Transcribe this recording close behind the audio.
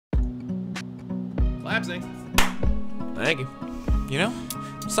Collapsing. Thank you. You know,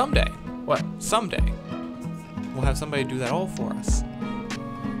 someday, What? someday, we'll have somebody do that all for us.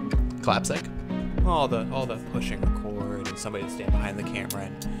 Collapsing? All the pushing record and somebody to stand behind the camera.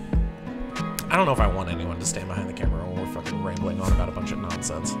 And I don't know if I want anyone to stand behind the camera when we're fucking rambling on about a bunch of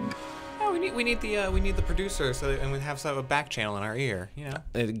nonsense. oh, we need the producer and we have some a back channel in our ear. You know.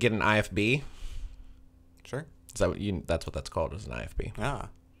 Get an IFB? Sure. Is that that's what that's called, is an IFB? Ah,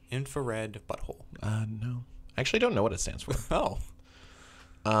 infrared butthole. No. I actually don't know what it stands for. Oh.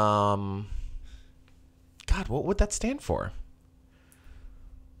 God, what would that stand for?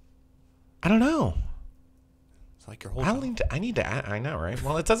 I don't know. It's like your whole. I know, right?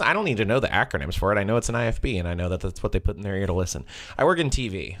 Well, it says I don't need to know the acronyms for it. I know it's an IFB, and I know that that's what they put in their ear to listen. I work in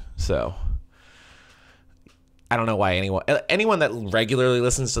TV, so I don't know why anyone that regularly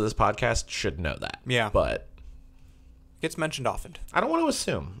listens to this podcast should know that. Yeah. But Gets mentioned often. I don't want to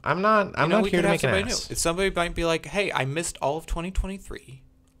assume. I'm not here to make an ass. If somebody might be like, "Hey, I missed all of 2023.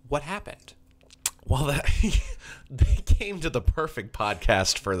 What happened?" Well, they came to the perfect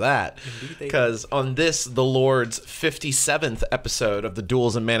podcast for that. Because on this, the Lord's 57th episode of the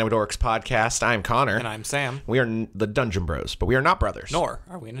Duels and Dorks podcast, I'm Connor. And I'm Sam. We are the Dungeon Bros, but we are not brothers. Nor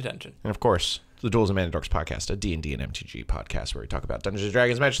are we in a dungeon. And of course, the Duels and Dorks podcast, a D&D and MTG podcast where we talk about Dungeons &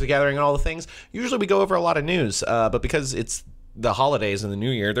 Dragons, Magic the Gathering, and all the things. Usually we go over a lot of news, but because it's the holidays and the New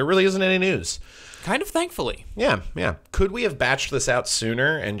Year, there really isn't any news. Kind of thankfully. Yeah. Could we have batched this out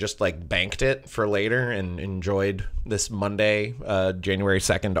sooner and just like banked it for later and enjoyed this Monday, January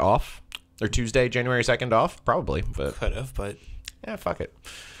 2nd off? Or Tuesday, January 2nd off? Probably. But Could have, but yeah, fuck it.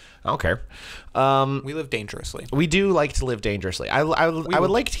 I don't care. We live dangerously. We do like to live dangerously. I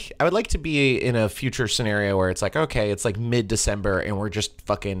would like to be in a future scenario where it's like, okay, it's like mid-December and we're just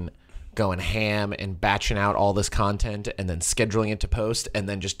fucking going ham and batching out all this content and then scheduling it to post and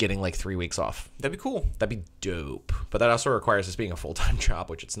then just getting like 3 weeks off. That'd be cool. That'd be dope. But that also requires this being a full-time job,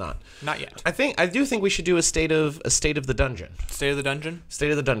 which it's not. Not yet. I do think we should do a state of the dungeon. State of the dungeon?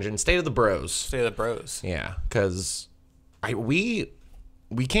 State of the dungeon. State of the bros. State of the bros. Yeah, because we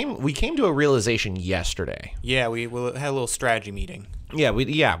came to a realization yesterday. Yeah, we had a little strategy meeting. Yeah, we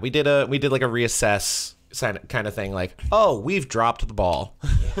did like a reassess kind of thing, like, oh, we've dropped the ball.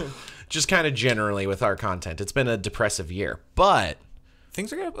 Just kind of generally with our content. It's been a depressive year, but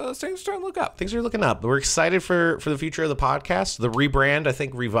Things are starting to look up. Things are looking up. We're excited for the future of the podcast. The rebrand, I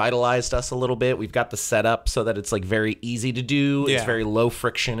think, revitalized us a little bit. We've got the setup so that it's like very easy to do. Yeah. It's very low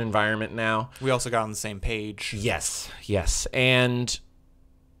friction environment now. We also got on the same page. Yes. And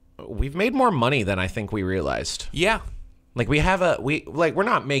we've made more money than I think we realized. Yeah. Like we're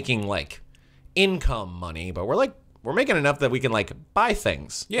not making like income money, but we're making enough that we can like buy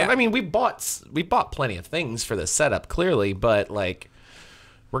things. Yeah. I mean, we bought plenty of things for this setup, clearly, but like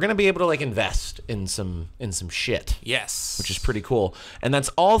we're going to be able to like invest in some shit. Yes. Which is pretty cool. And that's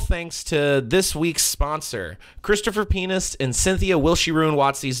all thanks to this week's sponsor, Christopher Penis and Cynthia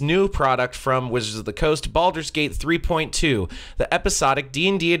WotC's new product from Wizards of the Coast, Baldur's Gate 3.2, the episodic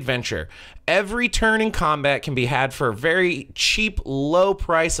D&D adventure. Every turn in combat can be had for a very cheap, low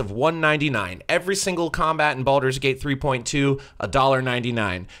price of $1.99. Every single combat in Baldur's Gate 3.2,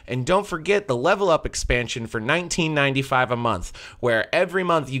 $1.99. And don't forget the Level Up expansion for $19.95 a month, where every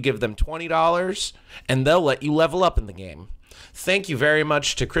month you give them $20 and they'll let you level up in the game. Thank you very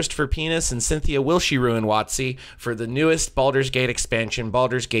much to Christopher Penis and Cynthia WotC for the newest Baldur's Gate expansion,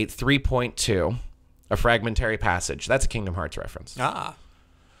 Baldur's Gate 3.2, a fragmentary passage. That's a Kingdom Hearts reference.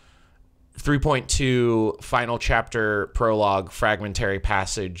 3.2 final chapter prologue fragmentary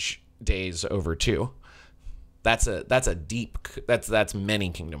passage days over 2. That's many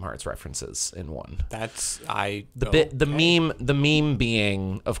Kingdom Hearts references in one. The meme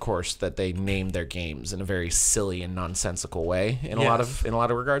being, of course, that they named their games in a very silly and nonsensical way in a lot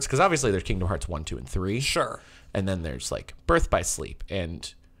of regards, because obviously there's Kingdom Hearts 1, 2, and 3. Sure. And then there's like Birth by Sleep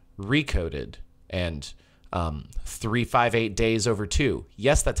and Recoded and 358 days over 2.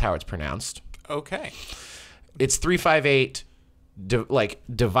 Yes, that's how it's pronounced. Okay. It's 358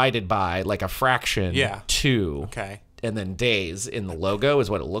 divided by like a fraction 2. Okay. And then days in the logo is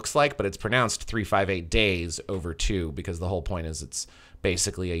what it looks like, but it's pronounced 358 days over 2 because the whole point is it's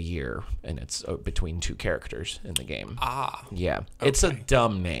basically a year and it's between two characters in the game. Yeah. Okay. It's a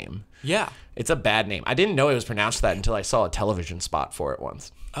dumb name. Yeah. It's a bad name. I didn't know it was pronounced that until I saw a television spot for it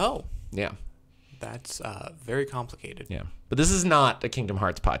once. Oh. Yeah. That's very complicated. Yeah. But this is not a Kingdom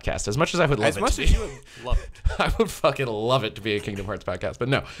Hearts podcast, as much as I would love it to be. As much as you would love it. I would fucking love it to be a Kingdom Hearts podcast, but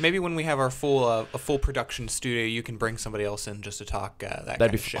no. Maybe when we have our full production studio, you can bring somebody else in just to talk that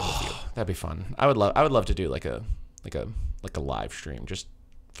shit with you. That'd be fun. I would love to do like a live stream, just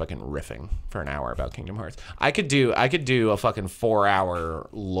fucking riffing for an hour about Kingdom Hearts. I could do a fucking 4-hour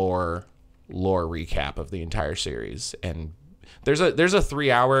lore recap of the entire series, and there's a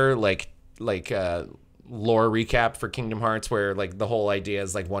 3-hour lore recap for Kingdom Hearts where like the whole idea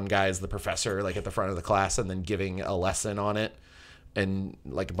is like one guy is the professor like at the front of the class and then giving a lesson on it, and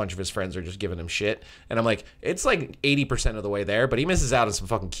like a bunch of his friends are just giving him shit, and I'm like, it's like 80% of the way there, but he misses out on some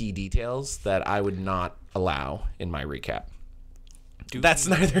fucking key details that I would not allow in my recap. That's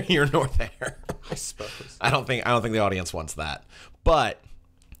neither here nor there. I suppose. I don't think the audience wants that. But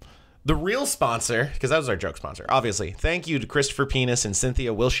the real sponsor, because that was our joke sponsor, obviously. Thank you to Christopher Penis and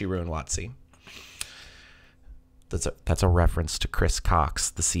Cynthia WotC. That's a reference to Chris Cox,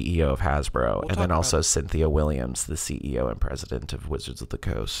 the CEO of Hasbro, and then also Cynthia Williams, the CEO and president of Wizards of the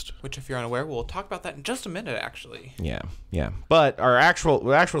Coast. Which, if you're unaware, we'll talk about that in just a minute, actually. Yeah. But our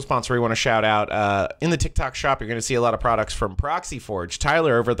actual sponsor we want to shout out, in the TikTok shop, you're going to see a lot of products from Proxy Forge.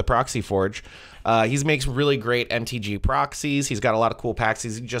 Tyler over at the Proxy Forge, he makes really great MTG proxies. He's got a lot of cool packs.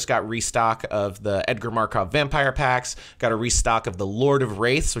 He's just got restock of the Edgar Markov Vampire packs, got a restock of the Lord of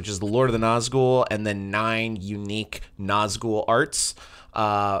Wraiths, which is the Lord of the Nazgul, and then 9 unique Nazgul arts.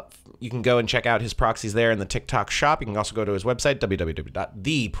 You can go and check out his proxies there in the TikTok shop. You can also go to his website,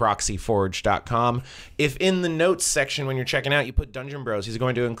 www.theproxyforge.com. If in the notes section when you're checking out, you put Dungeon Bros, he's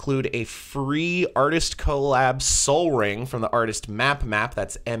going to include a free artist collab soul ring from the artist Map.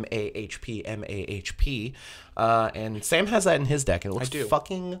 That's MAHP. And Sam has that in his deck, and it looks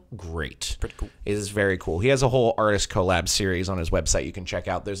fucking great. Pretty cool. It is very cool. He has a whole artist collab series on his website you can check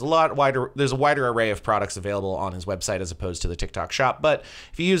out. There's a wider array of products available on his website as opposed to the TikTok shop. But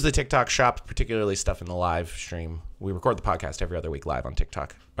if you use the TikTok shop, particularly stuff in the live stream, we record the podcast every other week live on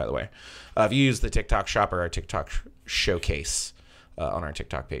TikTok, by the way. If you use the TikTok shop or our TikTok showcase on our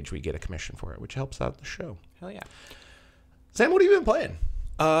TikTok page, we get a commission for it, which helps out the show. Hell yeah. Sam, what have you been playing?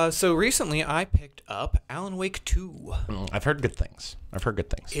 So recently I picked up Alan Wake 2. I've heard good things.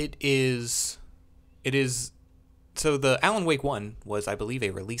 It is, so the Alan Wake 1 was, I believe, a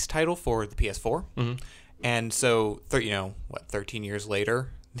release title for the PS4. Mm-hmm. And so, 13 years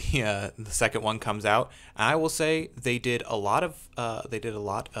later, the second one comes out. And I will say they did a lot of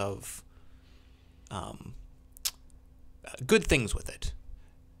good things with it.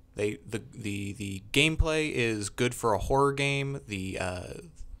 The gameplay is good for a horror game. The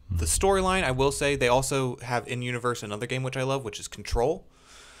storyline, I will say, they also have in universe another game which I love, which is Control.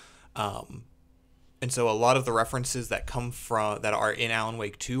 And so a lot of the references that are in Alan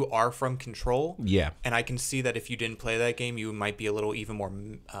Wake 2 are from Control. Yeah. And I can see that if you didn't play that game, you might be a little even more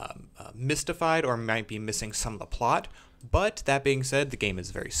mystified or might be missing some of the plot. But that being said, the game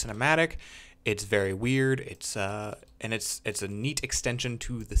is very cinematic. It's very weird. It's a neat extension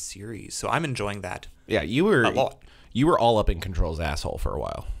to the series. So I'm enjoying that. Yeah, you were a lot. You were all up in Control's asshole for a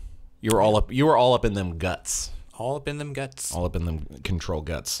while. You were all up in them guts. All up in them guts. All up in them Control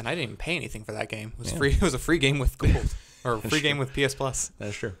guts. And I didn't even pay anything for that game. It was free. It was a free game with gold. Or a free game with PS Plus.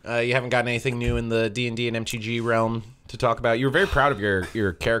 That's true. You haven't gotten anything new in the D&D and MTG realm to talk about. You were very proud of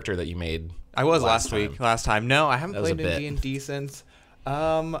your character that you made. I was last time. No, I haven't played in bit. D&D since.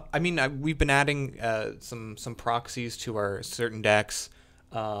 We've been adding some proxies to our certain decks.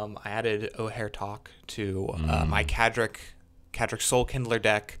 I added O'Hare Talk to my Cadric Soul Kindler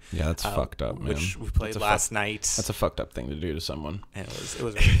deck. Yeah, that's fucked up, man. Which we played last night. That's a fucked up thing to do to someone. And it was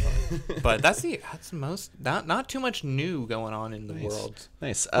really fun. But that's most not too much new going on in the world.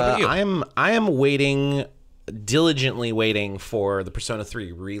 Nice. I am diligently waiting for the Persona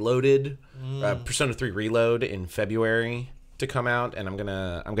 3 Reloaded, Persona 3 Reload in February to come out, and I'm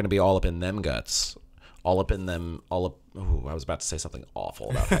gonna be all up in them guts. I was about to say something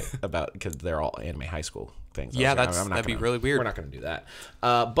awful about because they're all anime high school things. Yeah, that'd be really weird. We're not going to do that.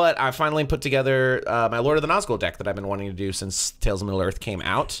 But I finally put together my Lord of the Nazgul deck that I've been wanting to do since Tales of Middle-earth came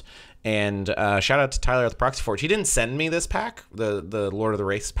out. And shout out to Tyler at the Proxy Forge. He didn't send me this pack, the Lord of the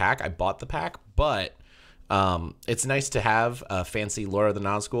Wraiths pack. I bought the pack, but it's nice to have a fancy Lord of the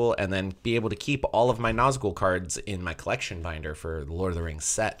Nazgul and then be able to keep all of my Nazgul cards in my collection binder for the Lord of the Rings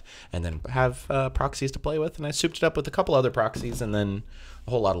set, and then have proxies to play with. And I souped it up with a couple other proxies and then a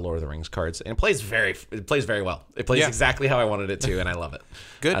whole lot of Lord of the Rings cards. And it plays very well. It plays exactly how I wanted it to, and I love it.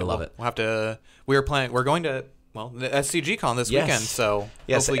 Good. I love it. We'll have to. We're going to. Well, the SCG Con this weekend, so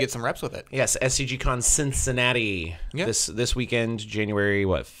hopefully get some reps with it. Yes, SCG Con Cincinnati this weekend, January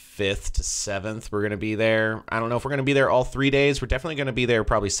 5th to 7th. We're going to be there. I don't know if we're going to be there all 3 days. We're definitely going to be there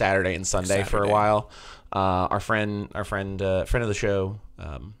probably Saturday and Sunday for a while. Our friend of the show,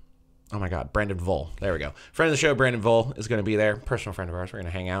 Oh my God, Brandon Vole. There we go. Friend of the show, Brandon Vole, is going to be there. Personal friend of ours. We're going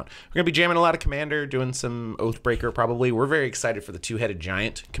to hang out. We're going to be jamming a lot of Commander, doing some Oathbreaker probably. We're very excited for the two-headed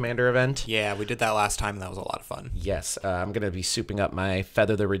giant Commander event. Yeah, we did that last time, and that was a lot of fun. Yes, I'm going to be souping up my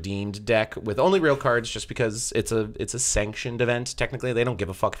Feather the Redeemed deck with only real cards just because it's a sanctioned event. Technically, they don't give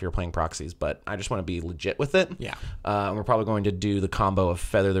a fuck if you're playing proxies, but I just want to be legit with it. Yeah. And we're probably going to do the combo of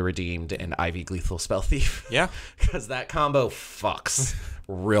Feather the Redeemed and Ivy Lethal Spell Thief. Yeah. Because that combo fucks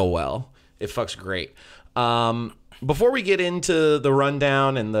real well. It fucks great. Before we get into the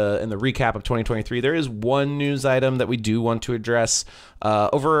rundown and the recap of 2023, there is one news item that we do want to address.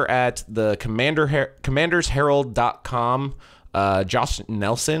 Over at the commandersherald.com, Josh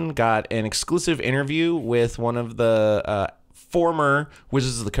Nelson got an exclusive interview with one of the former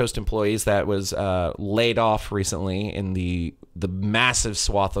Wizards of the Coast employees that was laid off recently in the massive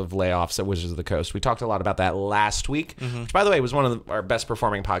swath of layoffs at Wizards of the Coast. We talked a lot about that last week, which, by the way, was one of our best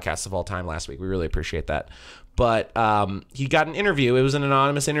performing podcasts of all time last week. We really appreciate that. But he got an interview. It was an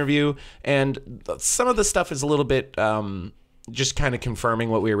anonymous interview, and some of the stuff is a little bit just kind of confirming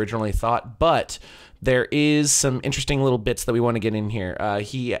what we originally thought. But there is some interesting little bits that we want to get in here.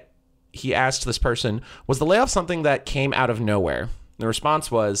 He asked this person, was the layoff something that came out of nowhere? The response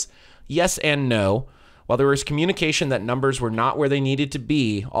was yes and no. While there was communication that numbers were not where they needed to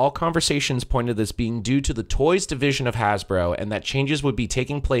be, all conversations pointed to this being due to the toys division of Hasbro and that changes would be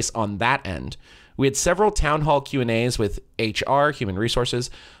taking place on that end. We had several town hall Q&As with HR, Human Resources,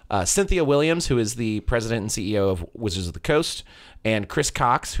 Cynthia Williams, who is the president and CEO of Wizards of the Coast, and Chris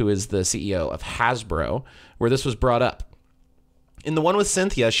Cox, who is the CEO of Hasbro, where this was brought up. In the one with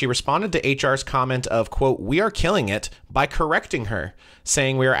Cynthia, she responded to HR's comment of, quote, "We are killing it," by correcting her,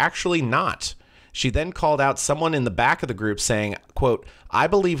 saying we are actually not. She then called out someone in the back of the group saying, quote, "I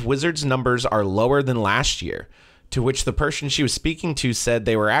believe Wizards' numbers are lower than last year," to which the person she was speaking to said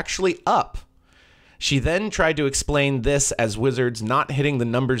they were actually up. She then tried to explain this as Wizards not hitting the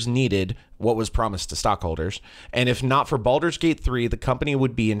numbers needed, what was promised to stockholders, and if not for Baldur's Gate 3, the company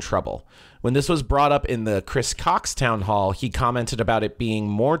would be in trouble. When this was brought up in the Chris Cox town hall, he commented about it being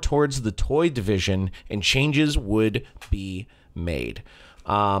more towards the toy division and changes would be made.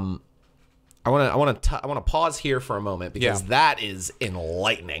 I want to pause here for a moment because that is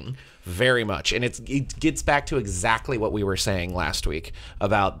enlightening very much, and it gets back to exactly what we were saying last week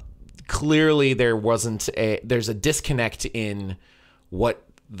about clearly there's a disconnect in what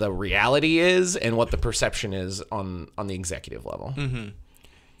the reality is and what the perception is on the executive level. Mm-hmm.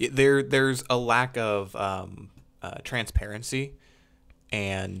 There's a lack of transparency,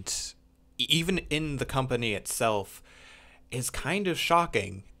 and even in the company itself is kind of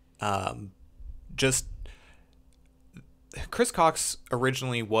shocking. Just Chris Cox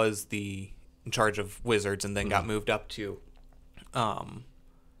originally was in charge of Wizards, and then got moved up to, in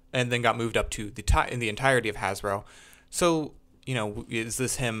the entirety of Hasbro. So, is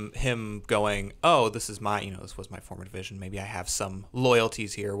this him going, oh, this was my former division. Maybe I have some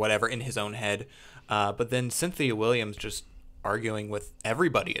loyalties here, whatever, in his own head. But then Cynthia Williams just arguing with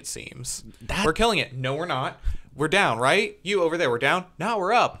everybody, it seems. We're killing it. No, we're not. We're down, right? You over there, we're down. Now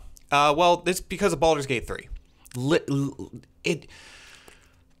we're up. Well, it's because of Baldur's Gate 3.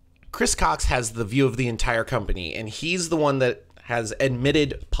 Chris Cox has the view of the entire company, and he's the one that has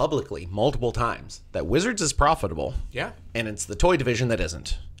admitted publicly multiple times that Wizards is profitable. Yeah. And it's the toy division that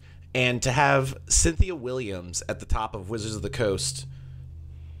isn't. And to have Cynthia Williams at the top of Wizards of the Coast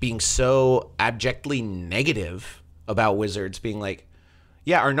being so abjectly negative about Wizards, being like,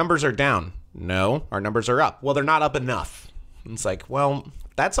 yeah, our numbers are down. No, our numbers are up. Well, they're not up enough. And it's like, well,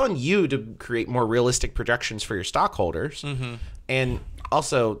 that's on you to create more realistic projections for your stockholders. Mm-hmm. And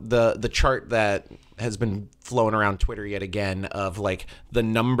also the chart that has been flowing around Twitter yet again of like the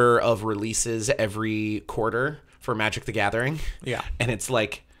number of releases every quarter for Magic the Gathering. Yeah. And it's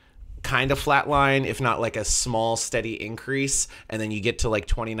like kind of flatline, if not like a small steady increase. And then you get to like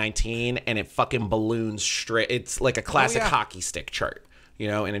 2019 and it fucking balloons straight. It's like a classic hockey stick chart,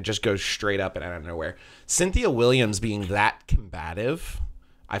 and it just goes straight up and out of nowhere. Cynthia Williams being that combative,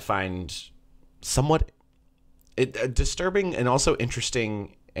 I find somewhat disturbing and also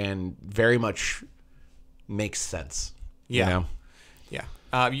interesting and very much makes sense. Yeah.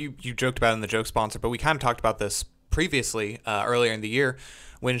 Yeah. You joked about it in the joke sponsor, but we kind of talked about this previously earlier in the year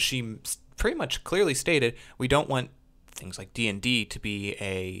when she pretty much clearly stated we don't want things like D&D to be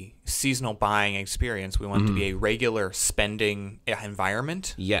a seasonal buying experience. We want it to be a regular spending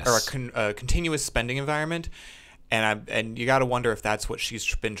environment. Yes. Or a continuous spending environment. And you got to wonder if that's what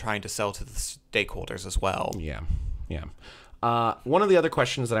she's been trying to sell to the stakeholders as well. Yeah. One of the other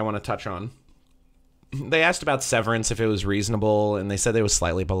questions that I want to touch on they asked about severance, if it was reasonable, and they said it was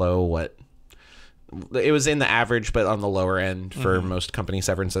slightly below what it was in the average, but on the lower end for most company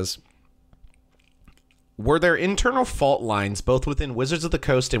severances. Were there internal fault lines both within Wizards of the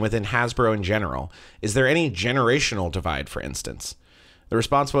Coast and within Hasbro in general? Is there any generational divide, for instance? The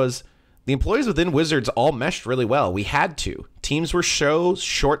response was, the employees within Wizards all meshed really well. We had to. Teams were so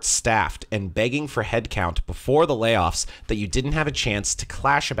short-staffed and begging for headcount before the layoffs that you didn't have a chance to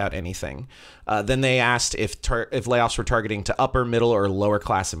clash about anything. Then they asked if layoffs were targeting to upper, middle, or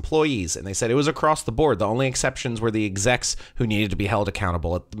lower-class employees, and they said it was across the board. The only exceptions were the execs who needed to be held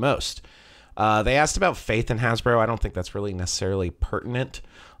accountable at the most. They asked about faith in Hasbro. I don't think that's really necessarily pertinent.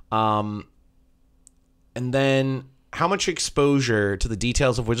 And then, how much exposure to the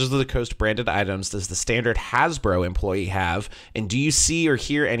details of Wizards of the Coast branded items does the standard Hasbro employee have? And do you see or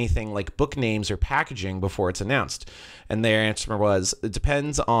hear anything like book names or packaging before it's announced? And their answer was, it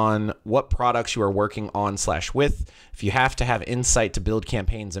depends on what products you are working on / with. If you have to have insight to build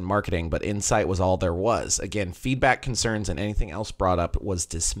campaigns and marketing, but insight was all there was. Again, feedback, concerns, and anything else brought up was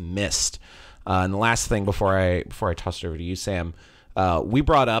dismissed. And the last thing before I toss it over to you, Sam, we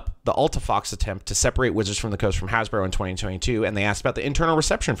brought up the Altafox attempt to separate Wizards from the Coast from Hasbro in 2022, and they asked about the internal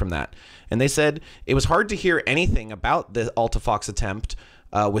reception from that. And they said it was hard to hear anything about the Altafox attempt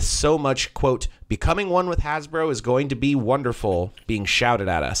with so much, quote, becoming one with Hasbro is going to be wonderful being shouted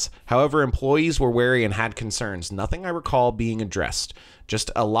at us. However, employees were wary and had concerns. Nothing I recall being addressed. Just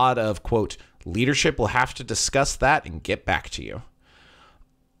a lot of, quote, leadership will have to discuss that and get back to you.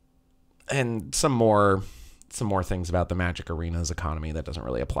 And some more things about the Magic Arena's economy that doesn't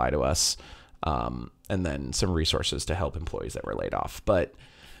really apply to us. And then some resources to help employees that were laid off. But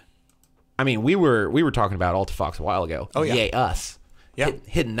I mean, we were talking about Altafox a while ago. Oh yeah. Yay us. Yeah.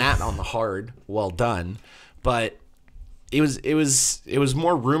 Hitting that on the hard. Well done. But it was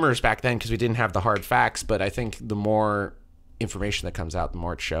more rumors back then because we didn't have the hard facts, but I think the more information that comes out, the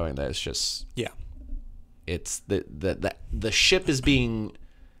more it's showing that it's just it's the ship is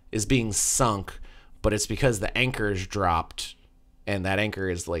being sunk, but it's because the anchor is dropped, and that anchor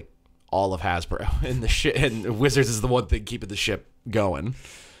is like all of Hasbro, and the ship and Wizards is the one thing keeping the ship going.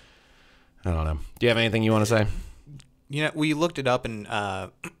 I don't know. Do you have anything you want to say? You know, we looked it up, and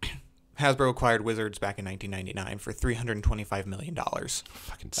Hasbro acquired Wizards back in 1999 for $325 million.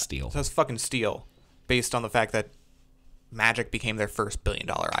 Fucking steal. So that's fucking steal, based on the fact that Magic became their first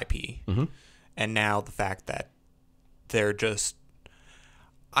billion-dollar IP, and now the fact that they're just,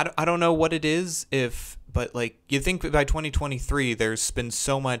 I don't know what it is, but like you think by 2023 there's been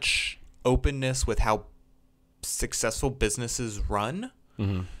so much openness with how successful businesses run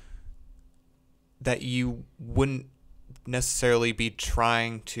that you wouldn't necessarily be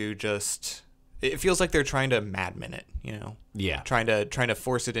trying to just, it feels like they're trying to Mad Men it, you know? Yeah. Trying to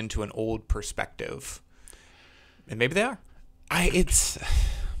force it into an old perspective. And maybe they are. It's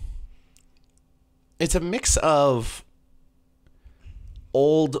a mix of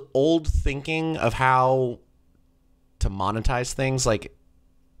old thinking of how to monetize things. Like,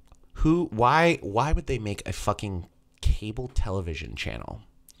 why would they make a fucking cable television channel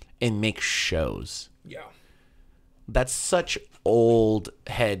and make shows? Yeah. That's such old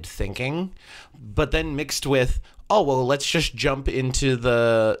head thinking, but then mixed with, oh, well, let's just jump into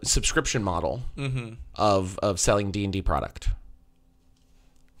the subscription model of selling D&D product.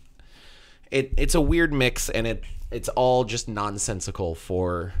 It's a weird mix, and it's all just nonsensical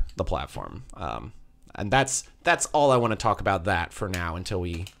for the platform. And that's all I want to talk about that for now until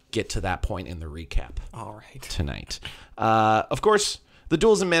we get to that point in the recap. All right. Tonight. Of course, the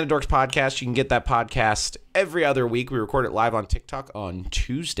Duels and Mana Dorks podcast, you can get that podcast every other week. We record it live on TikTok on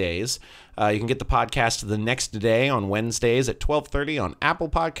Tuesdays. You can get the podcast the next day on Wednesdays at 12:30 on Apple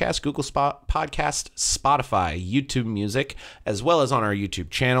Podcasts, Google Podcast, Spotify, YouTube Music, as well as on our YouTube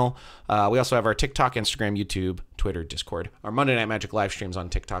channel. We also have our TikTok, Instagram, YouTube, Twitter, Discord. Our Monday Night Magic live streams on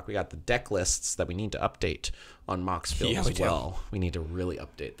TikTok. We got the deck lists that we need to update on Moxfield as well. We need to really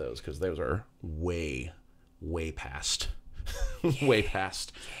update those because those are way past. Way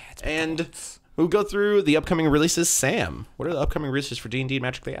past. And we'll go through the upcoming releases. Sam, what are the upcoming releases for D&D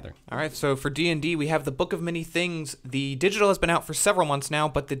Magic the Gathering? All right, so for D&D, we have the Book of Many Things. The digital has been out for several months now,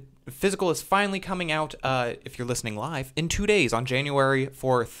 but the physical is finally coming out, if you're listening live, in 2 days on January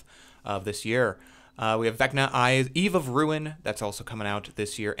 4th of this year. We have Vecna Eyes, Eve of Ruin, that's also coming out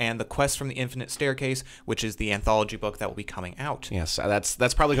this year, and The Quest from the Infinite Staircase, which is the anthology book that will be coming out. Yes,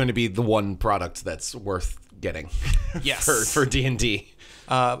 that's probably going to be the one product that's worth getting. Yes. for D&D.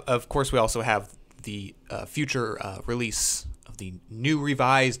 Of course, we also have the future release of the new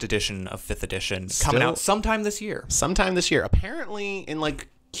revised edition of 5th edition coming out sometime this year. Apparently in like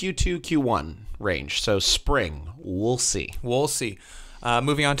Q2, Q1 range. So spring, we'll see. We'll see.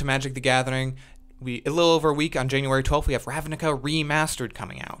 Moving on to Magic the Gathering, a little over a week on January 12th, we have Ravnica Remastered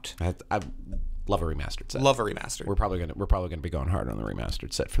coming out. I love a remastered set. Love a remastered. We're probably gonna be going hard on the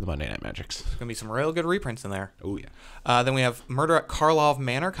remastered set for the Monday Night Magics. There's gonna be some real good reprints in there. Oh yeah. Then we have Murder at Karlov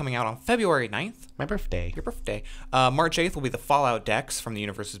Manor coming out on February 9th. My birthday. Your birthday. March 8th will be the Fallout decks from the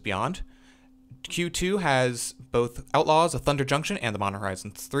Universes Beyond. Q2 has both Outlaws of Thunder Junction and the Modern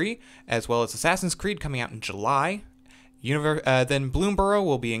Horizons 3, as well as Assassin's Creed coming out in July. Then Bloomborough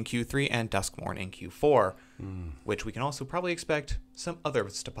will be in Q3 and Duskmourn in Q4, which we can also probably expect some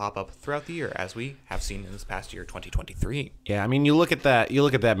others to pop up throughout the year, as we have seen in this past year, 2023. Yeah, I mean, you look at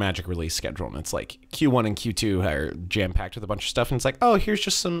that Magic release schedule, and it's like Q1 and Q2 are jam packed with a bunch of stuff, and it's like, oh, here's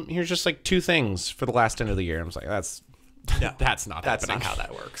just like 2 things for the last end of the year. And I was like, No, that's not how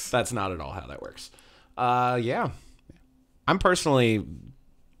that works. That's not at all how that works. Yeah, I'm personally.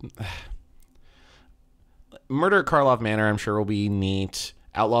 Murder at Karlov Manor, I'm sure, will be neat.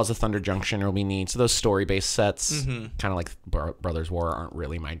 Outlaws of Thunder Junction will be neat. So those story-based sets, kind of like Brothers War, aren't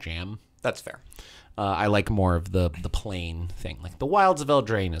really my jam. That's fair. I like more of the plain thing. Like the Wilds of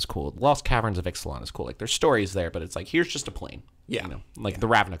Eldraine is cool. The Lost Caverns of Ixalan is cool. Like there's stories there, but it's like, here's just a plane. Yeah. Like the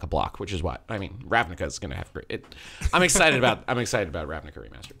Ravnica block, which is what I mean. Ravnica is going to have great. I'm excited about Ravnica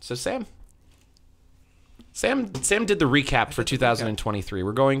Remastered. So Sam did the recap for 2023.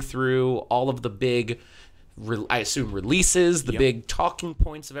 We're going through all of the big, I assume, releases, the big talking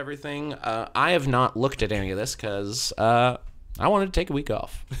points of everything. I have not looked at any of this because I wanted to take a week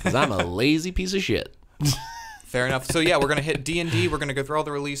off because I'm a lazy piece of shit. Fair enough. So yeah, we're gonna hit D&D. We're gonna go through all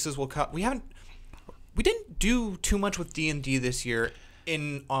the releases. We didn't do too much with D&D this year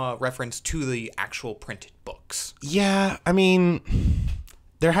in reference to the actual printed books. Yeah, I mean,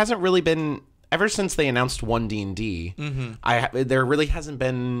 there hasn't really been. Ever since they announced 1D&D, there really hasn't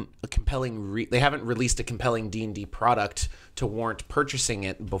been a compelling. They haven't released a compelling D&D product to warrant purchasing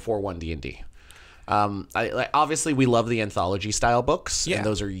it before 1D&D. Obviously, we love the anthology style books, and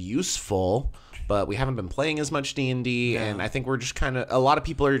those are useful. But we haven't been playing as much D&D, and I think we're just kind of. A lot of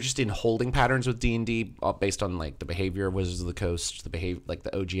people are just in holding patterns with D&D based on like the behavior of Wizards of the Coast, like the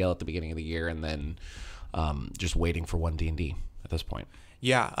OGL at the beginning of the year, and then just waiting for 1D&D at this point.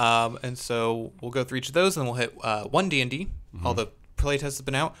 Yeah, and so we'll go through each of those, and then we'll hit 1D&D. All the playtests have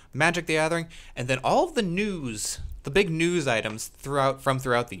been out, Magic the Gathering, and then all of the news, the big news items throughout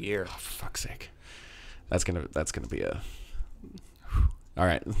the year. Oh, for fuck's sake, that's gonna be a. All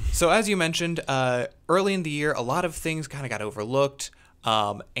right. So as you mentioned, early in the year, a lot of things kind of got overlooked.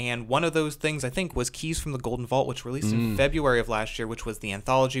 And one of those things, I think, was Keys from the Golden Vault, which released in February of last year, which was the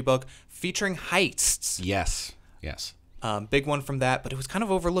anthology book featuring heists. Yes. Big one from that, but it was kind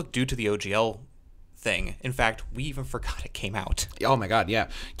of overlooked due to the OGL thing. In fact, we even forgot it came out. Oh my god, yeah.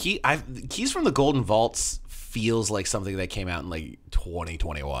 Keys from the Golden Vaults feels like something that came out in like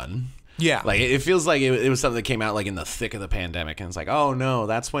 2021. Yeah. Like it feels like it was something that came out like in the thick of the pandemic, and it's like, oh no,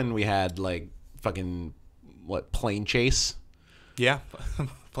 that's when we had like fucking Plane Chase? Yeah.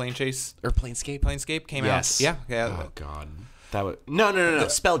 Plane Chase or Planescape? Planescape came out. Yeah. Oh god. That would no.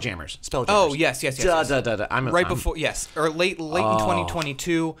 Spelljammers. Oh yes. I'm right before or late in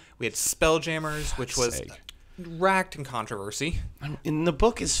 2022 we had Spelljamers, which was racked in controversy. And the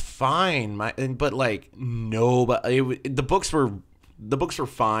book is fine, but like no, but the books were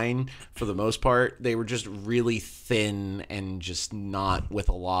fine for the most part. They were just really thin and just not with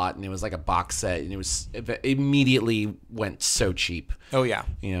a lot, and it was like a box set, and it immediately went so cheap. Oh yeah,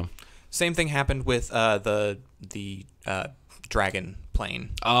 Same thing happened with the Dragon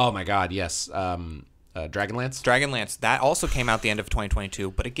plane. Oh my god, yes. Dragonlance? Dragonlance. That also came out the end of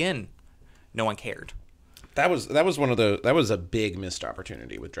 2022, but again, no one cared. That was a big missed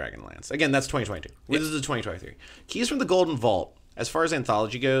opportunity with Dragonlance. Again, that's 2022. Yep. This is 2023. Keys from the Golden Vault. As far as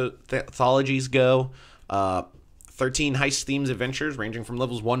anthologies go, 13 heist themes adventures ranging from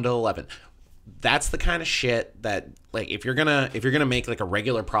levels 1 to 11. That's the kind of shit that, like, if you're gonna make like a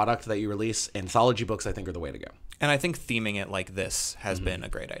regular product that you release, anthology books I think are the way to go. And I think theming it like this has been a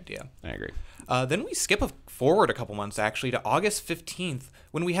great idea. I agree. Then we skip forward a couple months actually to August 15th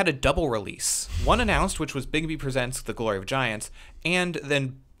when we had a double release. One announced, which was Bigby Presents The Glory of Giants, and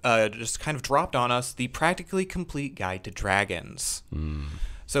then just kind of dropped on us the Practically Complete Guide to Dragons.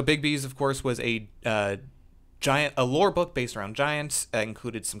 So Bigby's, of course, was a lore book based around giants.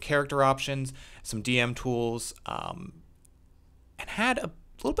 Included some character options, some DM tools, and had a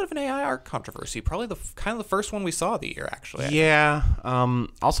little bit of an AI art controversy. Probably the first one we saw of the year, actually. Yeah.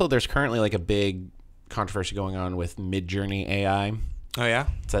 Also, there's currently like a big controversy going on with Midjourney AI. Oh, yeah?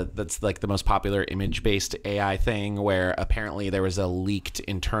 That's like the most popular image-based AI thing, where apparently there was a leaked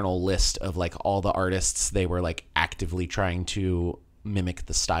internal list of like all the artists they were like actively trying to mimic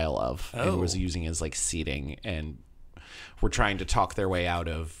the style of, and was using as like seeding, and were trying to talk their way out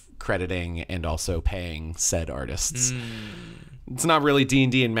of crediting and also paying said artists. It's not really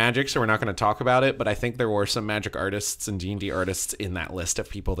D&D and Magic, so we're not going to talk about it, but I think there were some Magic artists and D&D artists in that list of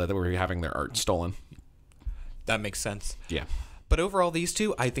people that were having their art stolen. That makes sense. Yeah. But overall, these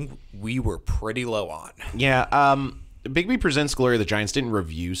two, I think we were pretty low on. Yeah, Bigby Presents Glory of the Giants didn't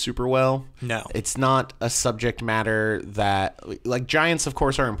review super well. No. It's not a subject matter that... Like, giants, of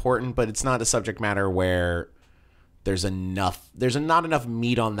course, are important, but it's not a subject matter where there's not enough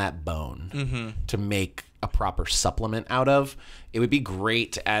meat on that bone to make a proper supplement out of. It would be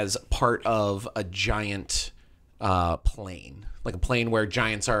great as part of a giant plane. Like a plane where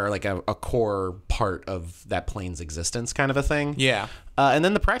giants are like a core part of that plane's existence, kind of a thing. Yeah. And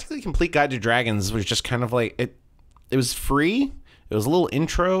then the Practically Complete Guide to Dragons was just kind of like it was free. It was a little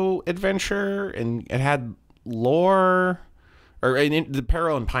intro adventure, and it had lore. The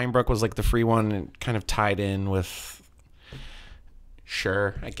Peril in Pinebrook was like the free one, and kind of tied in with.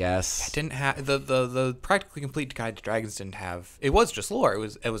 Sure, I guess. It didn't have the Practically Complete Guide to Dragons didn't have. It was just lore.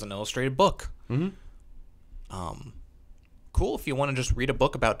 It was an illustrated book. Cool if you want to just read a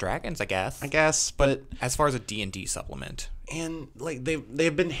book about dragons, I guess. But as far as a D&D supplement, and like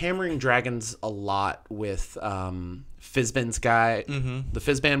they've been hammering dragons a lot with Fizban's guy, the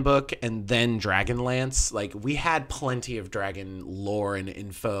Fizban book, and then Dragonlance. Like, we had plenty of dragon lore and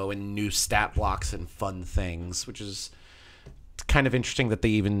info and new stat blocks and fun things, which is kind of interesting that they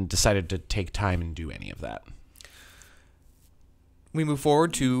even decided to take time and do any of that. we move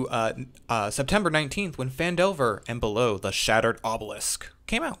forward to September 19th, when Phandelver and Below, the Shattered Obelisk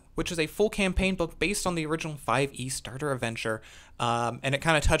came out, which is a full campaign book based on the original 5e starter adventure, and it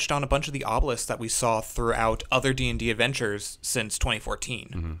kind of touched on a bunch of the obelisks that we saw throughout other D&D adventures since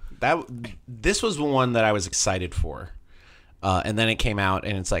 2014. This was the one that I was excited for, and then it came out,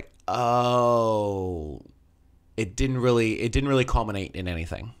 and it's like, oh, it didn't really culminate in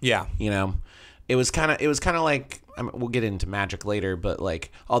anything. Yeah, you know, it was kind of like, I mean, we'll get into Magic later, but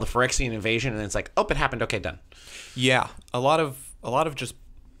like all the Phyrexian invasion, and it's like, oh, it happened. Okay, done. Yeah, a lot of just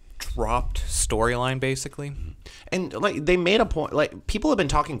dropped storyline, basically. And like, they made a point, like, people have been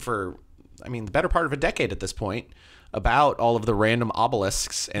talking for, I mean, the better part of a decade at this point about all of the random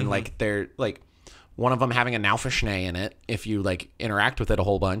obelisks, and like, they're like, one of them having a Naufishne in it if you like interact with it a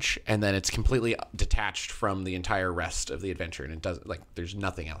whole bunch, and then it's completely detached from the entire rest of the adventure, and it doesn't, like, there's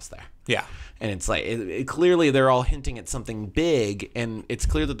nothing else there. Yeah. And it's like, it clearly they're all hinting at something big, and it's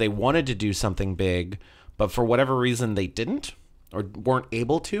clear that they wanted to do something big, but for whatever reason they didn't or weren't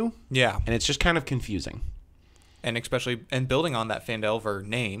able to. Yeah. And it's just kind of confusing. And especially, and building on that Phandelver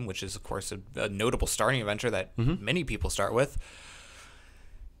name, which is, of course, a notable starting adventure that many people start with.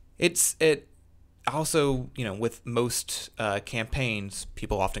 It also, you know, with most campaigns,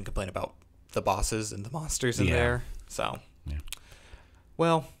 people often complain about the bosses and the monsters in there. So,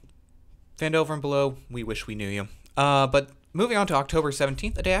 well, Phandelver and Below, we wish we knew you. But moving on to October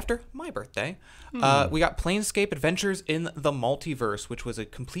 17th, a day after my birthday, we got Planescape Adventures in the Multiverse, which was a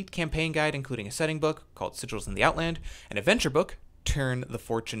complete campaign guide, including a setting book called Sigils in the Outland, an adventure book, Turn the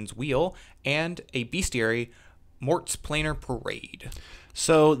Fortune's Wheel, and a bestiary, Mort's Planar Parade.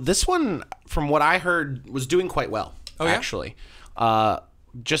 So this one, from what I heard, was doing quite well, actually.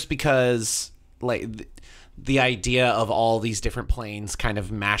 Just because, like, the idea of all these different planes kind of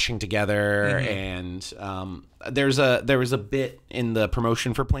mashing together, and there was a bit in the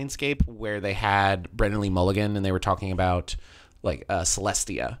promotion for Planescape where they had Brendan Lee Mulligan, and they were talking about like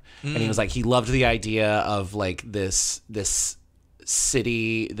Celestia, and he was like, he loved the idea of like this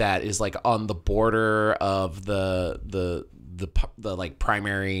city that is like on the border of the like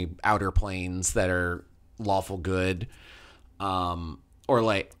primary outer planes that are lawful good, or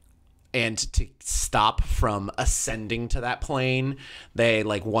like, and to stop from ascending to that plane, they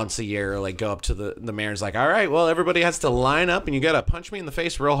like once a year like go up to the mayor's like, all right, well, everybody has to line up, and you gotta punch me in the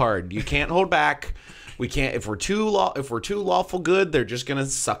face real hard. You can't hold back. We can't, if we're too lawful good, they're just gonna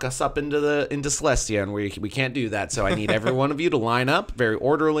suck us up into Celestia, and we can't do that. So I need every one of you to line up very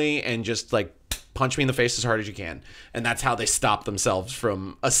orderly and just like punch me in the face as hard as you can. And that's how they stop themselves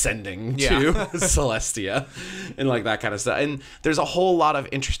from ascending to Celestia and like that kind of stuff. And there's a whole lot of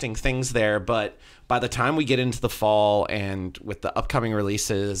interesting things there, but by the time we get into the fall, and with the upcoming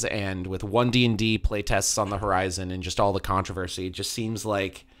releases, and with one D&D playtests on the horizon, and just all the controversy, it just seems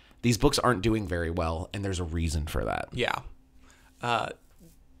like these books aren't doing very well, and there's a reason for that. Yeah.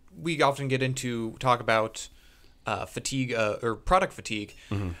 We often get into talk about fatigue or product fatigue,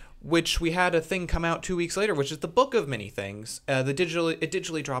 which we had a thing come out 2 weeks later, which is the Book of Many Things. It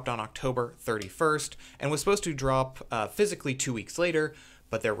digitally dropped on October 31st and was supposed to drop physically 2 weeks later,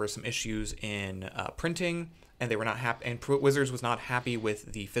 but there were some issues in printing, and they were not happy, and Wizards was not happy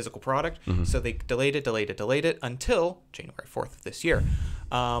with the physical product, so they delayed it until January 4th of this year.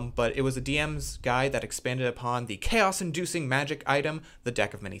 But it was a DM's guide that expanded upon the chaos-inducing magic item, the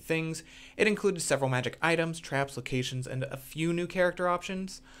Deck of Many Things. It included several magic items, traps, locations, and a few new character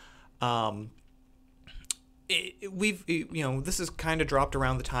options. This is kind of dropped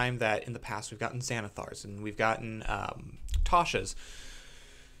around the time that in the past we've gotten Xanathars and we've gotten Tashas.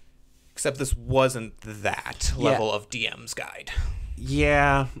 Except this wasn't that level of DM's guide.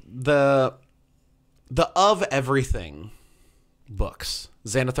 Yeah, the Of Everything books,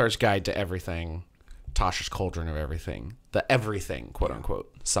 Xanathar's Guide to Everything, Tasha's Cauldron of Everything, the Everything, quote-unquote,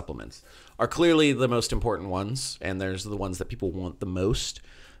 supplements, are clearly the most important ones, and there's the ones that people want the most.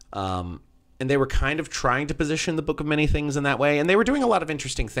 And they were kind of trying to position the Book of Many Things in that way. And they were doing a lot of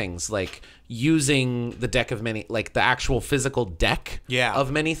interesting things, like using the deck of many, like the actual physical deck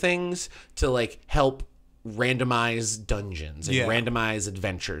of many things to like help randomize dungeons and randomize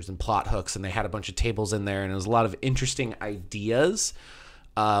adventures and plot hooks. And they had a bunch of tables in there, and it was a lot of interesting ideas.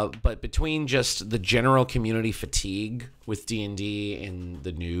 But between just the general community fatigue with D&D in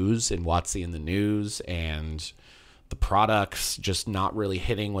the news and WotC in the news and the products just not really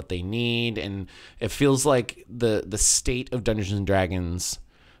hitting what they need, and it feels like the state of Dungeons and Dragons,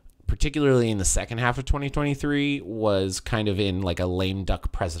 particularly in the second half of 2023, was kind of in like a lame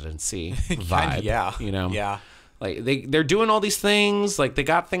duck presidency vibe. Like they're doing all these things, like they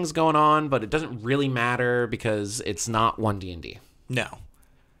got things going on, but it doesn't really matter because it's not one D&D. No.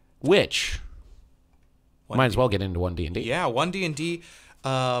 Which might as well get into one D&D. Yeah, one D&D.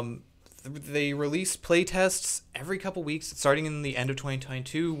 They released playtests every couple weeks, starting in the end of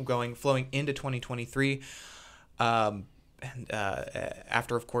 2022, flowing into 2023. And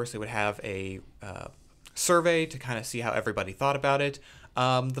after, of course, they would have a survey to kind of see how everybody thought about it.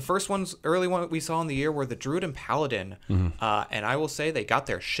 The early one we saw in the year were the Druid and Paladin, and I will say they got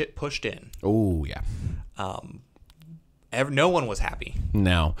their shit pushed in. Oh yeah. No one was happy.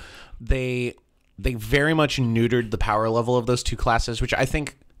 No, they very much neutered the power level of those two classes, which I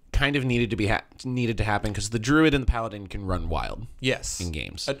think kind of needed to happen because the Druid and the Paladin can run wild. Yes, in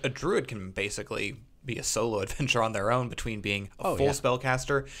games, a Druid can basically be a solo adventure on their own between being a full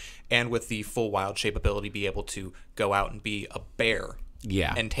spellcaster and with the full wild shape ability, be able to go out and be a bear.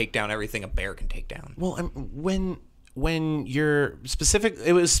 Yeah, and take down everything a bear can take down. Well, when you're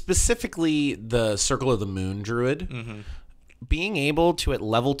it was specifically the Circle of the Moon Druid. Being able to at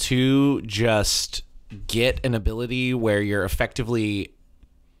level 2 just get an ability where you're effectively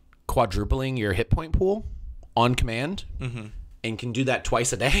quadrupling your hit point pool on command and can do that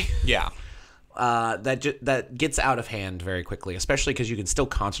twice a day. Yeah. That gets out of hand very quickly, especially because you can still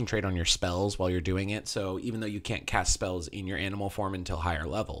concentrate on your spells while you're doing it. So even though you can't cast spells in your animal form until higher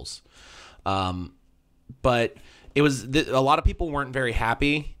levels. But it was a lot of people weren't very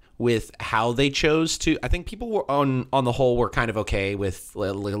happy with how they chose to. I think people were on the whole were kind of okay with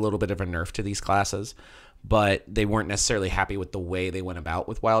a little bit of a nerf to these classes, but they weren't necessarily happy with the way they went about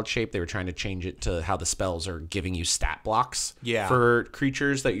with Wild Shape. They were trying to change it to how the spells are giving you stat blocks for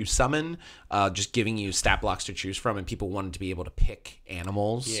creatures that you summon, just giving you stat blocks to choose from, and people wanted to be able to pick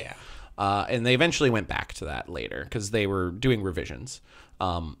animals. Yeah. And they eventually went back to that later because they were doing revisions.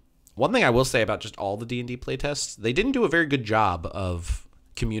 One thing I will say about just all the D&D playtests, they didn't do a very good job of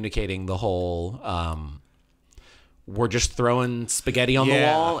communicating the whole we're just throwing spaghetti on the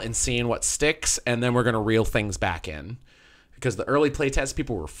wall and seeing what sticks, and then we're going to reel things back in. Because the early playtests,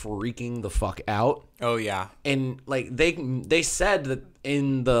 people were freaking the fuck out. Oh, yeah. And like they said that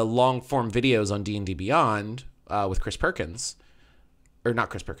in the long-form videos on D&D Beyond with Chris Perkins, or not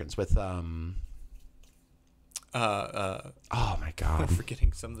Chris Perkins, with... oh, my God. I'm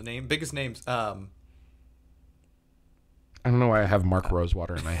forgetting some of the biggest names. I don't know why I have Mark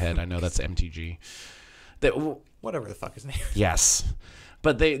Rosewater in my head. I know that's MTG. Whatever the fuck his name is. Yes.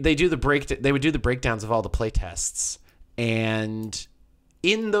 But they would do the breakdowns of all the playtests, and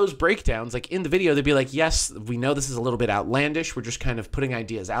in those breakdowns, like in the video, they'd be like, yes, we know this is a little bit outlandish. We're just kind of putting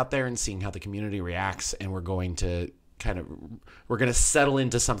ideas out there and seeing how the community reacts, and we're going to settle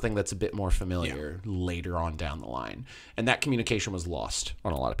into something that's a bit more familiar later on down the line. And that communication was lost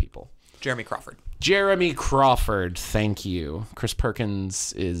on a lot of people. Jeremy Crawford, thank you. Chris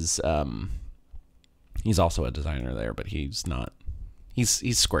Perkins is he's also a designer there, but he's not.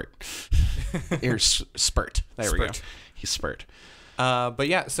 He's Squirt. Here's Spurt. There we go. He's Spurt. But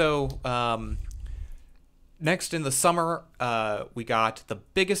yeah, so Next in the summer, we got the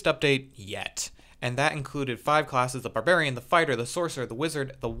biggest update yet. And that included 5 classes: the Barbarian, the Fighter, the Sorcerer, the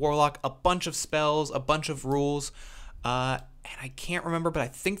Wizard, the Warlock, a bunch of spells, a bunch of rules. And I can't remember, but I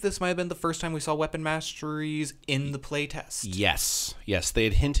think this might have been the first time we saw weapon masteries in the playtest. Yes. They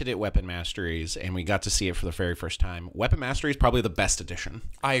had hinted at weapon masteries, and we got to see it for the very first time. Weapon mastery is probably the best addition.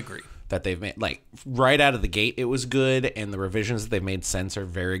 I agree. That they've made. Like, right out of the gate, it was good, and the revisions that they've made since are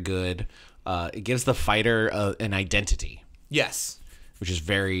very good. It gives the fighter an identity. Yes. Which is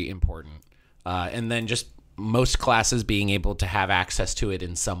very important. And then just most classes being able to have access to it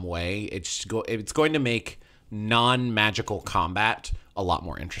in some way, it's going to make non-magical combat a lot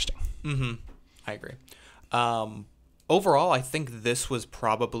more interesting. Mm-hmm. I agree. Overall, I think this was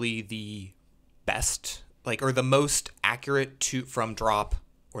probably the best, or the most accurate from drop,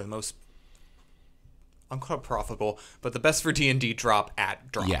 or the most, I'm called profitable, but the best for D&D drop at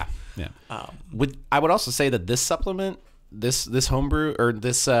drop. Yeah. I would also say that this supplement, this homebrew or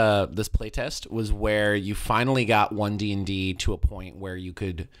this playtest was where you finally got 1D&D to a point where you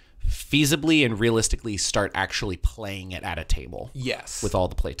could feasibly and realistically start actually playing it at a table. Yes. With all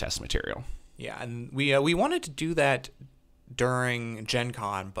the playtest material. Yeah, and we wanted to do that during Gen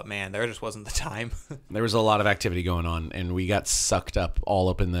Con, but man, there just wasn't the time. There was a lot of activity going on, and we got sucked all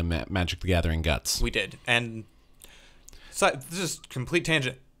up in the Magic the Gathering guts. We did. And so this is complete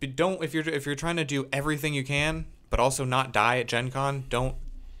tangent. But if you're trying to do everything you can, but also not die at Gen Con, don't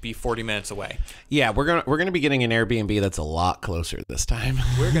be 40 minutes away. Yeah, we're gonna be getting an Airbnb that's a lot closer this time.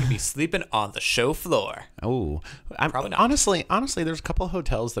 We're gonna be sleeping on the show floor. Oh, probably not. Honestly, there's a couple of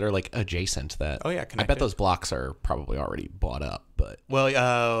hotels that are like adjacent. That connected. I bet those blocks are probably already bought up. But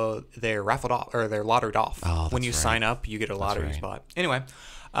they're raffled off, or they're lottered off. Oh, when you sign up, you get a lottery spot. Anyway,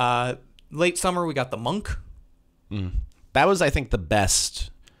 late summer we got the Monk. That was, I think, the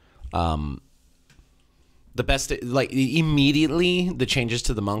best. Immediately, the changes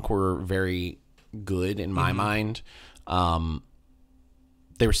to the Monk were very good in my mind.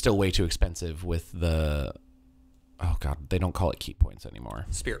 They were still way too expensive with the... Oh, God, they don't call it key points anymore.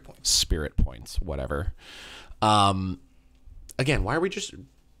 Spirit points, whatever. Again, why are we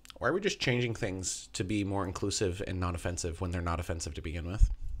just changing things to be more inclusive and non-offensive when they're not offensive to begin with?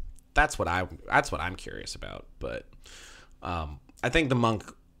 That's what I'm curious about. But I think the Monk...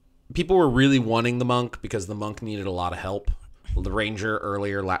 People were really wanting the Monk because the Monk needed a lot of help. The Ranger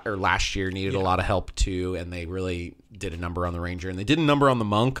last year needed a lot of help too, and they really did a number on the Ranger, and they did a number on the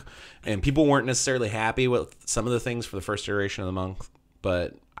Monk, and people weren't necessarily happy with some of the things for the first iteration of the Monk,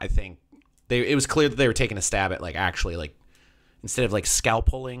 but I think it was clear that they were taking a stab at instead of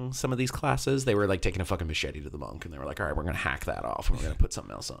scalpeling some of these classes, they were taking a fucking machete to the Monk, and they were like, all right, we're going to hack that off, and we're going to put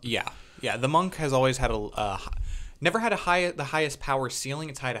something else on. Yeah. The Monk has always had never had the highest power ceiling.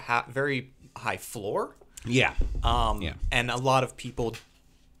 It's had a very high floor. Yeah. And a lot of people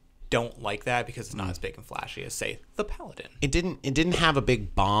don't like that because it's not as big and flashy as, say, the Paladin. It didn't have a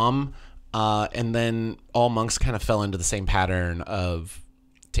big bomb, and then all monks kind of fell into the same pattern of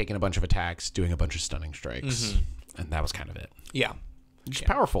taking a bunch of attacks, doing a bunch of stunning strikes, and that was kind of it. Yeah. Which is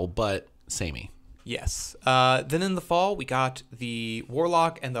powerful, but samey. Yes. Then in the fall, we got the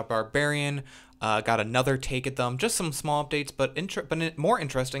Warlock and the Barbarian. Got another take at them. Just some small updates, but more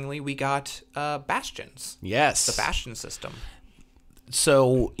interestingly, we got Bastions. Yes. The Bastion system.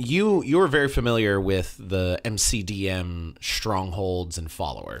 So you were very familiar with the MCDM Strongholds and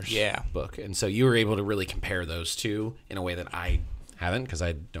Followers book, and so you were able to really compare those two in a way that I haven't, because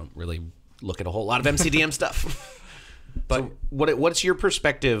I don't really look at a whole lot of MCDM stuff. But so what's your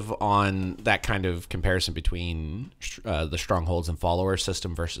perspective on that kind of comparison between the Strongholds and Followers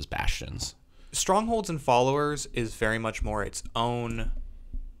system versus Bastions? Strongholds and Followers is very much more its own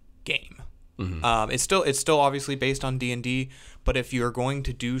game. It's still obviously based on D&D, but if you're going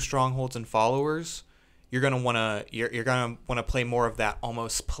to do Strongholds and Followers, you're gonna wanna play more of that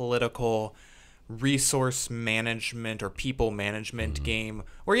almost political resource management or people management game,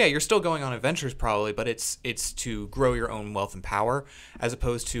 where you're still going on adventures probably, but it's to grow your own wealth and power, as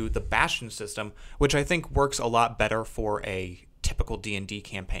opposed to the Bastion system, which I think works a lot better for a typical D&D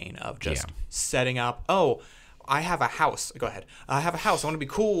campaign of just setting up, I have a house. Go ahead. I have a house. I want to be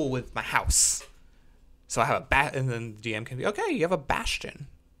cool with my house. So I have and then the DM can be, okay, you have a Bastion.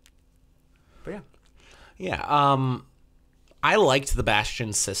 But I liked the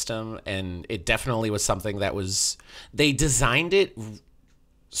Bastion system, and it definitely was something that they designed it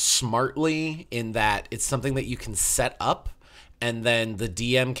smartly in that it's something that you can set up and then the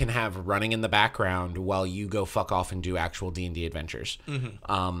DM can have running in the background while you go fuck off and do actual D&D adventures.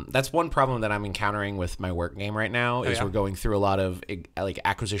 That's one problem that I'm encountering with my work game right now is we're going through a lot of like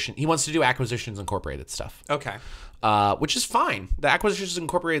acquisition. He wants to do Acquisitions Incorporated stuff. Okay. Which is fine. The Acquisitions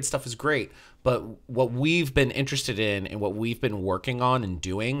Incorporated stuff is great. But what we've been interested in and what we've been working on and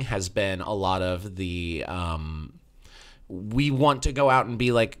doing has been a lot of the... we want to go out and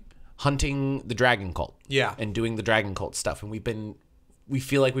be like hunting the dragon cult. Yeah. And doing the dragon cult stuff. And we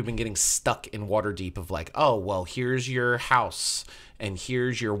feel like we've been getting stuck in Waterdeep of like, oh, well, here's your house and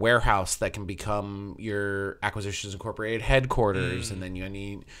here's your warehouse that can become your Acquisitions Incorporated headquarters. And then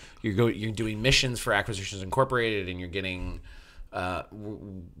you're doing missions for Acquisitions Incorporated and you're getting...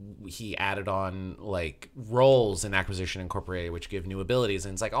 he added on like roles in Acquisition Incorporated which give new abilities,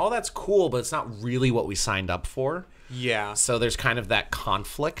 and it's like, oh, that's cool, but it's not really what we signed up for. Yeah. So there's kind of that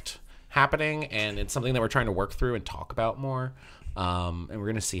conflict happening, and it's something that we're trying to work through and talk about more. And we're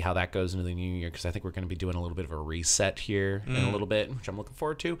going to see how that goes into the new year, because I think we're going to be doing a little bit of a reset here in a little bit, which I'm looking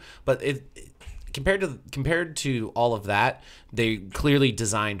forward to. But compared to all of that, they clearly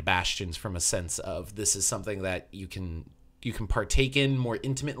designed Bastions from a sense of this is something that you can partake in more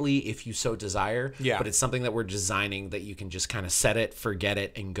intimately if you so desire. Yeah. But it's something that we're designing that you can just kind of set it, forget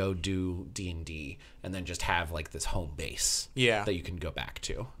it, and go do D&D, and then just have like this home base. Yeah. That you can go back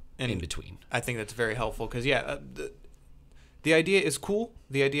to in between. I think that's very helpful because the idea is cool.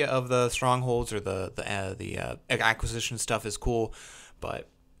 The idea of the strongholds or the acquisition stuff is cool, but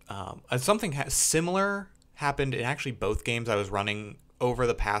something similar happened in actually both games I was running over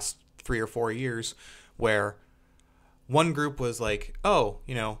the past 3 or 4 years, where one group was like, oh,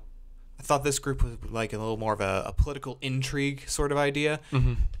 I thought this group was like a little more of a political intrigue sort of idea.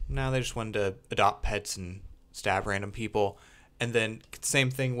 Now they just wanted to adopt pets and stab random people. And then same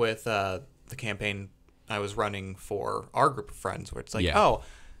thing with the campaign I was running for our group of friends, where it's like, oh,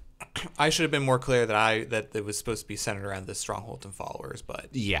 I should have been more clear that it was supposed to be centered around the strongholds and followers. But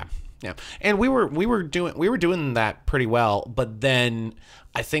yeah, and we were doing that pretty well. But then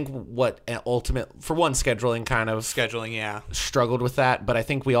I think scheduling struggled with that. But I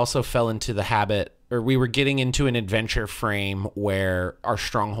think we also fell into the habit, or we were getting into an adventure frame where our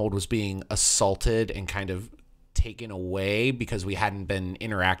stronghold was being assaulted and kind of taken away because we hadn't been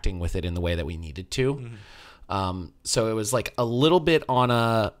interacting with it in the way that we needed to. So it was like a little bit on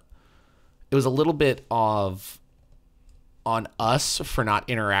us for not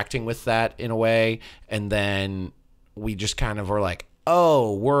interacting with that in a way, and then we just kind of were like,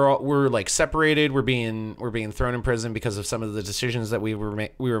 oh, we're like separated, we're being thrown in prison because of some of the decisions that we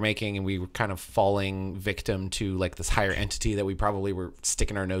were making, and we were kind of falling victim to like this higher entity that we probably were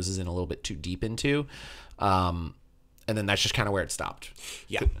sticking our noses in a little bit too deep into, and then that's just kind of where it stopped.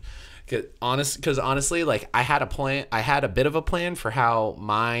 Yeah. Because honestly, like I had a bit of a plan for how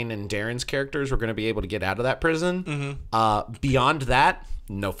mine and Darren's characters were going to be able to get out of that prison. Beyond that,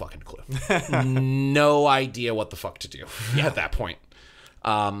 no fucking clue. No idea what the fuck to do at that point.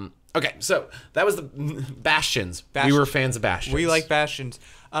 Okay, so that was the Bastions. We were fans of Bastions. We like Bastions.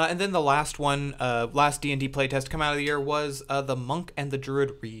 And then the last one, last D&D playtest come out of the year was the Monk and the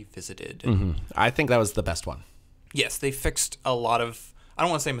Druid Revisited. I think that was the best one. Yes, they fixed a lot of, I don't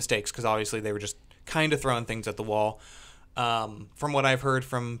want to say mistakes, because obviously they were just kind of throwing things at the wall. From what I've heard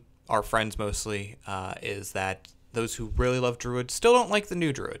from our friends mostly, is that those who really love Druid still don't like the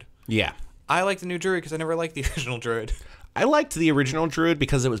new Druid. Yeah. I like the new Druid because I never liked the original Druid. I liked the original Druid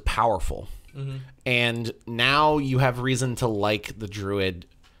because it was powerful. And now you have reason to like the Druid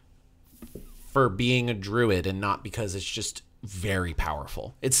for being a Druid and not because it's just very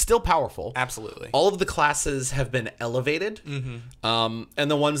powerful. It's still powerful. Absolutely. All of the classes have been elevated. And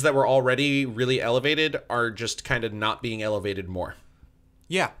the ones that were already really elevated are just kind of not being elevated more.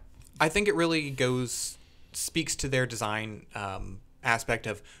 Yeah. I think it really speaks to their design aspect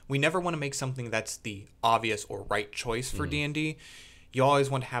of, we never want to make something that's the obvious or right choice for D&D. You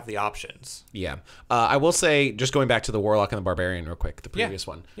always want to have the options. Yeah. I will say, just going back to the Warlock and the Barbarian real quick, the previous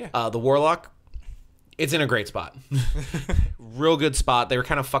one. Yeah. The Warlock, it's in a great spot. Real good spot. They were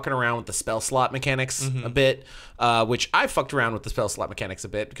kind of fucking around with the spell slot mechanics a bit, which I fucked around with the spell slot mechanics a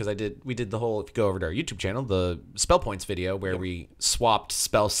bit because we did the whole, if you go over to our YouTube channel, the spell points video where we swapped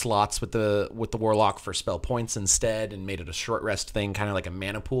spell slots with the Warlock for spell points instead and made it a short rest thing, kind of like a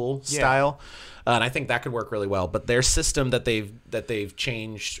mana pool style. And I think that could work really well. But their system that they've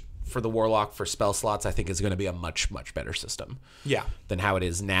changed for the Warlock for spell slots, I think is going to be a much, much better system than how it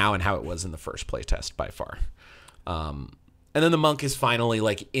is now and how it was in the first playtest by far. And then the Monk is finally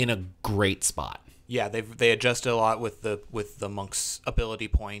like in a great spot. Yeah, they adjusted a lot with the Monk's ability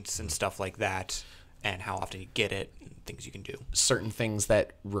points and stuff like that. and how often you get it, and things you can do. Certain things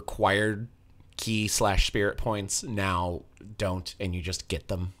that required key/spirit points now don't, and you just get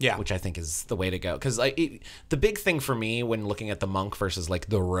them. Yeah. Which I think is the way to go. Because the big thing for me when looking at the monk versus like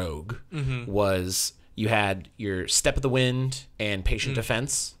the rogue was you had your Step of the Wind and Patient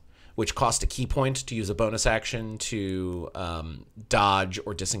Defense, which cost a key point to use a bonus action to dodge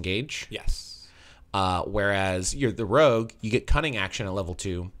or disengage. Yes. Whereas you're the rogue, you get cunning action at level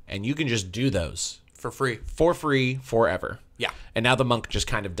 2, and you can just do those For free. for free forever. Yeah. And now the monk just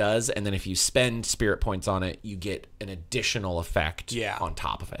kind of does, and then if you spend spirit points on it, you get an additional effect on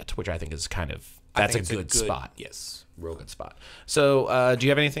top of it, which I think is kind of that's a good spot. Yes. Real good spot. So, do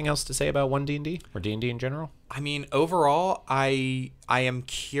you have anything else to say about 1D&D or D&D in general? I mean, overall, I am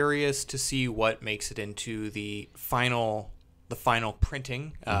curious to see what makes it into the final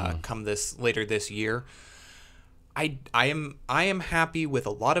printing come later this year. I am happy with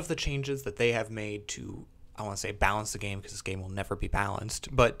a lot of the changes that they have made to, I want to say balance the game, because this game will never be balanced,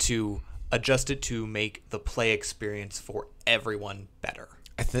 but to adjust it to make the play experience for everyone better.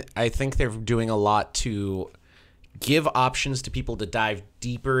 I think they're doing a lot to give options to people to dive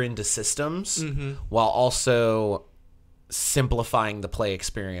deeper into systems while also simplifying the play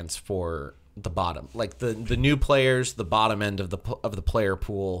experience for the bottom. Like the new players, the bottom end of the player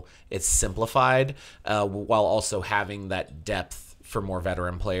pool, it's simplified while also having that depth for more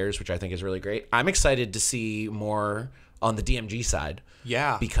veteran players, which I think is really great. I'm excited to see more on the DMG side.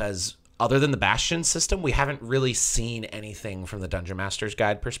 Yeah. Because other than the Bastion system, we haven't really seen anything from the Dungeon Master's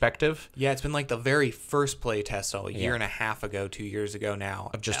Guide perspective. Yeah, it's been like the very first play test a year and a half ago, 2 years ago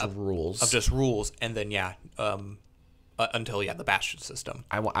now. Of just rules. Of just rules. And then, until the Bastion system.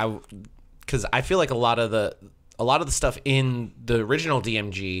 Because I feel like a lot of the stuff in the original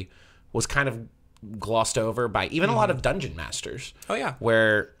DMG was kind of glossed over by even a lot of dungeon masters. Oh yeah,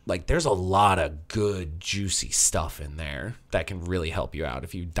 where like there's a lot of good juicy stuff in there that can really help you out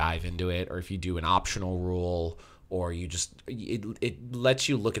if you dive into it, or if you do an optional rule, or you just it lets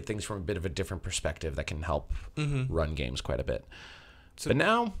you look at things from a bit of a different perspective that can help run games quite a bit. But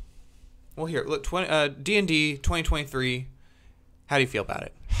now, well, here look, D&D 2023. How do you feel about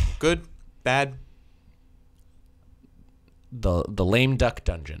it? Good, bad? The lame duck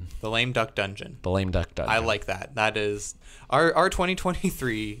dungeon. The lame duck dungeon. The lame duck dungeon. I like that. That is our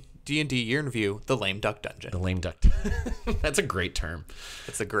 2023 D&D year in review. The lame duck dungeon. The lame duck. That's a great term.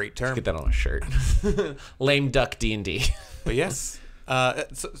 It's a great term. Let's get that on a shirt. Lame duck D&D. But yes.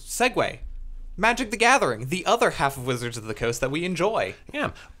 So segue. Magic the Gathering, the other half of Wizards of the Coast that we enjoy.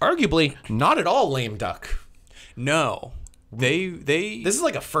 Yeah. Arguably not at all lame duck. No. This is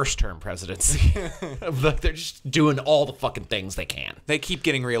like a first term presidency. Like they're just doing all the fucking things they can. They keep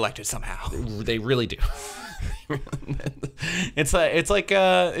getting reelected somehow. They really do. It's like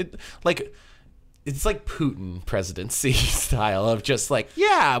Putin presidency style of just like,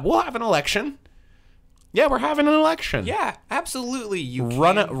 yeah, we'll have an election. Yeah, we're having an election. Yeah, absolutely. You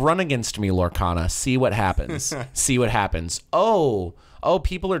run against me, Lorcana. See what happens. See what happens. Oh,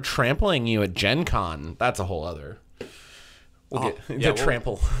 people are trampling you at Gen Con. That's a whole other. The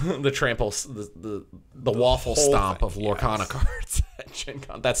waffle stomp of Lorcana cards at Gen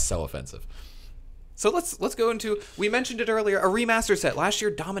Con. That's so offensive. So let's go into, we mentioned it earlier, a remaster set. Last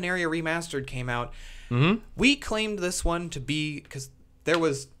year, Dominaria Remastered came out. Mm-hmm. We claimed this one to be, because there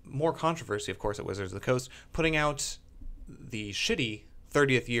was more controversy, of course, at Wizards of the Coast, putting out the shitty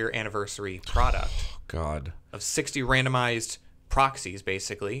 30th year anniversary product. God. Of 60 randomized proxies,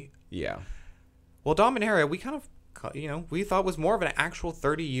 basically. Yeah. Well, Dominaria, we kind of, we thought was more of an actual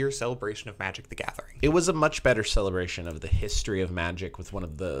 30-year celebration of Magic the Gathering. It was a much better celebration of the history of Magic, with one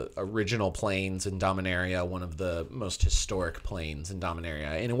of the original planes in Dominaria, one of the most historic planes in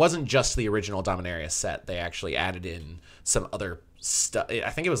Dominaria. And it wasn't just the original Dominaria set. They actually added in some other stuff. I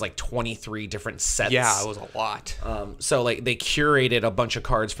think it was like 23 different sets. Yeah, it was a lot. So like they curated a bunch of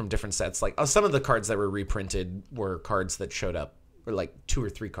cards from different sets. Like some of the cards that were reprinted were cards that showed up, or like 2 or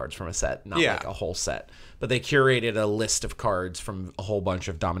 3 cards from a set, not like a whole set. But they curated a list of cards from a whole bunch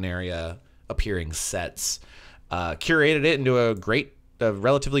of Dominaria appearing sets, curated it into a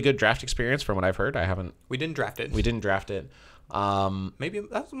relatively good draft experience from what I've heard. We didn't draft it. Maybe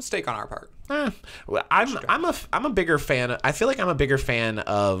that's a mistake on our part. Well, I'm a bigger fan. I feel like I'm a bigger fan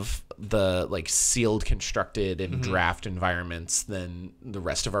of the like sealed, constructed, and draft environments than the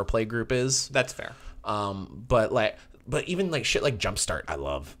rest of our play group is. That's fair. But even like shit like Jumpstart, I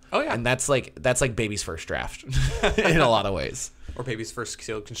love. Oh yeah, and that's like baby's first draft in a lot of ways. Or baby's first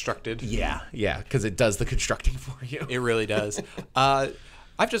sealed constructed. Yeah, because it does the constructing for you. It really does.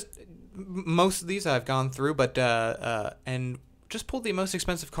 Most of these I've gone through, but and just pulled the most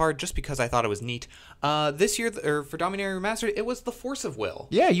expensive card just because I thought it was neat. This year, or for Dominaria Remastered, it was the Force of Will.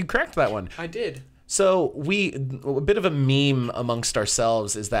 Yeah, you cracked that one. I did. So a bit of a meme amongst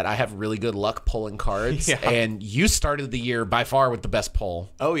ourselves is that I have really good luck pulling cards, and you started the year by far with the best pull.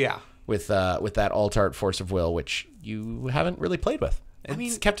 Oh yeah, with that alt art Force of Will, which you haven't really played with.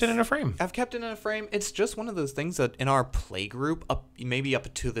 It's kept it in a frame. I've kept it in a frame. It's just one of those things that in our play group, maybe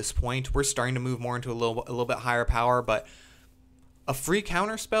up to this point, we're starting to move more into a little bit higher power, but a free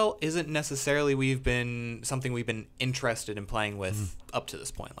counter spell isn't necessarily something we've been interested in playing with up to this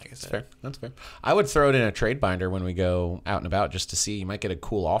point, like I said. That's fair. I would throw it in a trade binder when we go out and about just to see. You might get a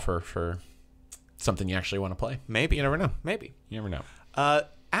cool offer for something you actually want to play. Maybe. You never know. Maybe. You never know.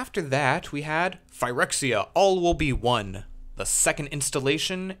 After that, we had Phyrexia, All Will Be One, the second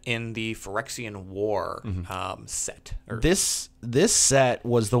installation in the Phyrexian War set. This set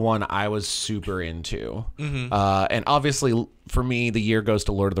was the one I was super into. And obviously, for me, the year goes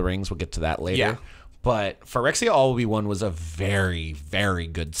to Lord of the Rings. We'll get to that later. Yeah. But Phyrexia All Will Be One was a very, very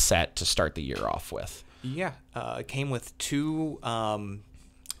good set to start the year off with. Yeah. It came with two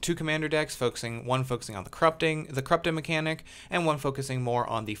commander decks, one focusing on the corrupting mechanic, and one focusing more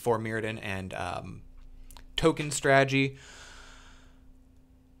on the For Mirrodin and token strategy.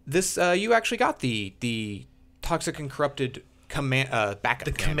 This you actually got the toxic and corrupted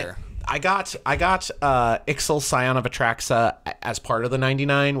backup commander. I got Ixal Scion of Atraxa as part of the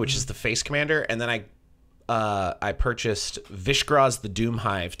 99, which is the face commander, and then I purchased Vishgraz the Doom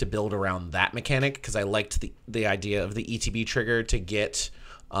Hive to build around that mechanic because I liked the idea of the ETB trigger to get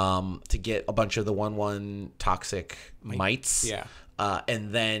a bunch of the 1/1 toxic mites. Yeah.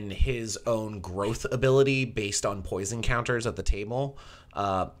 And then his own growth ability based on poison counters at the table.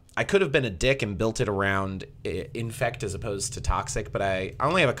 I could have been a dick and built it around Infect as opposed to Toxic, but I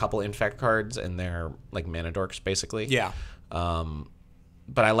only have a couple Infect cards, and they're like mana dorks, basically. Yeah.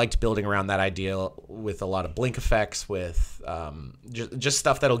 But I liked building around that idea with a lot of blink effects, with just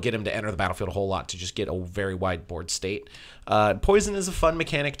stuff that'll get him to enter the battlefield a whole lot to just get a very wide board state. Poison is a fun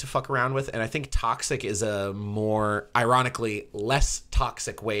mechanic to fuck around with, and I think Toxic is a more, ironically, less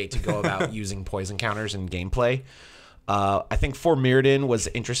toxic way to go about using poison counters in gameplay. I think For Mirrodin was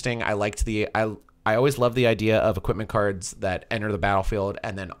interesting. I always love the idea of equipment cards that enter the battlefield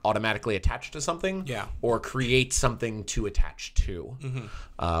and then automatically attach to something, or create something to attach to.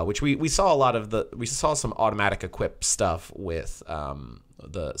 Which we saw a lot of we saw some automatic equip stuff with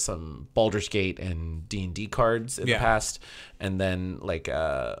some Baldur's Gate and D&D cards in the past, and then like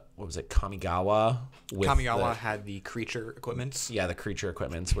what was it, Kamigawa? Kamigawa had the creature equipments. Yeah, the creature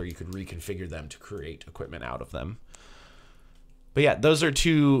equipments where you could reconfigure them to create equipment out of them. But yeah, those are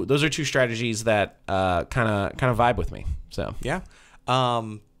two strategies that kind of vibe with me. So yeah,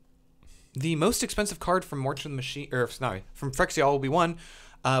 the most expensive card from March of the Machine, from Phyrexia All Will Be One,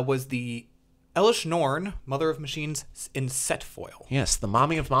 was the Elish Norn, Mother of Machines, in set foil. Yes, the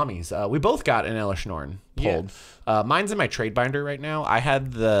mommy of mommies. We both got an Elish Norn pulled. Yeah. Mine's in my trade binder right now. I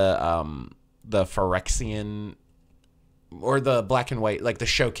had the Phyrexian, or the black and white, like the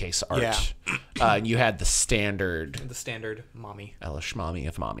showcase art. Yeah. And you had the standard mommy. Elish mommy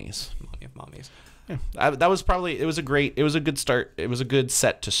of mommies. Mommy of mommies. Yeah. That was probably, it was a good start. It was a good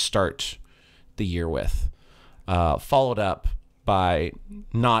set to start the year with. Followed up by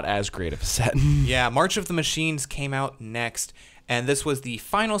not as great of a set. Yeah, March of the Machines came out next, and this was the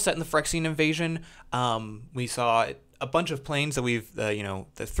final set in the Phyrexian invasion. We saw a bunch of planes that we've,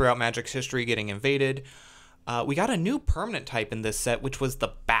 throughout Magic's history getting invaded. We got a new permanent type in this set, which was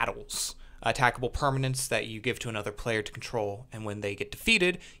the Battles. Attackable permanents that you give to another player to control, and when they get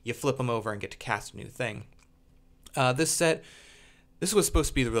defeated, you flip them over and get to cast a new thing. This was supposed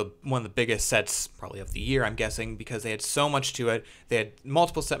to be one of the biggest sets probably of the year, I'm guessing, because they had so much to it. They had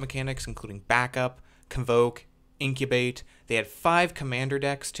multiple set mechanics, including Backup, Convoke, Incubate. They had 5 commander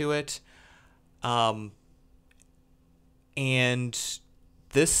decks to it. And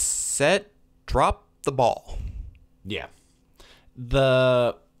this set dropped the ball. Yeah.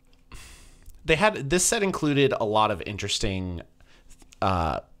 This set included a lot of interesting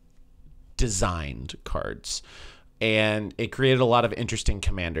designed cards, and it created a lot of interesting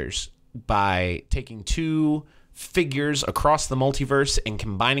commanders by taking 2 figures across the multiverse and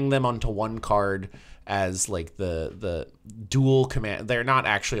combining them onto one card as like the dual command. They're not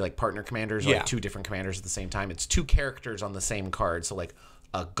actually like partner commanders or like 2 different commanders at the same time. It's 2 characters on the same card. So like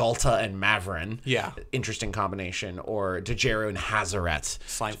Galta and Mavrin. Yeah. Interesting combination. Or Dejero and Hazaret.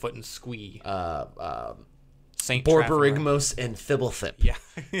 Slimefoot and Squee. Saint Borborygmos and Thibblethip. Yeah.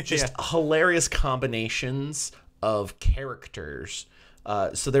 Just hilarious combinations of characters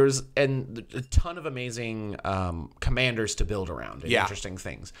So there was a ton of amazing commanders to build around and interesting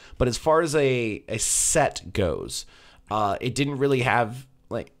things. But as far as a set goes, it didn't really have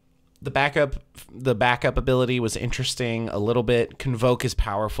like the backup ability was interesting a little bit. Convoke is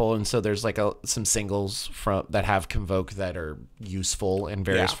powerful, and so there's like some singles that have Convoke that are useful in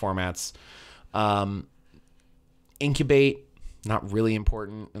various formats. Incubate, not really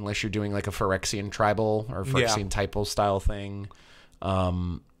important unless you're doing like a Phyrexian tribal or Phyrexian typal style thing.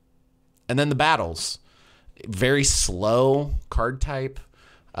 And then the battles, very slow card type.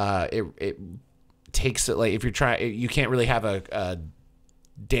 It takes it like if you're trying, you can't really have a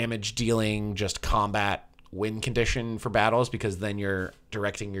damage dealing just combat win condition for battles because then you're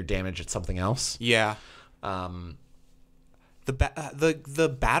directing your damage at something else. Yeah. The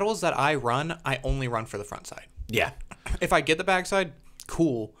battles that I run, I only run for the front side. Yeah. If I get the backside,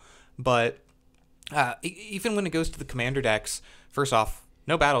 cool. But even when it goes to the commander decks, first off,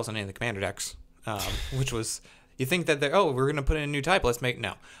 no battles on any of the commander decks, which was, you think that we're going to put in a new type. Let's make,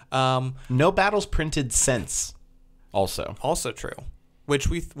 no. No battles printed since also. Also true. Which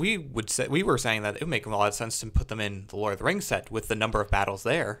we were saying that it would make a lot of sense to put them in the Lord of the Rings set with the number of battles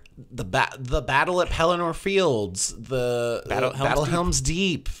there. The battle at Pelennor Fields, the Battle Helm's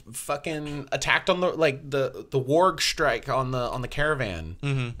Deep, fucking attacked on the warg strike on the caravan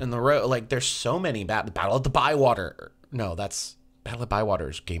and the road. Like there's so many battle at the Bywater. No, that's Battle at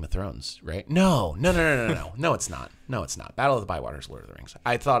Bywater's Game of Thrones, right? No, it's not. No, it's not. Battle of the Bywater's Lord of the Rings.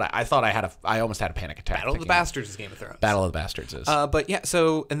 I almost had a panic attack. Battle of the Bastards is Game of Thrones. Battle of the Bastards is. But yeah,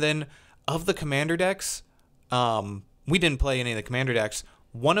 so and then of the commander decks, we didn't play any of the commander decks.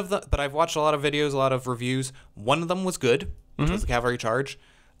 One of the, but I've watched a lot of videos, a lot of reviews. One of them was good, which was the Cavalry Charge.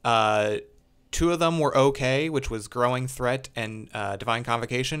 Two of them were okay, which was Growing Threat and Divine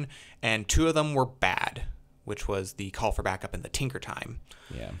Convocation, and two of them were bad, which was the Call for Backup and the Tinker Time.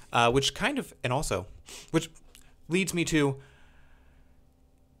 Yeah. Which leads me to,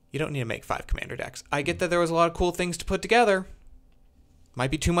 you don't need to make 5 commander decks. I get that there was a lot of cool things to put together.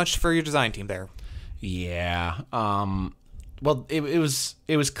 Might be too much for your design team there. Yeah. Well, it was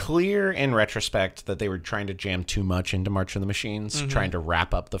clear in retrospect that they were trying to jam too much into March of the Machines, trying to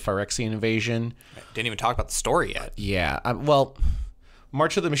wrap up the Phyrexian invasion. Didn't even talk about the story yet. Yeah. Well,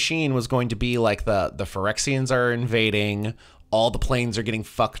 March of the Machine was going to be like the Phyrexians are invading, all the planes are getting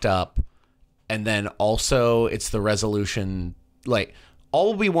fucked up, and then also it's the resolution. Like,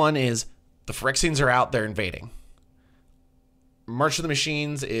 all we want is the Phyrexians are out, they're invading. March of the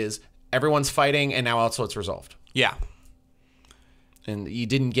Machines is everyone's fighting, and now also it's resolved. Yeah. And you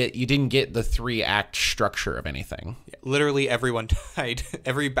didn't get the 3-act structure of anything. Yeah, literally everyone died.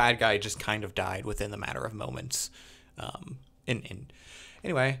 Every bad guy just kind of died within the matter of moments.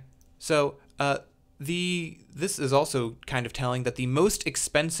 Anyway, so this is also kind of telling that the most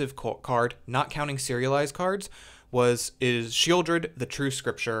expensive card, not counting serialized cards, is Shieldred, the True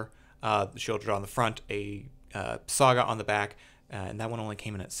Scripture. Shieldred on the front, a Saga on the back, and that one only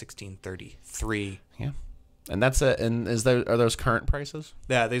came in at $16.33. Yeah, and that's it. And are those current prices?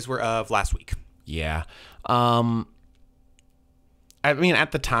 Yeah, these were of last week. Yeah. I mean,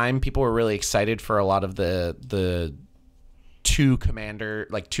 at the time, people were really excited for a lot of the two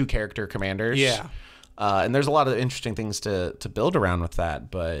character commanders. Yeah. And there's a lot of interesting things to build around with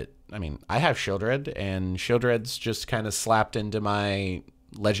that. But I mean, I have Shieldred, and Shieldred's just kind of slapped into my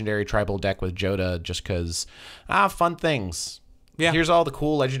legendary tribal deck with Joda just because fun things. Yeah. Here's all the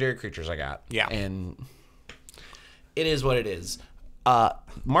cool legendary creatures I got. Yeah. And it is what it is.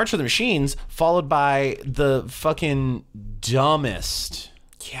 March of the Machines, followed by the fucking dumbest.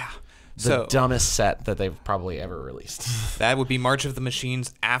 Yeah. The dumbest set that they've probably ever released. That would be March of the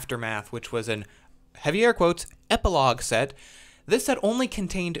Machines Aftermath, which was an, heavy air quotes, epilogue set. This set only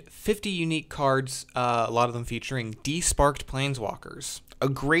contained 50 unique cards, a lot of them featuring desparked planeswalkers. A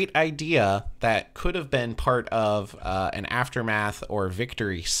great idea that could have been part of an Aftermath or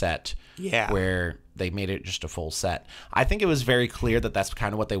Victory set. Yeah. Where they made it just a full set. I think it was very clear that that's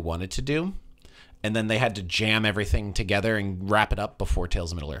kind of what they wanted to do. And then they had to jam everything together and wrap it up before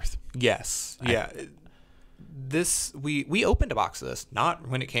Tales of Middle-earth. Yes. Yeah. We opened a box of this, not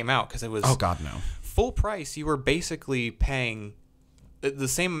when it came out, because it was... Oh, God, no. Full price. You were basically paying the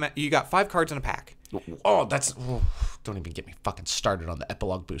same amount. You got 5 cards in a pack. Oh, that's... don't even get me fucking started on the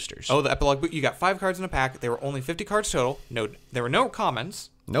epilogue boosters. Oh, the epilogue... You got 5 cards in a pack. There were only 50 cards total. No, there were no commons.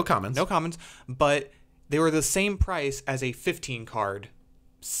 No commons, but they were the same price as a 15-card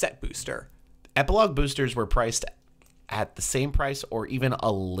set booster. Epilogue boosters were priced at the same price or even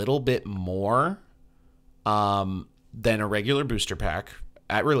a little bit more than a regular booster pack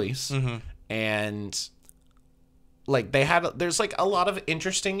at release. And there's like a lot of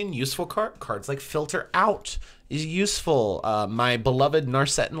interesting and useful cards, like Filter Out is useful. My beloved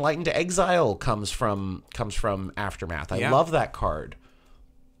Narset Enlightened Exile comes from Aftermath. I love that card.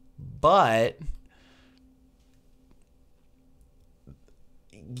 But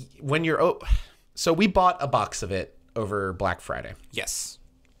when you're so we bought a box of it over Black Friday. Yes.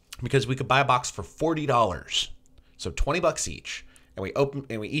 Because we could buy a box for $40. So $20 each.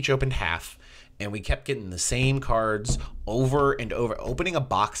 And we each opened half. And we kept getting the same cards over and over. Opening a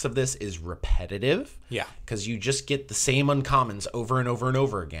box of this is repetitive. Yeah. Because you just get the same uncommons over and over and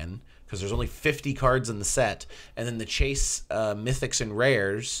over again. Because there's only 50 cards in the set. And then the Chase Mythics and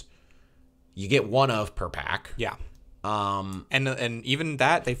Rares, you get one of per pack. Yeah. And even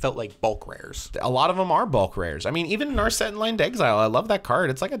that, they felt like bulk rares. A lot of them are bulk rares. I mean, even Narset Enlightened Exile, I love that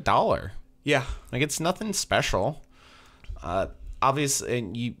card. It's like $1. Yeah. Like, it's nothing special. Obviously,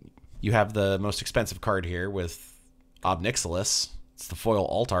 and you have the most expensive card here with Ob Nixilis. It's the foil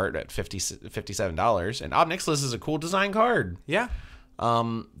alt art at $57. And Ob Nixilis is a cool design card. Yeah.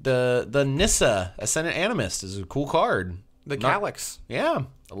 The Nissa, Ascendant Animist, is a cool card. The Calyx. Yeah.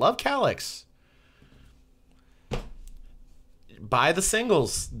 I love Calyx. Buy the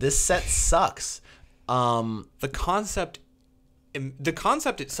singles. This set sucks. The concept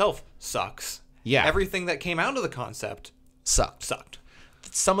itself sucks. Yeah. Everything that came out of the concept sucked.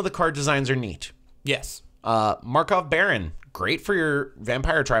 Some of the card designs are neat. Yes. Markov Baron, great for your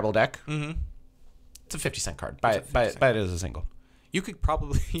Vampire Tribal deck. Mm-hmm. It's a 50-cent card. Buy it as a single. You could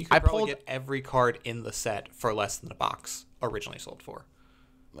probably get every card in the set for less than the box originally sold for.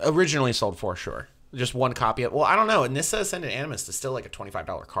 Originally sold for, sure. Just one copy of. Well, I don't know. Nissa Ascendant Animist is still like a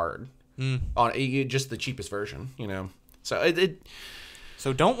 $25 card. On just the cheapest version, you know. So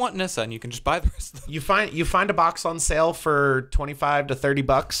So don't want Nissa, and you can just buy the rest of them. You find a box on sale for $25 to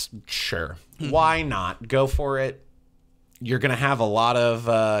 $30. Sure, why not? Go for it. You're gonna have a lot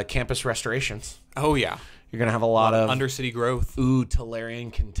of campus restorations. Oh yeah, you're gonna have a lot of Undercity growth. Ooh,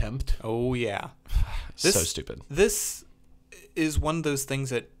 Tolarian Contempt. Oh yeah, So stupid. This is one of those things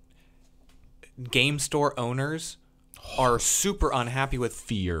that game store owners are super unhappy with.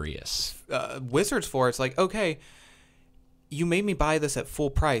 Furious. Wizards for. It's like, okay, you made me buy this at full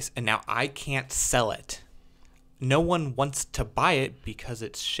price, and now I can't sell it. No one wants to buy it because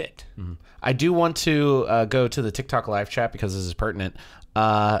it's shit. Mm-hmm. I do want to go to the TikTok live chat because this is pertinent.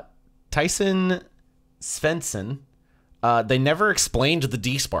 Tyson Svensson, they never explained the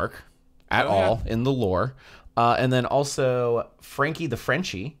D-Spark at all in the lore. And then also Frankie the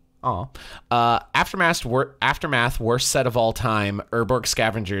Frenchie. Aftermath, worst set of all time. Urborg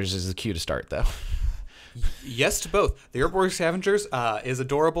Scavengers is the cutest art, though. Yes to both. The Urborg Scavengers is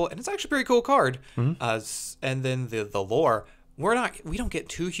adorable, and it's actually a pretty cool card. Mm-hmm. And then the lore, we don't get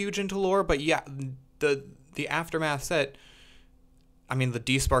too huge into lore, but yeah, the Aftermath set. I mean, the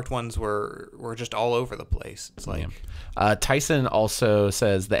D-Sparked ones were just all over the place. It's like Tyson also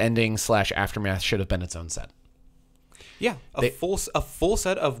says the ending / Aftermath should have been its own set. Yeah, a full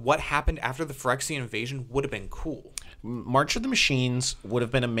set of what happened after the Phyrexian invasion would have been cool. March of the Machines would have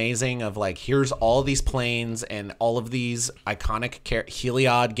been amazing. Of like, here's all these planes and all of these iconic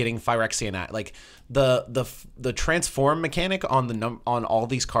Heliod getting Phyrexianized. Like the transform mechanic on all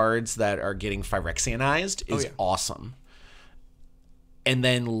these cards that are getting Phyrexianized is awesome. And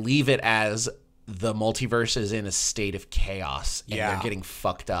then leave it as the multiverse is in a state of chaos and they're getting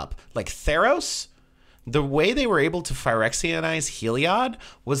fucked up. Like Theros. The way they were able to Phyrexianize Heliod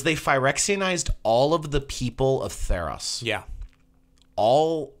was they Phyrexianized all of the people of Theros. Yeah.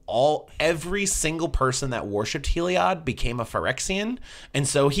 Every single person that worshipped Heliod became a Phyrexian, and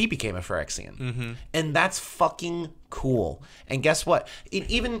so he became a Phyrexian. Mm-hmm. And that's fucking cool. And guess what?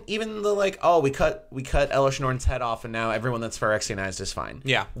 Even the like, oh, we cut Elish Norn's head off, and now everyone that's Phyrexianized is fine.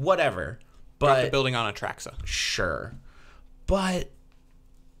 Yeah. Whatever. Drop But the building on Atraxa. Sure. But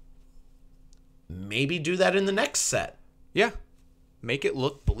maybe do that in the next set. Yeah. Make it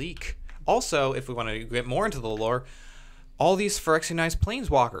look bleak. Also, if we want to get more into the lore, all these Phyrexianized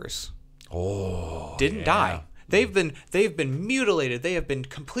planeswalkers didn't die. They've been mutilated. They have been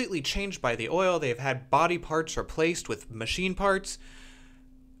completely changed by the oil. They have had body parts replaced with machine parts.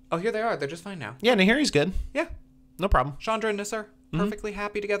 Oh, here they are. They're just fine now. Yeah, Nahiri's good. Yeah. No problem. Chandra and Nissa are perfectly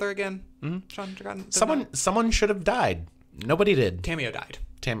happy together again. Mm-hmm. Chandra got someone should have died. Nobody did. Tamio died.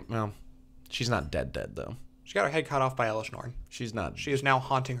 Well, she's not dead though. She got her head cut off by Elish Norn. She's not. She is now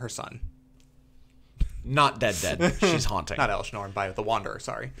haunting her son. Not dead. She's haunting. Not Elish Norn, by the Wanderer,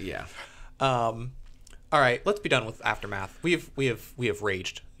 sorry. Yeah. All right, let's be done with Aftermath. We have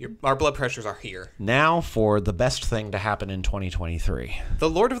raged. Our blood pressures are here. Now for the best thing to happen in 2023. The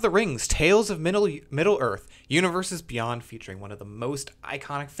Lord of the Rings: Tales of Middle Earth: Universes Beyond, featuring one of the most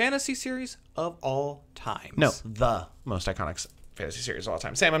iconic fantasy series of all time. No, the most iconic fantasy series of all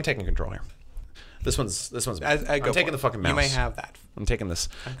time. Sam, I'm taking control here. This one's. I'm taking the fucking mouse. You may have that. I'm taking this.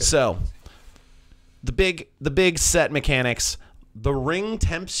 So, the big set mechanics. The ring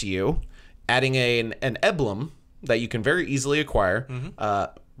tempts you, adding an emblem that you can very easily acquire.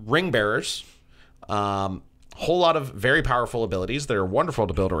 Ring bearers, whole lot of very powerful abilities that are wonderful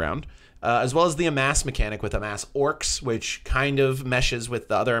to build around, as well as the amass mechanic with amass orcs, which kind of meshes with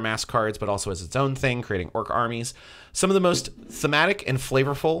the other amass cards, but also has its own thing, creating orc armies. Some of the most thematic and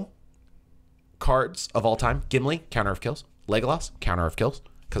flavorful cards of all time: Gimli, counter of kills; Legolas, counter of kills,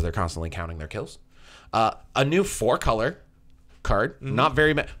 because they're constantly counting their kills. A new 4-color card, not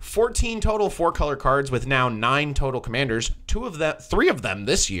very many, 14 total 4-color cards with now 9 total commanders. 3 of them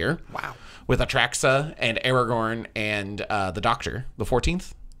this year. Wow. With Atraxa and Aragorn and the Doctor, the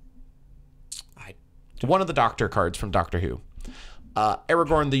 14th. One of the Doctor cards from Doctor Who.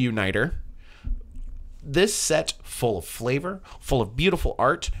 Aragorn the Uniter. This set full of flavor, full of beautiful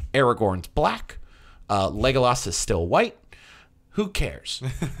art. Aragorn's black. Legolas is still white. Who cares?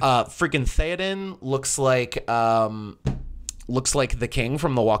 Freaking Theoden looks like the king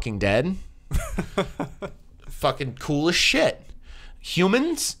from The Walking Dead. Fucking cool as shit.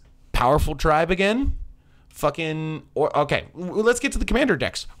 Humans, powerful tribe again. Okay, let's get to the commander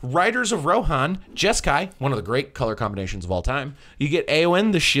decks. Riders of Rohan, Jeskai, one of the great color combinations of all time. You get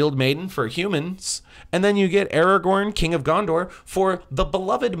Eowyn, the Shield Maiden, for humans. And then you get Aragorn, King of Gondor, for the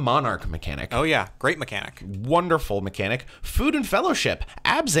beloved Monarch mechanic. Oh yeah, great mechanic. Wonderful mechanic. Food and Fellowship,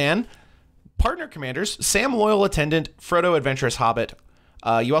 Abzan, partner commanders: Sam, Loyal Attendant; Frodo, Adventurous Hobbit.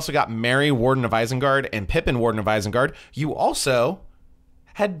 You also got Merry, Warden of Isengard; and Pippin, Warden of Isengard. You also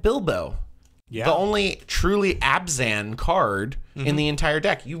had Bilbo. Yeah. The only truly Abzan card in the entire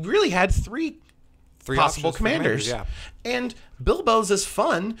deck. You really had three possible commanders. Yeah. And Bilbo's is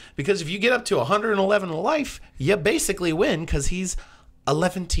fun because if you get up to 111 life, you basically win because he's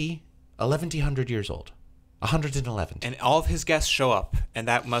 1,100 years old. 111. And all of his guests show up, and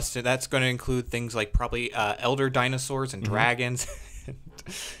that's going to include things like probably elder dinosaurs and dragons.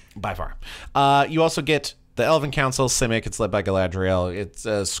 By far. You also get the Elven Council, Simic. It's led by Galadriel. It's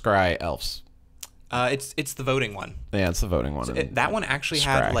Scry Elves. It's the voting one. Yeah, it's the voting one. So that one actually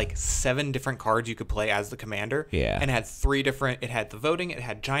had like 7 different cards you could play as the commander. Yeah. And it had 3 different. It had the voting, it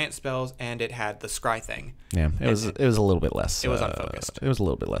had giant spells, and it had the scry thing. Yeah, it was a little bit less. It was unfocused. It was a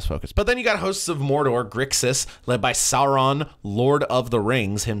little bit less focused. But then you got Hosts of Mordor, Grixis, led by Sauron, Lord of the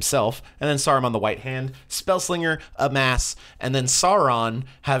Rings himself, and then Saruman the White Hand, Spellslinger, Amass, and then Sauron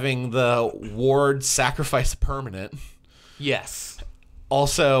having the ward sacrifice permanent. Yes.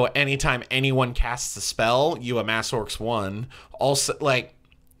 Also, anytime anyone casts a spell, you amass orcs 1. Also, like,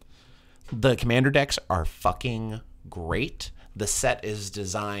 the commander decks are fucking great. The set is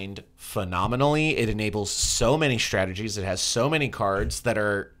designed phenomenally. It enables so many strategies. It has so many cards that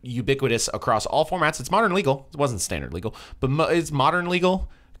are ubiquitous across all formats. It's modern legal. It wasn't standard legal, but it's modern legal.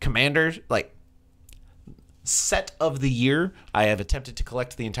 Commander, like, set of the year. I have attempted to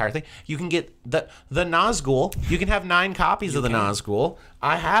collect the entire thing. You can get the Nazgul. You can have 9 copies of the Nazgul.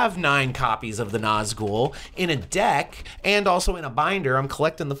 I have 9 copies of the Nazgul in a deck and also in a binder. I'm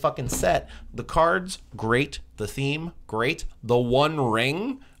collecting the fucking set. The cards, great. The theme, great. The One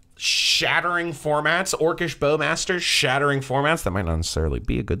Ring, shattering formats. Orcish Bowmasters, shattering formats. That might not necessarily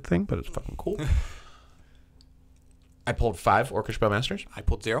be a good thing, but it's fucking cool. I pulled 5 Orcish Bowmasters. I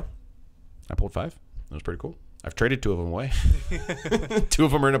pulled 0. I pulled 5. That was pretty cool. I've traded 2 of them away. 2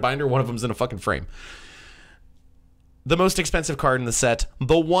 of them are in a binder. 1 of them's in a fucking frame. The most expensive card in the set,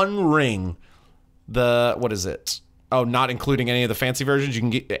 the One Ring. What is it? Oh, not including any of the fancy versions. You can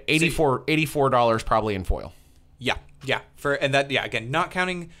get $84 probably in foil. Yeah. Again, not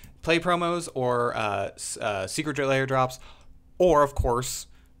counting play promos or secret layer drops, or of course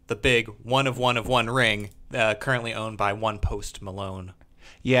the big one of one ring, currently owned by one Post Malone.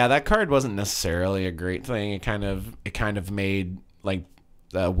 Yeah, that card wasn't necessarily a great thing. It kind of made like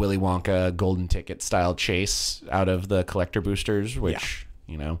Willy Wonka golden ticket style chase out of the collector boosters, which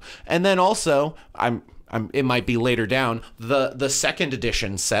you know. And then also, it might be later down, the second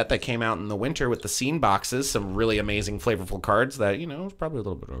edition set that came out in the winter with the scene boxes, some really amazing flavorful cards that, you know, was probably a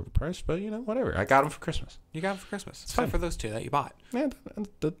little bit overpriced, but you know, whatever. I got them for Christmas. You got them for Christmas. It's fine for those 2 that you bought. Yeah,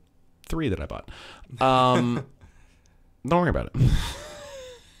 the 3 that I bought. Don't worry about it.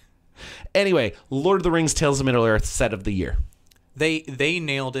 Anyway, Lord of the Rings Tales of Middle-earth set of the year. They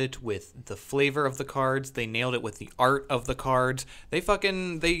nailed it with the flavor of the cards. They nailed it with the art of the cards.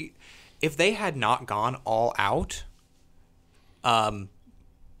 If they had not gone all out,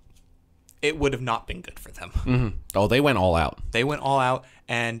 it would have not been good for them. Mm-hmm. Oh, they went all out. They went all out,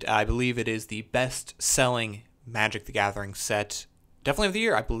 and I believe it is the best-selling Magic the Gathering set, definitely of the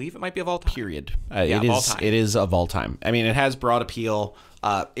year. I believe it might be of all time. Period. Of all time. It is of all time. I mean, it has broad appeal.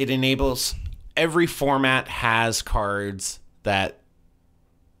 It enables every format has cards that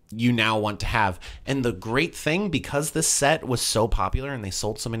you now want to have. And the great thing, because this set was so popular and they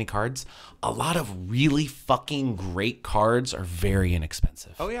sold so many cards, a lot of really fucking great cards are very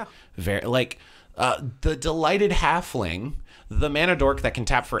inexpensive. Oh, yeah. Very, like, the Delighted Halfling, the mana dork that can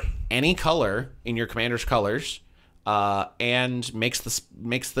tap for any color in your commander's colors, and makes the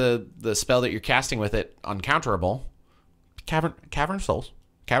spell that you're casting with it uncounterable. Cavern of Souls.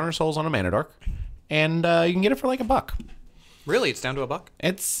 Cavern of Souls on a mana dork. And you can get it for like $1. Really? It's down to $1?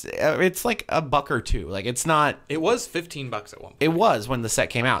 It's like $1 or $2. Like, it's not... It was $15 at one point. It was when the set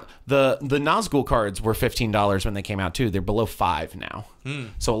came out. The Nazgul cards were $15 when they came out, too. They're below $5 now.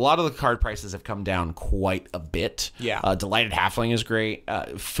 So a lot of the card prices have come down quite a bit. Yeah. Delighted Halfling is great.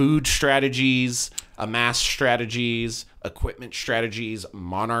 Food strategies, amass strategies, equipment strategies,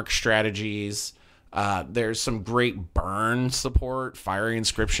 monarch strategies. There's some great burn support, Fiery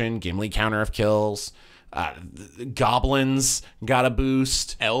Inscription, Gimli counter of kills. Goblins got a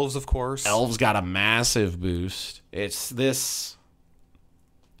boost. Elves, of course. Elves got a massive boost. It's a good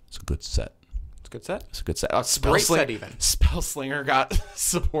set. It's a good set. It's a good set. Great set, even. Spellslinger got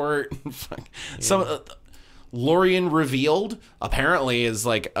support. Some Lorien Revealed apparently is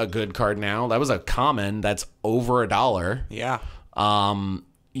like a good card now. That was a common that's over $1. Yeah.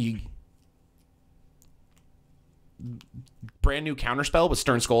 Brand new counterspell with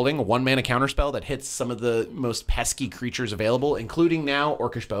Stern Scolding, a 1-mana counterspell that hits some of the most pesky creatures available, including now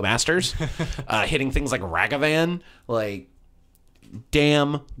Orcish Bowmasters, hitting things like Ragavan. Like,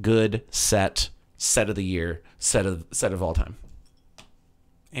 damn good set of the year, set of all time.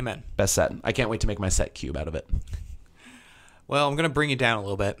 Amen. Best set. I can't wait to make my set cube out of it. Well, I'm going to bring you down a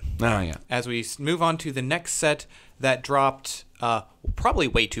little bit. Oh, yeah. As we move on to the next set that dropped probably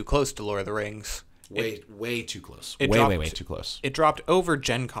way too close to Lord of the Rings. Way too close. Way too close. It dropped over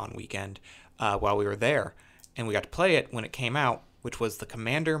Gen Con weekend while we were there, and we got to play it when it came out, which was the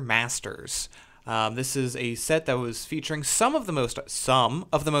Commander Masters. This is a set that was featuring some of the most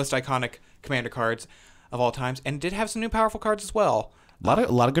iconic Commander cards of all times, and did have some new powerful cards as well. A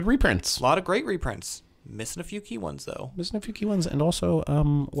lot of good reprints. A lot of great reprints. Missing a few key ones though. And also,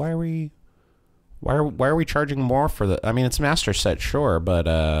 why are we charging more for the? I mean, it's a master set, sure, but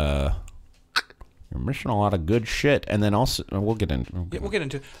you're missing a lot of good shit. And then also, we'll get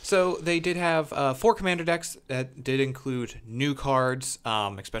into. So they did have 4 commander decks that did include new cards,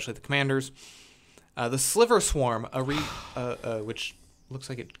 especially the commanders. The Sliver Swarm, which looks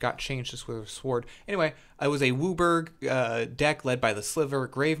like it got changed to Sliver Sword. Anyway, it was a Wooburg deck led by the Sliver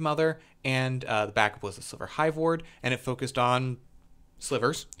Gravemother, and the backup was the Sliver Hive Ward, and it focused on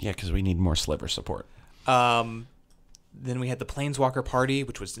slivers. Yeah, because we need more sliver support. Then we had the Planeswalker Party,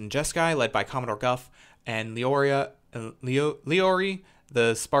 which was in Jeskai, led by Commodore Guff, and Leori,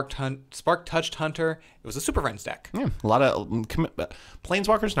 the Spark-Touched Hunter. It was a Super Friends deck. Yeah, a lot of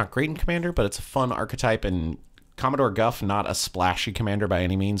Planeswalker's not great in Commander, but it's a fun archetype, and Commodore Guff, not a splashy commander by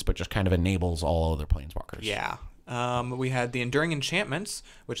any means, but just kind of enables all other Planeswalkers. Yeah. We had the Enduring Enchantments,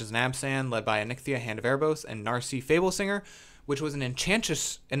 which is an Absan led by Anixia, Hand of Erebos, and Narcy, Fablesinger, which was an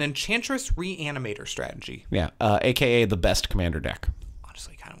Enchantress Reanimator strategy. Yeah, a.k.a. the best commander deck.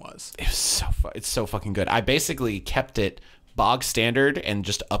 Honestly, kind of was. It's so fucking good. I basically kept it bog standard and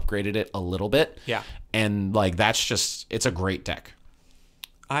just upgraded it a little bit. Yeah. And, like, it's a great deck.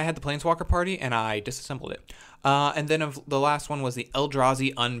 I had the Planeswalker Party, and I disassembled it. And then the last one was the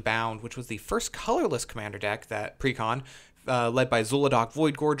Eldrazi Unbound, which was the first colorless commander deck that pre-con, led by Zuladoc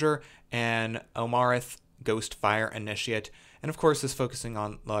Voidgorger and Omarith Ghostfire Initiate. And of course, is focusing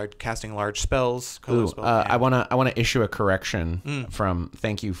on casting large spells. I wanna issue a correction from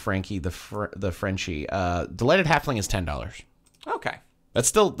thank you Frankie the Frenchie. Delighted Halfling is $10. Okay, that's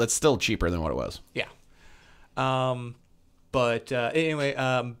still cheaper than what it was. Yeah. But anyway,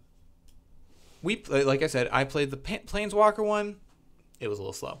 like I said, I played the Planeswalker one. It was a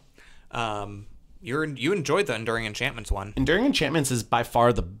little slow. You enjoyed the Enduring Enchantments one. Enduring Enchantments is by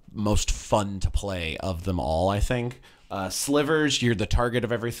far the most fun to play of them all, I think. Slivers, you're the target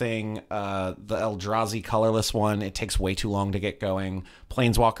of everything. The Eldrazi colorless one, it takes way too long to get going.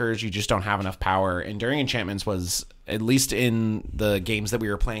 Planeswalkers, you just don't have enough power. Enduring Enchantments was, at least in the games that we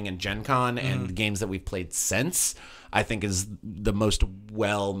were playing in Gen Con and the games that we've played since, I think is the most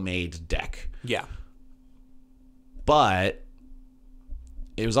well-made deck. Yeah. But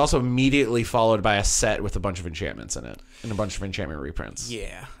it was also immediately followed by a set with a bunch of enchantments in it and a bunch of enchantment reprints.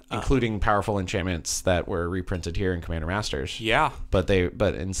 Yeah. Including powerful enchantments that were reprinted here in Commander Masters. Yeah. But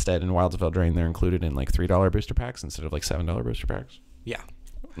instead in Wilds of Eldraine, they're included in like $3 booster packs instead of like $7 booster packs. Yeah.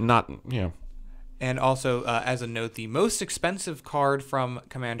 Not, And also, as a note, the most expensive card from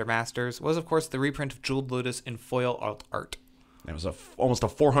Commander Masters was, of course, the reprint of Jeweled Lotus in foil art. It was almost a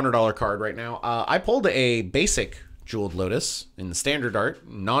 $400 card right now. I pulled a basic Jeweled Lotus in the standard art,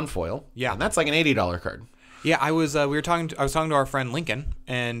 non-foil. Yeah. And that's like an $80 card. Yeah, I was talking to our friend Lincoln,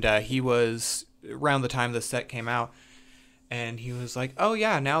 and he was around the time the set came out, and he was like, "Oh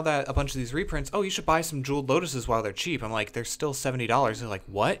yeah, now that a bunch of these reprints, oh, you should buy some Jeweled Lotuses while they're cheap." I'm like, "They're still $70." He's like,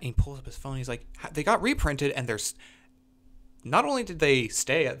 "What?" And he pulls up his phone. He's like, "They got reprinted, and there's not only did they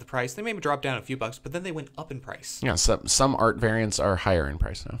stay at the price, they maybe dropped down a few bucks, but then they went up in price." Yeah, some art variants are higher in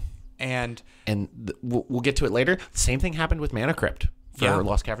price now. And we'll get to it later. The same thing happened with Mana Crypt for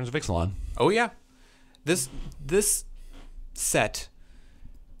Lost Caverns of Ixalan. Oh yeah, this set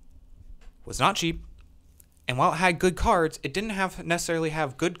was not cheap, and while it had good cards, it didn't necessarily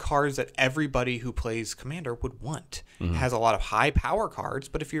have good cards that everybody who plays Commander would want. It has a lot of high power cards,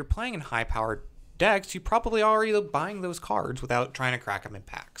 but if you're playing in high powered decks, you probably already buying those cards without trying to crack them in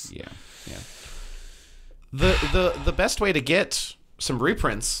packs. Yeah. The best way to get some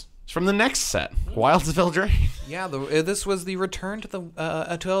reprints is from the next set, Wilds of Eldraine. Yeah, this was the return to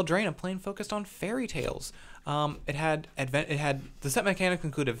Eldraine, a plane focused on fairy tales. It had the set mechanic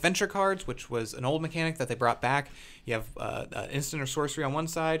included adventure cards, which was an old mechanic that they brought back. You have instant or sorcery on one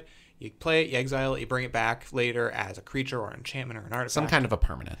side. You play it, you exile it, you bring it back later as a creature or an enchantment or an artifact. Some kind of a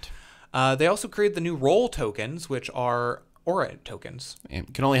permanent. They also created the new role tokens, which are aura tokens. And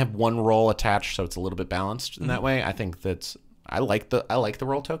you can only have one role attached, so it's a little bit balanced in that way. I think that's I like the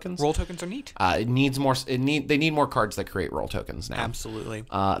role tokens. Role tokens are neat. It needs more. They need more cards that create role tokens now. Absolutely.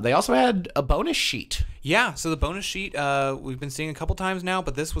 They also had a bonus sheet. Yeah, so the bonus sheet we've been seeing a couple times now,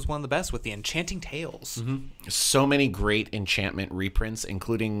 but this was one of the best with the Enchanting Tales. So many great enchantment reprints,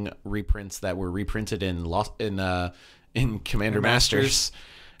 including reprints that were reprinted in Commander Masters,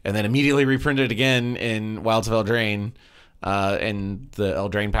 and then immediately reprinted again in Wilds of Eldraine. And the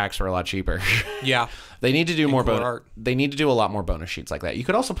Eldraine packs were a lot cheaper. Yeah, they need to do more art. They need to do a lot more bonus sheets like that. You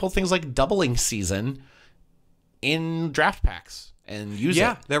could also pull things like Doubling Season in draft packs and use it.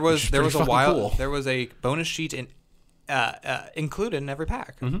 Yeah, there was a while. Cool. There was a bonus sheet included in every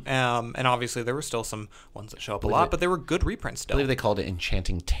pack. And obviously there were still some ones that show up a lot, but they were good reprints still. I believe they called it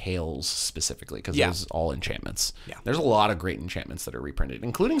Enchanting Tales specifically because it was all enchantments. Yeah. There's a lot of great enchantments that are reprinted,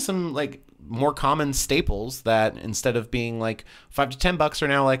 including some like more common staples that instead of being like $5 to $10 are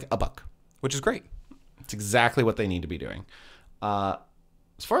now like $1, which is great. It's exactly what they need to be doing.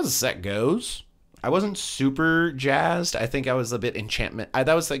 As far as the set goes, I wasn't super jazzed. I think I was a bit enchantment. I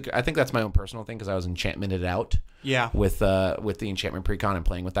think that's my own personal thing because I was enchantmented out. Yeah. With the enchantment precon and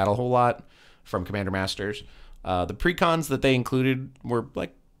playing with that a whole lot from Commander Masters. The precons that they included were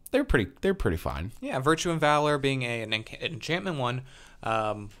like they're pretty fine. Yeah, Virtue and Valor being an enchantment one,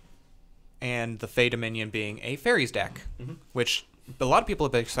 and the Fey Dominion being a fairies deck, which a lot of people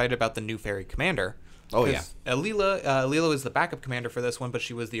have been excited about the new fairy commander. Oh yeah, Alila is the backup commander for this one, but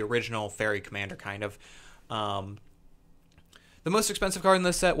she was the original fairy commander kind of. The most expensive card in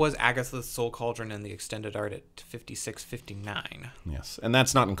this set was Agatha the Soul Cauldron in the extended art at $56.59. Yes, and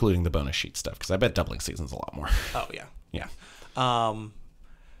that's not including the bonus sheet stuff because I bet Doubling Season's a lot more. Oh yeah, yeah.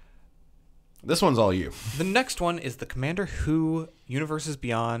 This one's all you. The next one is the Commander Who Universes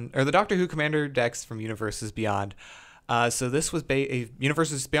Beyond, or the Doctor Who Commander decks from Universes Beyond. So this was a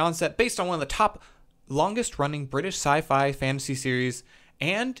Universes Beyond set based on one of the top longest running British sci-fi fantasy series,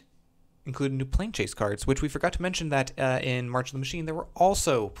 and including new Plane Chase cards, which we forgot to mention that in March of the Machine there were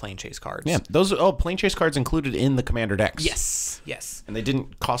also Plane Chase cards. Yeah, those Plane Chase cards included in the Commander decks. Yes. And they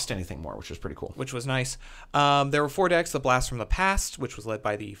didn't cost anything more, which was pretty cool. Which was nice. There were 4 decks: the Blast from the Past, which was led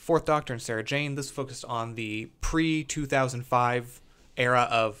by the 4th Doctor and Sarah Jane. This focused on the pre-2005 era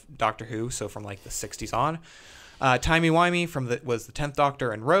of Doctor Who, so from like the 60s on. Timey-Wimey was the 10th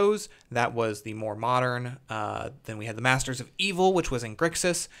Doctor and Rose. That was the more modern. Then we had the Masters of Evil, which was in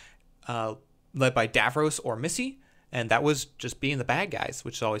Grixis, led by Davros or Missy. And that was just being the bad guys,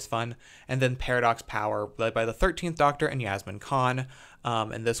 which is always fun. And then Paradox Power, led by the 13th Doctor and Yasmin Khan.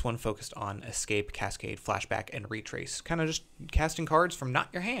 And this one focused on escape, cascade, flashback, and retrace. Kind of just casting cards from not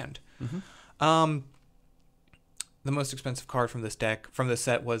your hand. The most expensive card from this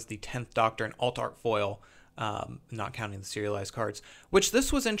set was the 10th Doctor and Alt Art foil, not counting the serialized cards. Which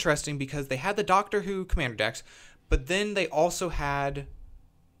this was interesting because they had the Doctor Who Commander decks, but then they also had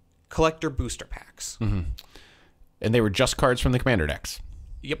collector booster packs. And they were just cards from the Commander decks.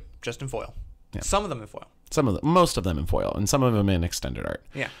 Yep, just in foil. Yeah. Some of them in foil. Most of them in foil, and some of them in extended art.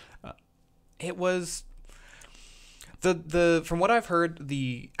 Yeah. It was the from what I've heard,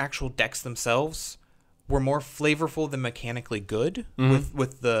 the actual decks themselves were more flavorful than mechanically good,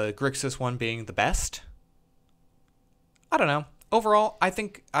 with the Grixis one being the best. I don't know. Overall, I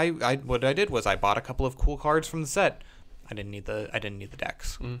think what I did was I bought a couple of cool cards from the set. I didn't need the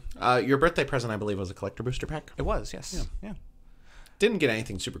decks. Your birthday present, I believe, was a collector booster pack. It was, yes. Yeah. Didn't get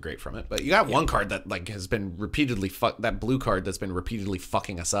anything super great from it, but you got one card that has been repeatedly that blue card that's been repeatedly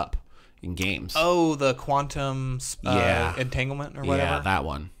fucking us up in games. Oh, the quantum entanglement or whatever. Yeah, that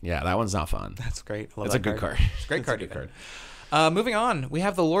one. Yeah, that one's not fun. That's great. It's a good card. It's a great card. Moving on, we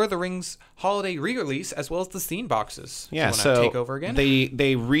have the Lord of the Rings holiday re-release as well as the scene boxes. Yeah, so take over again. They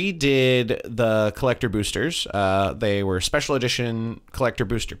redid the collector boosters. They were special edition collector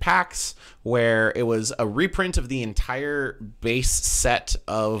booster packs where it was a reprint of the entire base set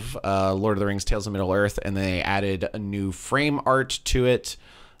of Lord of the Rings Tales of Middle-earth, and they added a new frame art to it.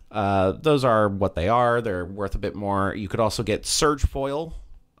 Those are what they are. They're worth a bit more. You could also get Surge foil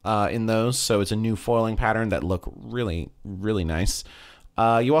in those, so it's a new foiling pattern that look really, really nice.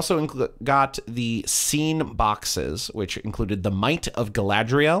 You also got the scene boxes, which included the Might of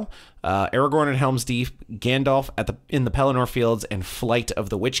Galadriel, Aragorn at Helm's Deep, Gandalf in the Pelennor Fields, and Flight of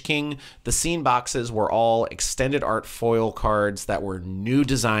the Witch King. The scene boxes were all extended art foil cards that were new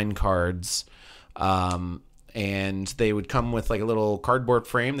design cards. And they would come with like a little cardboard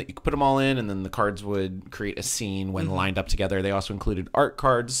frame that you could put them all in, and then the cards would create a scene when lined up together. They also included art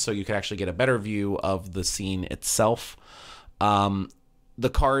cards, so you could actually get a better view of the scene itself. The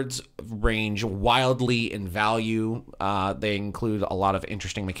cards range wildly in value. They include a lot of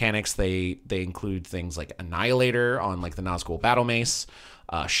interesting mechanics. They include things like Annihilator on like the Nazgul Battle Mace,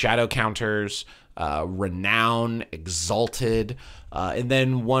 Shadow counters, Renown, Exalted, and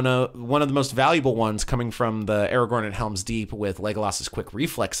then one of the most valuable ones coming from the Aragorn at Helm's Deep with Legolas's Quick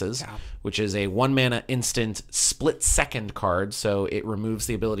Reflexes, which is a 1-mana instant split-second card, so it removes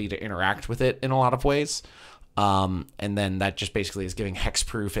the ability to interact with it in a lot of ways. And then that just basically is giving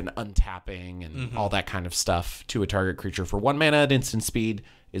hexproof and untapping and all that kind of stuff to a target creature for 1 mana at instant speed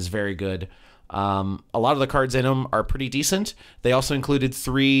is very good. A lot of the cards in them are pretty decent. They also included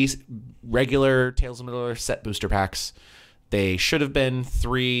 3 regular Tales of Middle-earth set booster packs. They should have been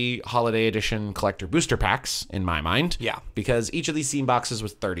 3 holiday edition collector booster packs in my mind. Yeah. Because each of these scene boxes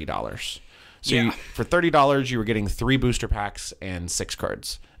was $30. So for $30, you were getting 3 booster packs and 6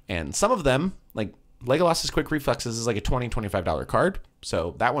 cards. And some of them, like Legolas's Quick Reflexes is like a $20, $25 card.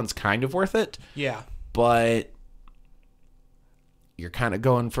 So that one's kind of worth it. Yeah. But you're kind of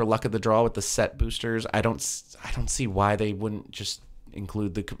going for luck of the draw with the set boosters. I don't see why they wouldn't just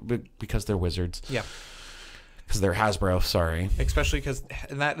include because they're Wizards. Yeah. Because they're Hasbro, sorry. Especially because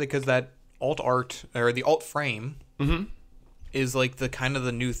that alt art or the alt frame is like the kind of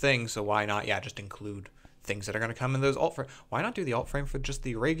the new thing. So why not? Yeah, just include things that are going to come in those alt frame. Why not do the alt frame for just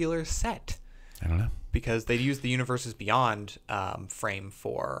the regular set? I don't know. Because they use the Universes Beyond frame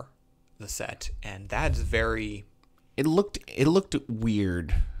for the set, and that's very. It looked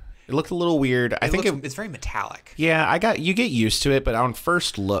weird. It looked a little weird. It's very metallic. Yeah, you get used to it, but on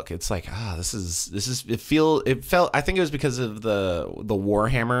first look, it's like, it felt. I think it was because of the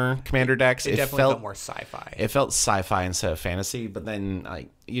Warhammer Commander decks. It definitely felt more sci-fi. It felt sci-fi instead of fantasy, but then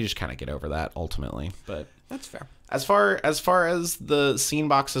you just kind of get over that ultimately. But that's fair. As far as the scene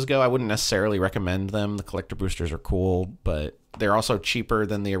boxes go, I wouldn't necessarily recommend them. The collector boosters are cool, but they're also cheaper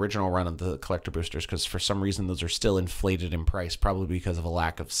than the original run of the collector boosters because for some reason those are still inflated in price, probably because of a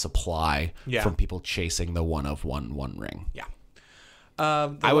lack of supply from people chasing the 1/1 ring. Yeah.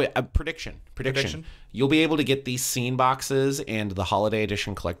 Prediction. You'll be able to get these scene boxes and the holiday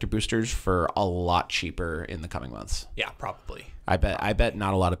edition collector boosters for a lot cheaper in the coming months. Yeah, probably. I bet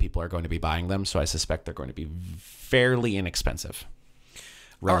not a lot of people are going to be buying them, so I suspect they're going to be fairly inexpensive,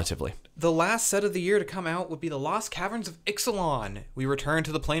 relatively. The last set of the year to come out would be the Lost Caverns of Ixalan. We return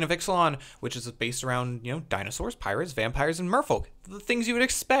to the plane of Ixalan, which is based around dinosaurs, pirates, vampires, and merfolk. The things you would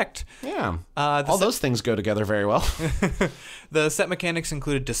expect. Yeah, all those things go together very well. The set mechanics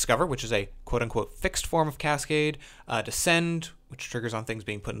included Discover, which is a quote-unquote fixed form of Cascade, Descend, which triggers on things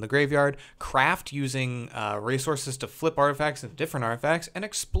being put in the graveyard. Craft, using resources to flip artifacts into different artifacts. And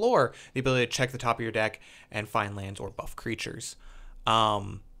Explore, the ability to check the top of your deck and find lands or buff creatures.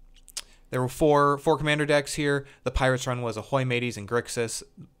 There were four commander decks here. The Pirates run was Ahoy Mateys and Grixis.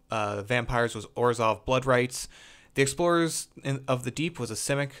 Vampires was Orzhov Bloodrights. The Explorers of the Deep was a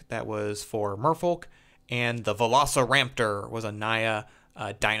Simic that was for Merfolk. And the Velociraptor was a Naya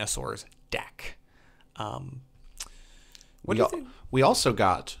Dinosaurs deck. What do you think? We also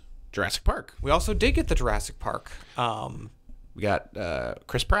got Jurassic Park. We also did get the Jurassic Park. We got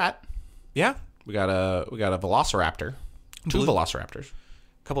Chris Pratt. Yeah. We got a Velociraptor. Two Velociraptors.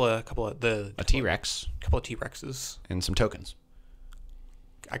 A T-Rex. Couple of T-Rexes. And some tokens.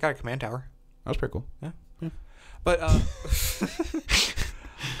 I got a command tower. That was pretty cool. Yeah. But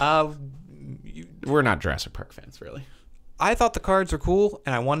we're not Jurassic Park fans, really. I thought the cards were cool,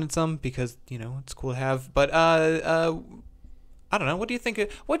 and I wanted some because it's cool to have. But I don't know. What do you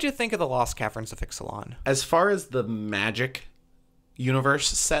think? What do you think of the Lost Caverns of Ixalan? As far as the Magic universe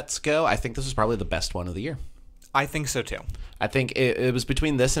sets go, I think this is probably the best one of the year. I think so too. I think it was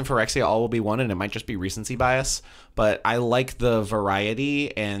between this and Phyrexia All Will Be One, and it might just be recency bias, but I like the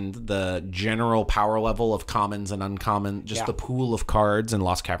variety and the general power level of commons and uncommon, just the pool of cards in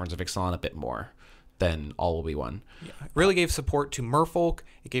Lost Caverns of Ixalan a bit more than All Will Be One. Yeah. It really gave support to Merfolk.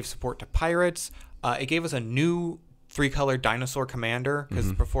 It gave support to Pirates. It gave us a new 3-color dinosaur commander,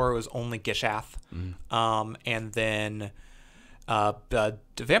 because before it was only Gishath. And then the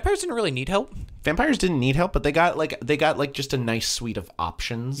vampires didn't really need help. Vampires didn't need help, but they got just a nice suite of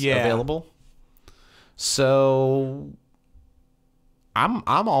options available. So I'm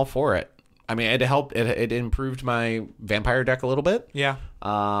all for it. I mean, it helped. It improved my vampire deck a little bit. Yeah.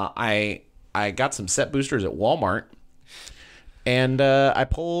 I got some set boosters at Walmart, and I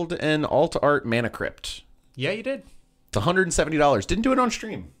pulled an Alt Art Mana Crypt. Yeah, you did. It's $170. Didn't do it on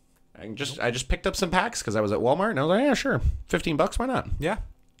stream. I just picked up some packs because I was at Walmart, and I was like, yeah, sure, $15, why not? Yeah.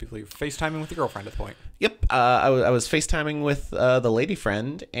 People, you're FaceTiming with your girlfriend at the point. Yep. I was FaceTiming with the lady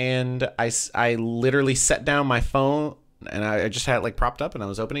friend, and I literally set down my phone, and I just had it like propped up, and I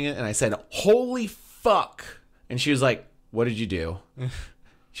was opening it, and I said, holy fuck. And she was like, what did you do?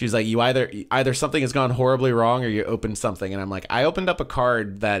 She was like, you either something has gone horribly wrong or you opened something. And I'm like, I opened up a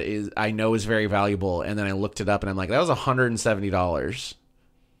card that I know is very valuable, and then I looked it up, and I'm like, that was $170.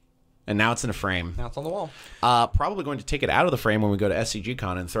 And now it's in a frame. Now it's on the wall. Probably going to take it out of the frame when we go to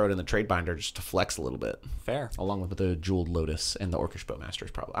SCG-Con and throw it in the trade binder just to flex a little bit. Fair. Along with the Jeweled Lotus and the Orcish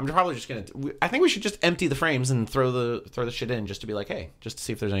Bowmasters. Probably. I'm probably just going to... I think we should just empty the frames and throw the shit in just to be like, hey, just to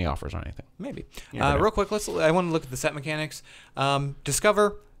see if there's any offers on anything. Maybe. Real quick, I want to look at the set mechanics.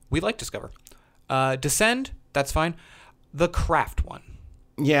 Discover. We like Discover. Descend. That's fine. The Craft one.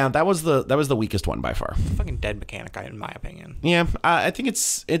 Yeah, that was the weakest one by far. Fucking dead mechanic, in my opinion. Yeah, I think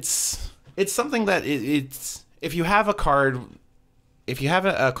it's something that it's if you have a card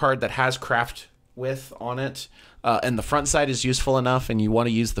that has craft with on it, and the front side is useful enough, and you want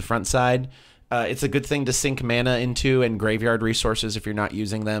to use the front side, it's a good thing to sink mana into and graveyard resources if you're not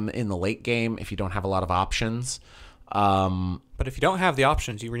using them in the late game. If you don't have a lot of options. But if you don't have the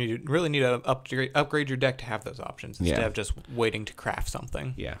options, you really need to upgrade your deck to have those options instead of just waiting to craft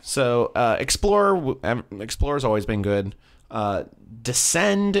something. Yeah. So Explorer's always been good.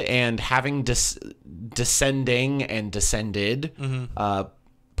 Descend and having descending and descended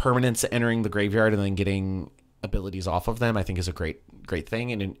permanents entering the graveyard and then getting abilities off of them, I think is a great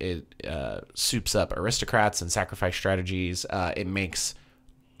thing, and it soups up aristocrats and sacrifice strategies. It makes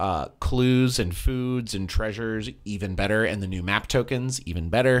clues and foods and treasures even better, and the new map tokens even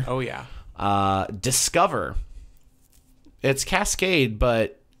better. Oh yeah. Discover. It's Cascade,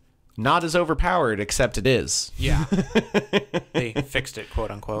 but not as overpowered, except it is. Yeah. They fixed it,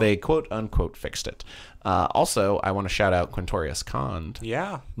 quote unquote. They quote unquote fixed it. Also, I want to shout out Quintorius Kond.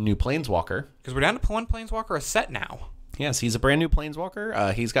 Yeah. New Planeswalker. Because we're down to one Planeswalker a set now. Yes, he's a brand new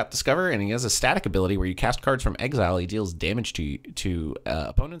Planeswalker. He's got Discover, and he has a static ability where you cast cards from exile. He deals damage to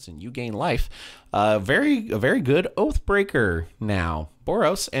opponents, and you gain life. A very good Oathbreaker now.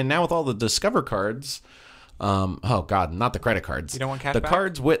 Boros, and now with all the Discover cards... oh God, not the credit cards. You don't want cash the back?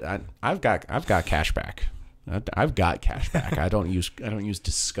 Cards with I've got cash back. I've got cash back. I don't use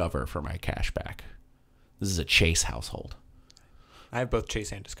Discover for my cash back. This is a Chase household. I have both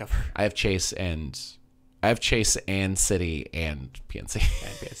Chase and Discover. I have Chase and City and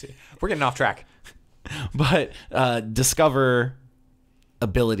PNC. We're getting off track. But Discover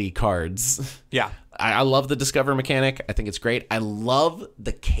ability cards. Yeah. I love the Discover mechanic. I think it's great. I love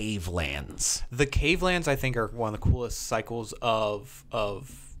the Cave Lands. The Cave Lands, I think, are one of the coolest cycles of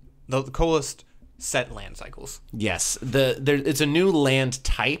the coolest set land cycles. Yes, it's a new land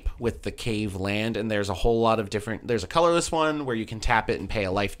type with the cave land, and there's a whole lot of different. There's a colorless one where you can tap it and pay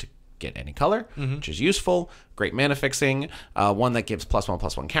a life to get any color, which is useful. Great mana fixing. One that gives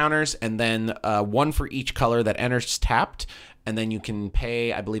 +1/+1 counters, and then one for each color that enters tapped. And then you can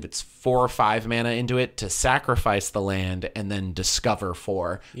pay, I believe it's 4 or 5 mana into it to sacrifice the land and then discover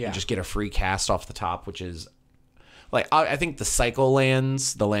 4 and just get a free cast off the top, which is like, I think the cycle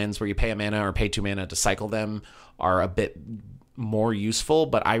lands, the lands where you pay a mana or pay 2 mana to cycle them, are a bit more useful.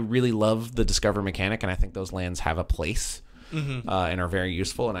 But I really love the discover mechanic, and I think those lands have a place and are very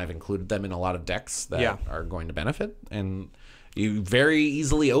useful. And I've included them in a lot of decks that are going to benefit. And you very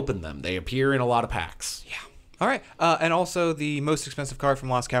easily open them. They appear in a lot of packs. Yeah. All right, and also the most expensive card from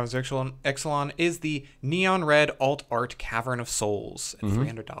Lost Caverns Ixalan is the Neon Red Alt Art Cavern of Souls at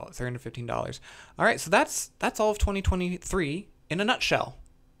 $315. All right, so that's all of 2023 in a nutshell.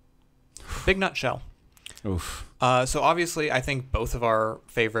 Big nutshell. Oof. So obviously, I think both of our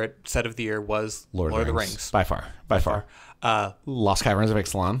favorite set of the year was Lord of the Rings. By far. Lost Caverns of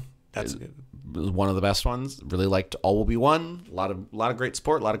Ixalan. That's one of the best ones. Really liked All Will Be One. A lot of great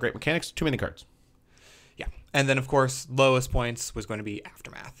support, a lot of great mechanics. Too many cards. Yeah. And then, of course, lowest points was going to be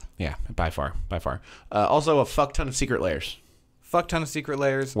Aftermath. Yeah, by far. Also, a fuck ton of secret layers. Fuck ton of secret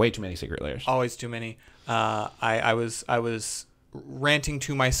layers. Way too many secret layers. Always too many. I was ranting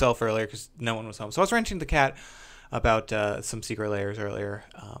to myself earlier because no one was home. So I was ranting to the cat about some secret layers earlier.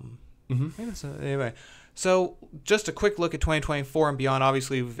 Anyway, so just a quick look at 2024 and beyond.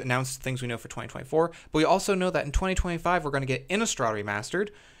 Obviously, we've announced things we know for 2024, but we also know that in 2025 we're going to get Innistrad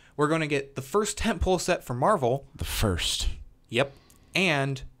remastered. We're going to get the first tentpole set for Marvel. The first. Yep.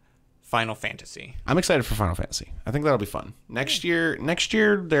 And Final Fantasy. I'm excited for Final Fantasy. I think that'll be fun. Next year,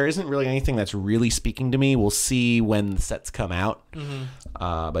 there isn't really anything that's really speaking to me. We'll see when the sets come out.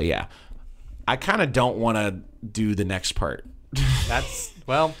 But yeah, I kind of don't want to do the next part. That's,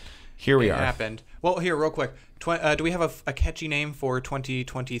 well, here we are. It happened. Well, here, real quick. Do we have a catchy name for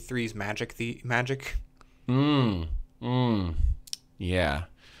 2023's Magic? Yeah.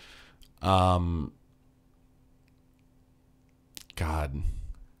 God.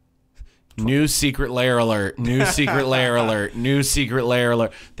 New secret layer alert. New secret layer alert. New secret layer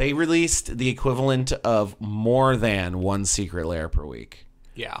alert. They released the equivalent of more than one secret layer per week.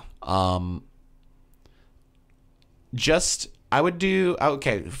 Yeah. I would do,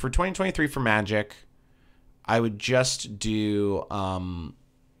 okay, for 2023 for Magic, I would just do the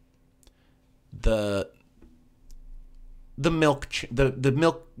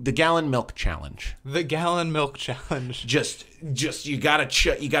gallon milk challenge. The gallon milk challenge. Just you gotta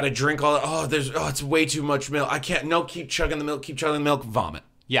drink all. It's way too much milk. I can't. No, keep chugging the milk. Keep chugging the milk. Vomit.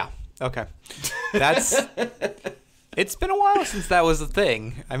 Yeah. Okay. That's. It's been a while since that was a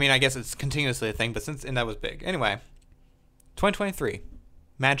thing. I mean, I guess it's continuously a thing, but and that was big. Anyway, 2023,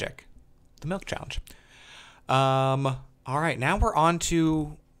 Magic, the milk challenge. All right, now we're on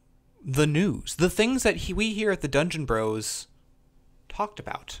to the news, the things that we here at the Dungeon Bros talked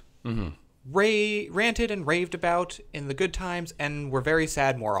about, ranted and raved about in the good times, and were very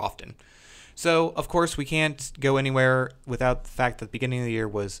sad more often. So, of course, we can't go anywhere without the fact that the beginning of the year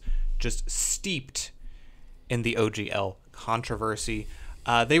was just steeped in the OGL controversy.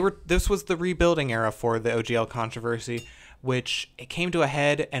 This was the rebuilding era for the OGL controversy, which it came to a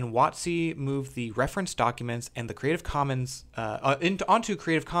head, and WotC moved the reference documents and the Creative Commons onto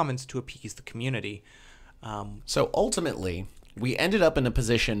Creative Commons to appease the community. So ultimately, we ended up in a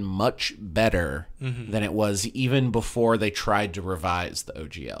position much better than it was even before they tried to revise the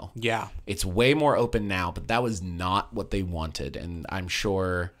OGL. Yeah. It's way more open now, but that was not what they wanted, and I'm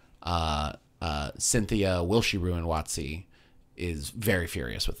sure Cynthia Wilshiru and WotC is very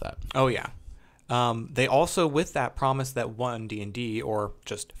furious with that. Oh, yeah. They also, with that, promised that D&D, or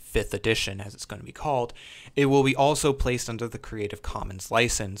just 5th edition as it's going to be called, it will be also placed under the Creative Commons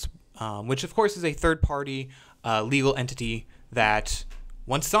license, which of course is a third-party legal entity that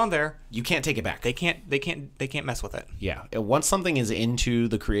once it's on there, you can't take it back. They can't mess with it. Yeah, once something is into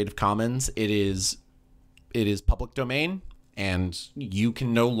the Creative Commons, it is public domain, and you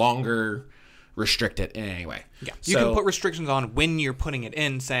can no longer restrict it in any way. Yeah, you can put restrictions on when you're putting it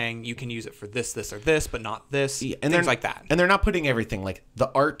in, saying you can use it for this, or this, but not this, and things like that. And they're not putting everything, like the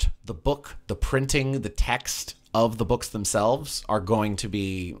art, the book, the printing, the text of the books themselves are going to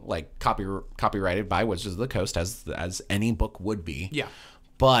be like copyrighted by Wizards of the Coast, as any book would be. Yeah.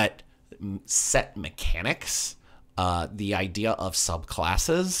 But set mechanics, the idea of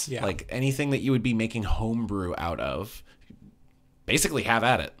subclasses, like anything that you would be making homebrew out of, basically have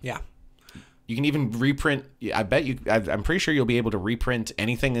at it. Yeah. You can even reprint. I bet you. I'm pretty sure you'll be able to reprint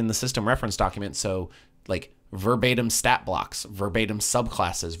anything in the system reference document. So, like verbatim stat blocks, verbatim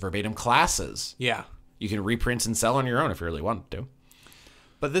subclasses, verbatim classes. Yeah. You can reprint and sell on your own if you really want to.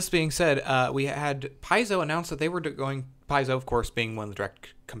 But this being said, we had Paizo announce that they were going. Paizo, of course, being one of the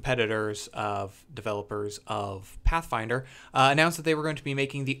direct competitors of developers of Pathfinder, announced that they were going to be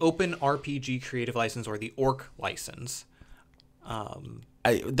making the Open RPG Creative License, or the ORC license.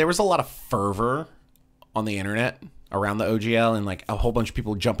 There was a lot of fervor on the internet around the OGL, and like a whole bunch of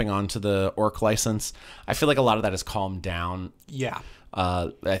people jumping onto the ORC license. I feel like a lot of that has calmed down. Yeah.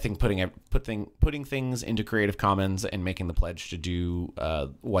 I think putting things into Creative Commons and making the pledge to do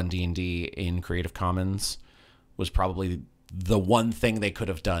one D&D in Creative Commons was probably the one thing they could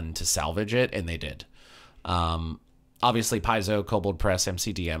have done to salvage it, and they did. Obviously, Paizo, Kobold Press,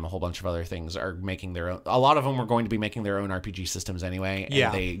 MCDM, a whole bunch of other things are making their own. A lot of them were going to be making their own RPG systems anyway,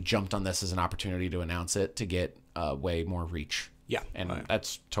 and they jumped on this as an opportunity to announce it to get way more reach. Yeah. And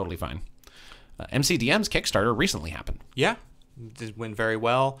that's totally fine. MCDM's Kickstarter recently happened. Yeah. Did win very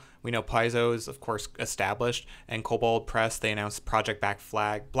well. We know Paizo is, of course, established, and Kobold Press, they announced Project Black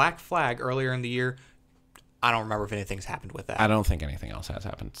Flag earlier in the year. I don't remember if anything's happened with that. I don't think anything else has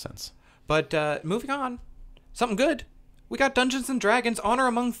happened since. But moving on, something good. We got Dungeons & Dragons Honor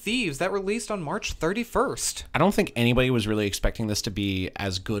Among Thieves that released on March 31st. I don't think anybody was really expecting this to be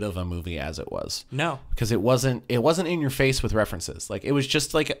as good of a movie as it was. No. Because it wasn't in your face with references. Like, it was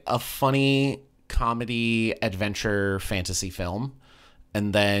just like a funny comedy adventure fantasy film.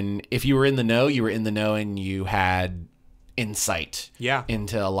 And then if you were in the know, you were in the know, and you had insight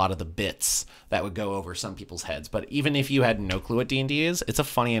into a lot of the bits that would go over some people's heads. But even if you had no clue what D&D is, it's a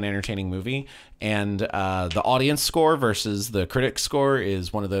funny and entertaining movie. And the audience score versus the critics score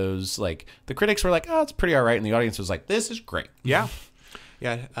is one of those, like, the critics were like, oh, it's pretty all right, and the audience was like, this is great. Yeah.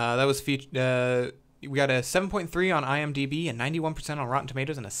 That was featured. We got a 7.3 on IMDb, and 91% on Rotten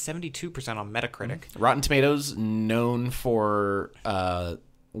Tomatoes, and a 72% on Metacritic. Rotten Tomatoes, known for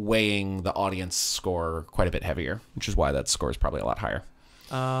weighing the audience score quite a bit heavier, which is why that score is probably a lot higher.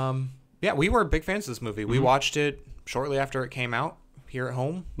 Yeah, we were big fans of this movie. We watched it shortly after it came out here at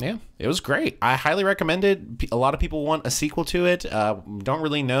home. Yeah, it was great. I highly recommend it. A lot of people want a sequel to it. Don't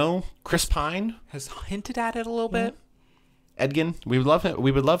really know. Chris Pine has hinted at it a little bit. Edgin, we would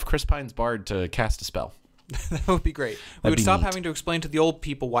love Chris Pine's bard to cast a spell. That would be great. We would stop having to explain to the old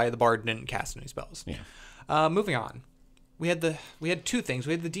people why the bard didn't cast any spells. Yeah. Moving on. We had two things.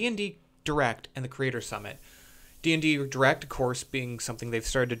 We had the D&D Direct and the Creator Summit. D&D Direct, of course, being something they've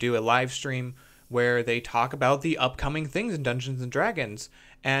started to do, a live stream where they talk about the upcoming things in Dungeons & Dragons.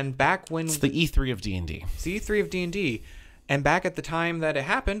 And back when... It's the E3 of D&D. It's the E3 of D&D. And back at the time that it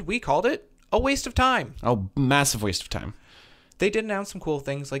happened, we called it a waste of time. Oh, massive waste of time. They did announce some cool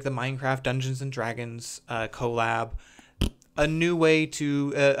things like the Minecraft Dungeons & Dragons collab, a new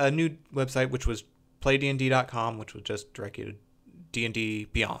website, which was playdnd.com, which was just direct you to D&D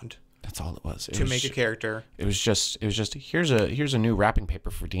Beyond. That's all it was. Make a character. It was just here's a new wrapping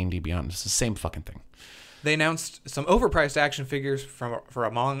paper for D&D Beyond. It's the same fucking thing. They announced some overpriced action figures for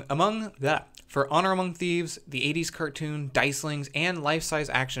Honor Among Thieves, the 80s cartoon, Dicelings, and life-size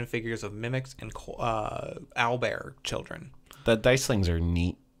action figures of mimics and owlbear children. The Dicelings are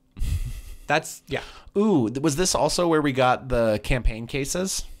neat. Yeah. Ooh, was this also where we got the campaign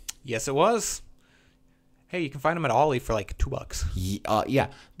cases? Yes, it was. Hey, you can find them at Ollie for like $2. Yeah.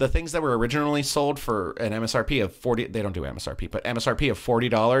 The things that were originally sold for an MSRP of $40, they don't do MSRP, but MSRP of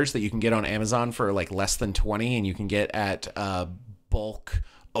 $40 that you can get on Amazon for like less than $20, and you can get at bulk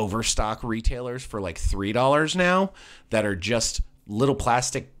overstock retailers for like $3 now, that are just little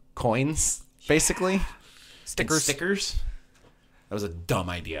plastic coins, basically. Stickers. That was a dumb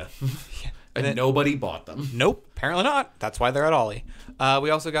idea. And nobody bought them. Nope, apparently not. That's why they're at Ollie. We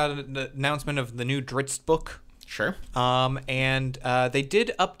also got an announcement of the new Dritz book. Sure. And they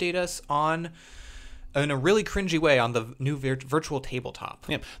did update us in a really cringy way on the new virtual tabletop.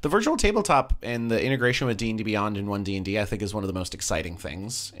 Yeah, the virtual tabletop and the integration with D&D Beyond in 1D&D, I think, is one of the most exciting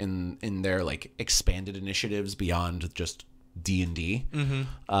things in their like expanded initiatives beyond just D&D.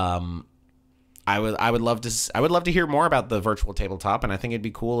 Mm-hmm. I would love to hear more about the virtual tabletop, and I think it'd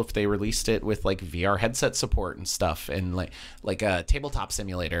be cool if they released it with like VR headset support and stuff, and like a tabletop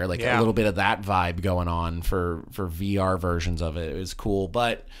simulator, like a little bit of that vibe going on for VR versions of it. It was cool,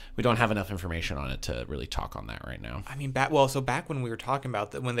 but we don't have enough information on it to really talk on that right now. I mean, back when we were talking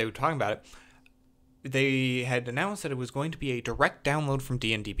about that, when they were talking about it, they had announced that it was going to be a direct download from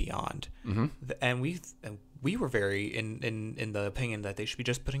D&D Beyond, and we were very in the opinion that they should be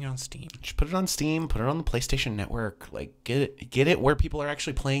just putting it on Steam. Just put it on Steam, put it on the PlayStation Network. Like, get it where people are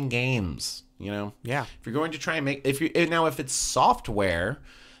actually playing games. you know? Yeah. If you're going to try and make, if it's software,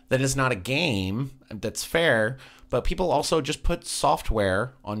 then it's not a game. That's fair. But people also just put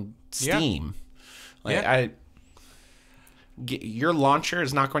software on Steam. Your launcher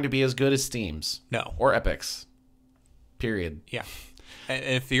is not going to be as good as Steam's. No. Or Epic's. Period. Yeah. And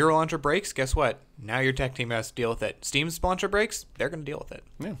if your launcher breaks, guess what? Now your tech team has to deal with it. Steam's launcher breaks, they're going to deal with it.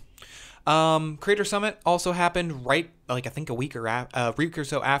 Yeah. Creator Summit also happened I think a week or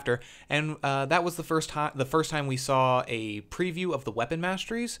so after, and that was the first time we saw a preview of the weapon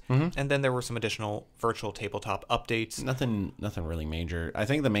masteries, and then there were some additional virtual tabletop updates. Nothing really major. I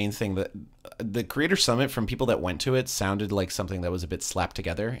think the main thing that the Creator Summit, from people that went to it, sounded like something that was a bit slapped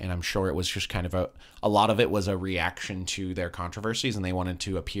together, and I'm sure it was just kind of a lot of it was a reaction to their controversies, and they wanted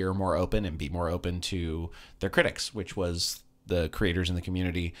to appear more open and be more open to their critics, which was the creators in the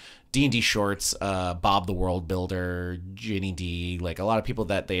community, D&D Shorts, Bob the World Builder, Ginny D, like a lot of people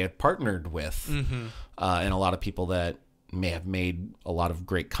that they had partnered with, and a lot of people that may have made a lot of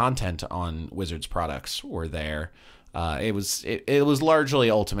great content on Wizards products were there. It was largely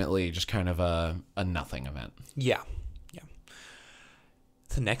ultimately just kind of a nothing event. Yeah.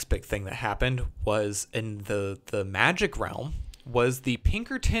 The next big thing that happened was in the Magic realm. Was the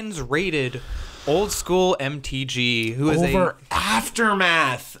Pinkertons rated Old School MTG, who is over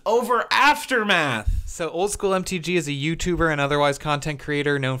Aftermath. So Old School MTG is a YouTuber and otherwise content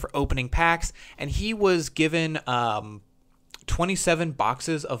creator known for opening packs, and he was given 27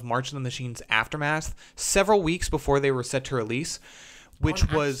 boxes of March of the Machines Aftermath several weeks before they were set to release,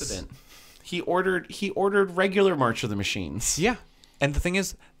 which was accident. He ordered regular March of the Machines. Yeah, and the thing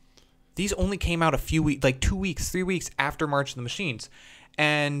is, these only came out a few weeks, like 2 weeks, 3 weeks after March of the Machines.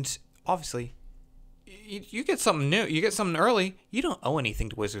 And obviously, you get something new. You get something early. You don't owe anything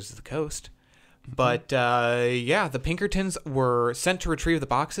to Wizards of the Coast. But, the Pinkertons were sent to retrieve the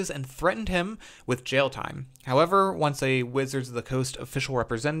boxes and threatened him with jail time. However, once a Wizards of the Coast official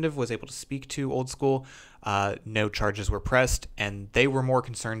representative was able to speak to Old School, no charges were pressed, and they were more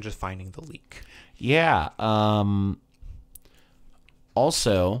concerned just finding the leak. Yeah.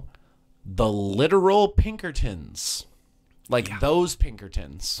 Also, the literal Pinkertons, those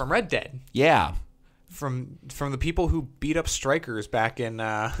Pinkertons from Red Dead. Yeah, from the people who beat up strikers back in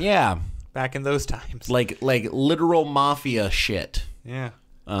back in those times, like literal mafia shit. Yeah.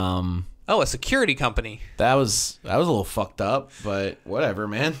 A security company. That was a little fucked up, but whatever,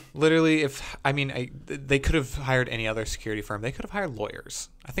 man. Literally, they could have hired any other security firm. They could have hired lawyers.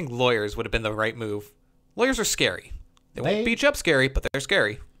 I think lawyers would have been the right move. Lawyers are scary. They won't beat you up scary, but they're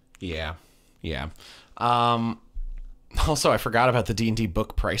scary. Yeah. Also, I forgot about the D&D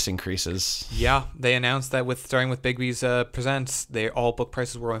book price increases. Yeah, they announced that starting with Bigby's Presents, all book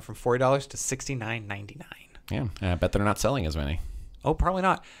prices were going from $40 to $69.99. Yeah, I bet they're not selling as many. Oh, probably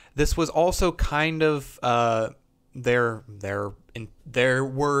not. This was also kind of their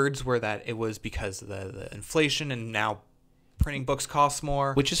words were that it was because of the inflation, and now printing books costs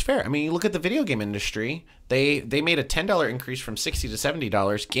more, which is fair. I mean, you look at the video game industry. They made a $10 increase from $60 to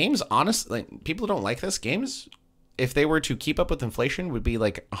 $70. Games, honestly, people don't like this. Games, if they were to keep up with inflation, would be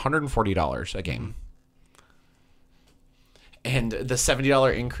like $140 a game. And the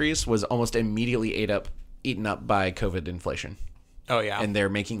 $70 increase was almost immediately eaten up by COVID inflation. Oh yeah, and they're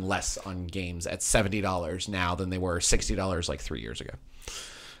making less on games at $70 now than they were $60 like 3 years ago.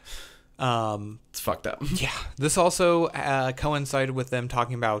 It's fucked up. Yeah. This also coincided with them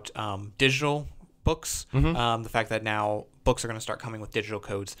talking about digital books. The fact that now books are going to start coming with digital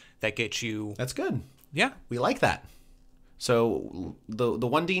codes that get you. That's good. Yeah, we like that. So the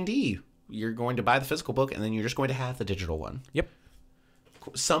one D&D, you're going to buy the physical book, and then you're just going to have the digital one. Yep.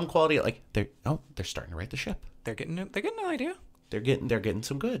 Some quality, like they're starting to right the ship. They're getting an idea. They're getting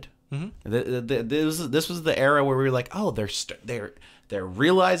some good. This was the era where we were like, oh, they're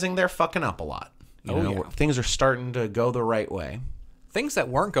realizing they're fucking up a lot. You know, things are starting to go the right way. Things that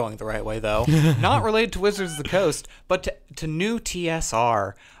weren't going the right way, though, not related to Wizards of the Coast, but to new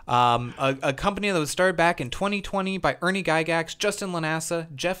TSR, a company that was started back in 2020 by Ernie Gygax, Justin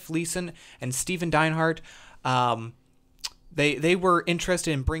Lanassa, Jeff Leeson, and Stephen Deinhardt. They were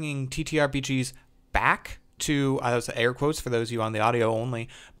interested in bringing TTRPGs back to, I was air quotes for those of you on the audio only,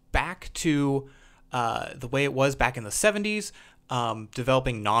 back to the way it was back in the 70s,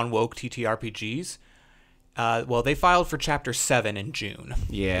 developing non-woke TTRPGs. They filed for Chapter 7 in June.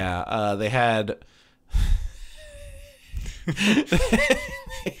 Yeah, they had... they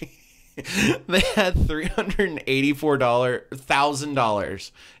had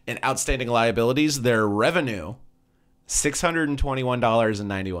 $384,000 in outstanding liabilities. Their revenue,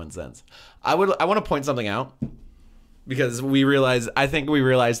 $621.91. I want to point something out. because I think we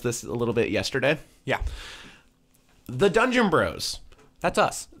realized this a little bit yesterday. Yeah. The Dungeon Bros. That's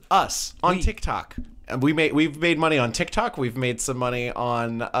us. Us on TikTok. And we've made money on TikTok. We've made some money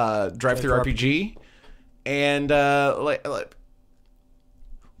on Drive-Thru RPG. And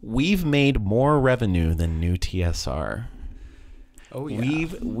we've made more revenue than new TSR. Oh yeah.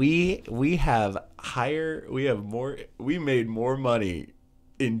 We made more money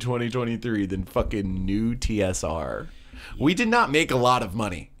in 2023 than fucking new TSR. We did not make a lot of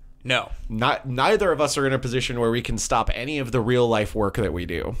money. No. Neither of us are in a position where we can stop any of the real life work that we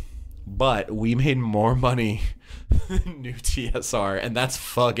do. But we made more money than new TSR, and that's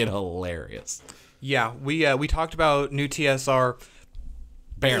fucking hilarious. Yeah, we talked about new TSR.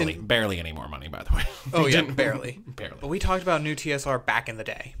 Barely any more money, by the way. Oh yeah, barely. Barely. But we talked about new TSR back in the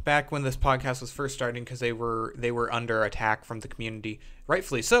day, back when this podcast was first starting, because they were under attack from the community,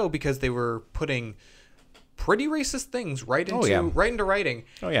 rightfully so, because they were putting pretty racist things right into writing.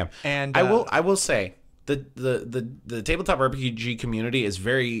 Oh yeah, and I will say the tabletop RPG community is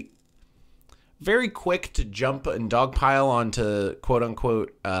very, very quick to jump and dogpile onto quote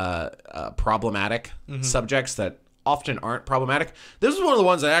unquote problematic subjects that often aren't problematic. This is one of the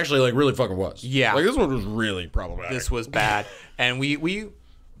ones that actually like really fucking was. Yeah, like this one was really problematic. This was bad, and we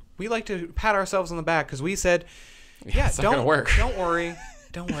like to pat ourselves on the back because we said, yeah, it's not gonna work. Don't worry,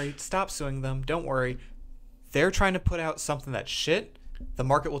 stop suing them. Don't worry, they're trying to put out something that's shit. The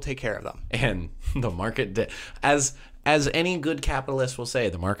market will take care of them. And the market, as any good capitalist will say,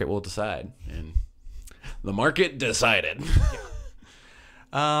 the market will decide. And the market decided.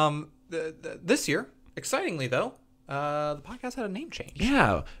 This year, excitingly though, the podcast had a name change.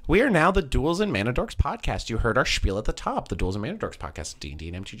 Yeah, we are now the Duels and Mana Dorks podcast. You heard our spiel at the top. The Duels and Mana Dorks podcast, D&D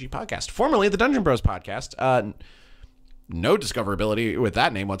and MTG podcast, formerly the Dungeon Bros podcast. No discoverability with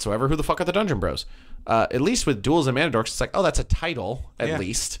that name whatsoever. Who the fuck are the Dungeon Bros? At least with Duels and Mana Dorks, it's like, oh, that's a title at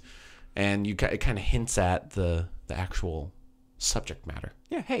least, and it kind of hints at the actual subject matter.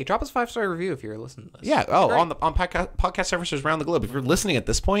 Yeah. Hey, drop us a 5-star review if you're listening to this. Yeah. Oh, on podcast services around the globe. If you're listening at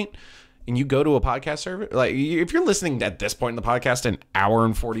this point, and you go to a podcast service, like if you're listening at this point in the podcast, an hour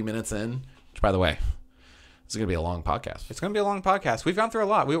and 40 minutes in, which by the way, it's gonna be a long podcast. It's gonna be a long podcast. We've gone through a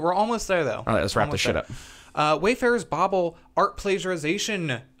lot. We're almost there though. All right, let's wrap this shit up. Wayfarer's Bauble art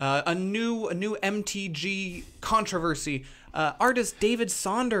plagiarization, a new MTG controversy. Artist David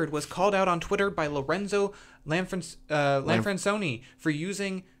Sonderd was called out on Twitter by Lorenzo Lanfranconi for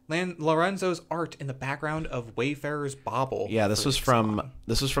using Lorenzo's art in the background of Wayfarer's Bauble. Yeah, this was from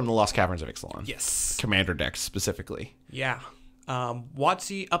the Lost Caverns of Ixalan. Yes, Commander decks specifically. Yeah.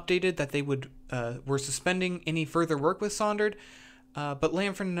 WotC updated that they were suspending any further work with Sonderd. But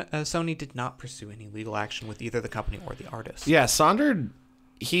Sony did not pursue any legal action with either the company or the artist. Yeah, Sonderd,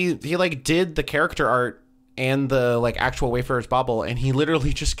 he like did the character art and the like actual Wayfarer's Bauble, and he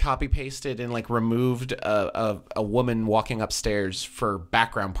literally just copy pasted and like removed a woman walking upstairs for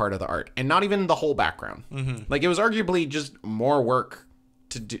background part of the art, and not even the whole background. Mm-hmm. Like it was arguably just more work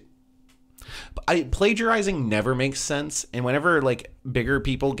to do. Plagiarizing never makes sense, and whenever like bigger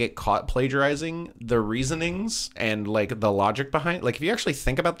people get caught plagiarizing, the reasonings and like the logic behind, like if you actually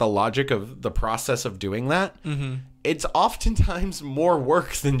think about the logic of the process of doing that, it's oftentimes more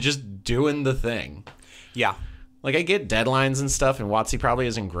work than just doing the thing. Yeah, like I get deadlines and stuff, and WotC probably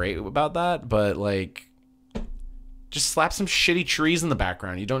isn't great about that, but like just slap some shitty trees in the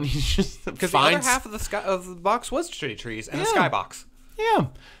background. You don't need to just because the other half of the box was shitty trees and a skybox. Yeah.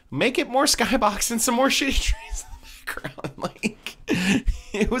 Make it more skybox and some more shitty trees in the background. Like,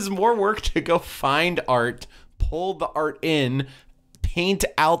 it was more work to go find art, pull the art in, paint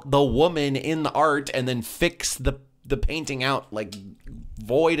out the woman in the art, and then fix the painting out, like,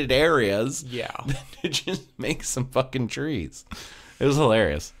 voided areas. Yeah. To just make some fucking trees. It was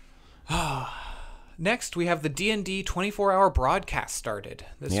hilarious. Next, we have the D&D 24-hour broadcast started.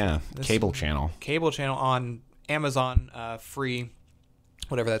 This cable channel. Cable channel on Amazon, free...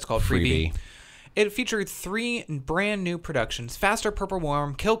 whatever that's called, freebie. It featured 3 brand new productions: Faster Purple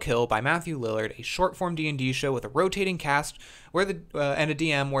Worm, Kill by Matthew Lillard, a short-form D&D show with a rotating cast and a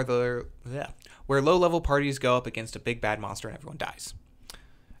DM where low-level parties go up against a big bad monster and everyone dies.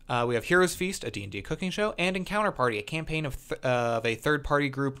 We have Heroes Feast, a D&D cooking show, and Encounter Party, a campaign of a third-party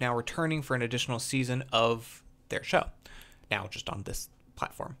group now returning for an additional season of their show, now just on this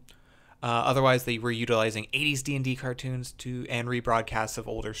platform. Otherwise, they were utilizing 80s D&D cartoons and rebroadcasts of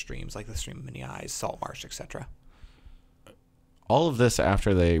older streams, like the stream of Many Eyes, Saltmarsh, etc. All of this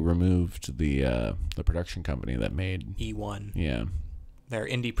after they removed the production company that made E1. Yeah. Their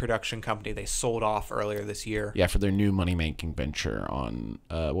indie production company they sold off earlier this year. Yeah, for their new money-making venture on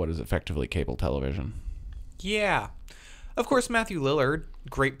what is effectively cable television. Yeah. Of course, Matthew Lillard,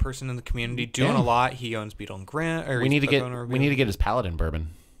 great person in the community, doing a lot. He owns Beetle and Grant. We need to get his Paladin bourbon.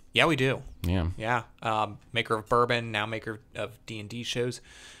 Yeah, we do. Yeah. Yeah. Maker of bourbon, now maker of D&D shows.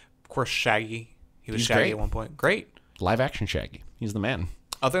 Of course, Shaggy. He's Shaggy great. At one point. Great. Live action Shaggy. He's the man.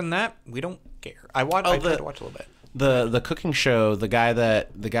 Other than that, we don't care. I tried to watch a little bit. The cooking show, the guy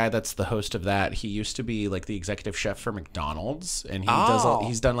that's the host of that, he used to be like the executive chef for McDonald's, and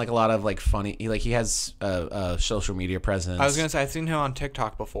he's done like a lot of like funny, he has a social media presence. I was gonna say I've seen him on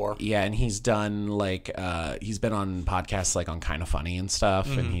TikTok before. Yeah, and he's done like he's been on podcasts like on Kind of Funny and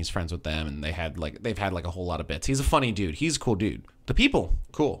stuff, and he's friends with them, and they've had like a whole lot of bits. He's a funny dude. He's a cool dude. The people,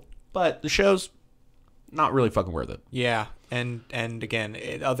 cool, but the show's not really fucking worth it. Yeah, and again,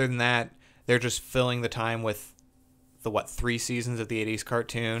 other than that, they're just filling the time with the 3 seasons of the 80s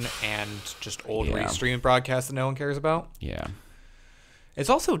cartoon and just old restreamed broadcasts that no one cares about. Yeah.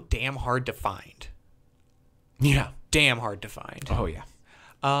 It's also damn hard to find. Yeah. Damn hard to find. Oh, yeah.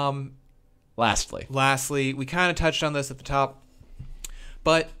 Lastly, we kind of touched on this at the top,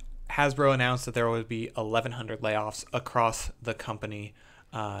 but Hasbro announced that there would be 1,100 layoffs across the company.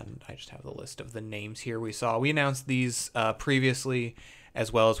 I just have the list of the names here we saw. We announced these previously,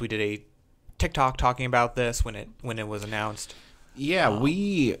 as well as we did a TikTok talking about this when it was announced. Yeah, if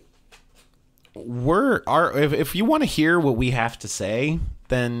you want to hear what we have to say,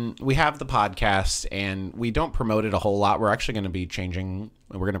 then we have the podcast, and we don't promote it a whole lot. We're actually going to be changing.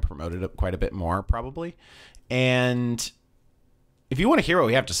 We're going to promote it quite a bit more probably. And if you want to hear what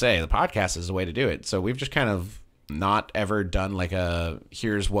we have to say, the podcast is the way to do it. So we've just kind of not ever done like a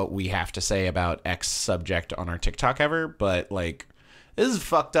here's what we have to say about X subject on our TikTok ever, but like this is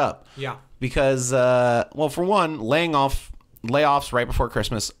fucked up. Yeah. Because, well, for one, layoffs right before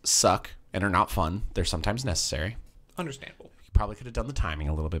Christmas suck and are not fun. They're sometimes necessary. Understandable. You probably could have done the timing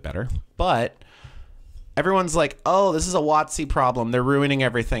a little bit better. But everyone's like, oh, this is a WotC problem. They're ruining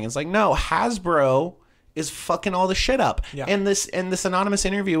everything. It's like, no, Hasbro is fucking all the shit up. Yeah. And this anonymous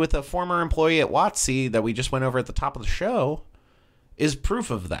interview with a former employee at WotC that we just went over at the top of the show is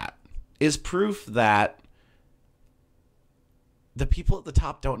proof of that. Is proof that the people at the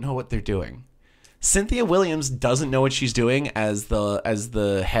top don't know what they're doing. Cynthia Williams doesn't know what she's doing as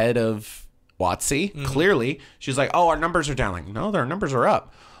the head of WotC. Mm-hmm. Clearly, she's like, "Oh, our numbers are down." Like, no, their numbers are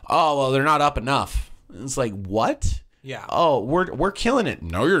up. Oh, well, they're not up enough. It's like, what? Yeah. Oh, we're killing it.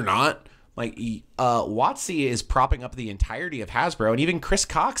 No, you're not. Like, WotC is propping up the entirety of Hasbro, and even Chris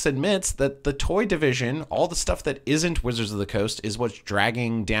Cox admits that the toy division, all the stuff that isn't Wizards of the Coast, is what's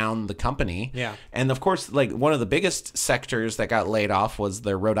dragging down the company. Yeah. And of course, like one of the biggest sectors that got laid off was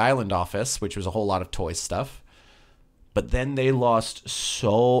the Rhode Island office, which was a whole lot of toy stuff. But then they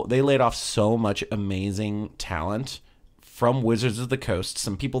laid off so much amazing talent from Wizards of the Coast,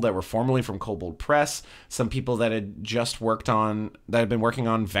 some people that were formerly from Kobold Press, some people that had been working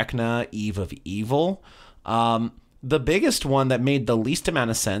on Vecna, Eve of Evil. The biggest one that made the least amount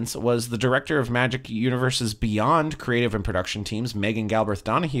of sense was the director of Magic Universe's Beyond creative and production teams, Megan Galbraith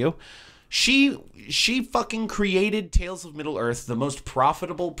Donahue. She fucking created Tales of Middle-earth, the most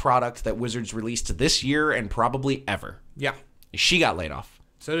profitable product that Wizards released this year and probably ever. Yeah. She got laid off.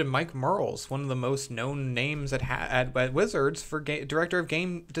 So did Mike Merles, one of the most known names at Wizards for director of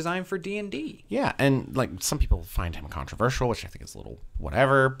game design for D&D. Yeah, and like some people find him controversial, which I think is a little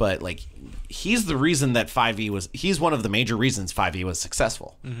whatever, but like he's the reason that 5e he's one of the major reasons 5e was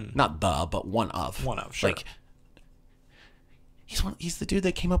successful. Mm-hmm. Not but one of. One of, sure. Like he's the dude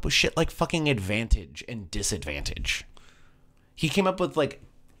that came up with shit like fucking advantage and disadvantage. He came up with like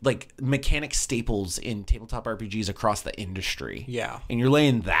mechanic staples in tabletop RPGs across the industry. Yeah. And you're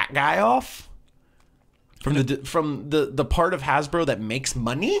laying that guy off from the part of Hasbro that makes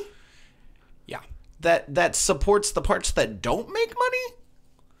money? Yeah. That supports the parts that don't make money?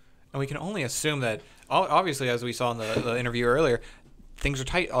 And we can only assume that obviously, as we saw in the interview earlier, things are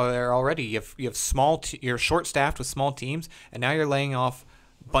tight there already. You have you're short staffed with small teams, and now you're laying off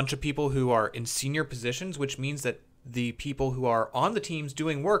a bunch of people who are in senior positions, which means that the people who are on the teams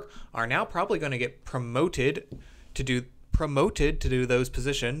doing work are now probably going to get promoted to do those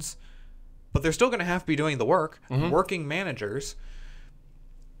positions, but they're still going to have to be doing the work. Mm-hmm. Working managers.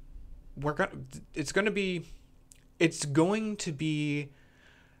 It's going to be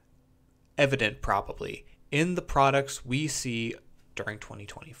evident probably in the products we see during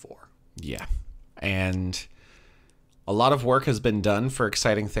 2024. Yeah. And a lot of work has been done for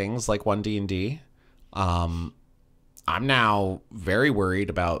exciting things like 1D&D. I'm now very worried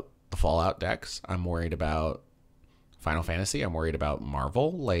about the Fallout decks. I'm worried about Final Fantasy. I'm worried about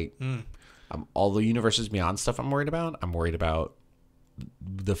Marvel. Like all the Universes Beyond stuff I'm worried about. I'm worried about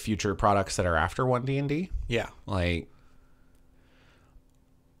the future products that are after 1D&D. Yeah. Like,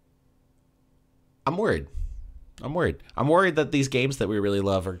 I'm worried. I'm worried that these games that we really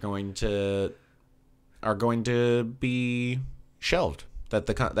love are going to be shelved. That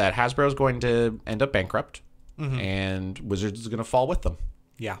that Hasbro is going to end up bankrupt, and Wizards is going to fall with them.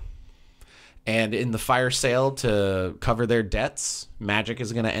 Yeah. And in the fire sale to cover their debts, Magic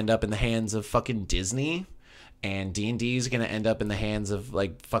is going to end up in the hands of fucking Disney, and D&D is going to end up in the hands of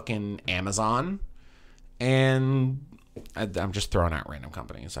like fucking Amazon. And I'm just throwing out random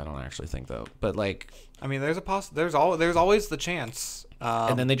companies. I don't actually think though, but like, I mean, there's always the chance,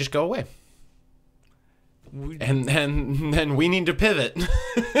 and then they just go away. And then we need to pivot.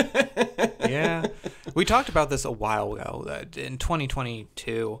 Yeah, we talked about this a while ago. That in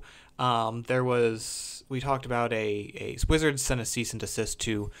 2022, we talked about a Wizards sent a cease and desist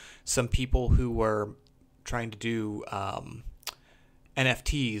to some people who were trying to do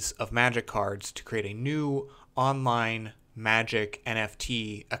NFTs of Magic cards to create a new online Magic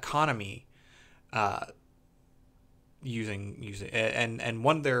NFT economy, using and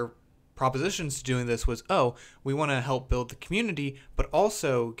one of their propositions to doing this was, we want to help build the community, but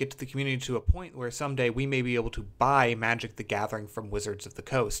also get to the community to a point where someday we may be able to buy Magic the Gathering from Wizards of the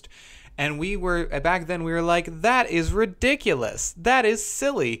Coast. And back then we were like, that is ridiculous. That is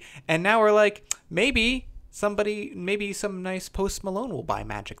silly. And now we're like, maybe some nice Post Malone will buy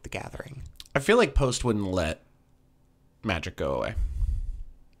Magic the Gathering. I feel like Post wouldn't let Magic go away.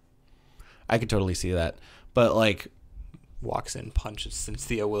 I could totally see that. But like, walks in, punches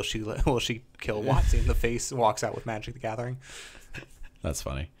Cynthia. Will she kill WotC in the face? Walks out with Magic the Gathering. That's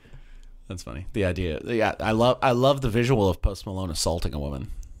funny. The idea. Yeah, I love the visual of Post Malone assaulting a woman.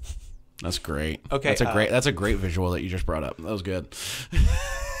 That's great. Okay, that's a great visual that you just brought up. That was good.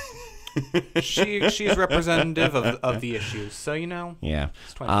 She's representative of the issues. So Yeah.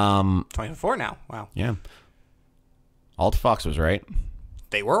 It's 24 now. Wow. Yeah. Alt Fox was right.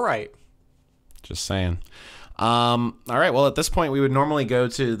 They were right. Just saying. All right. Well, at this point, we would normally go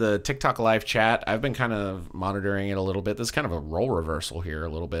to the TikTok live chat. I've been kind of monitoring it a little bit. This is kind of a role reversal here a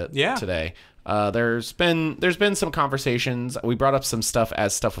little bit today. There's been some conversations. We brought up some stuff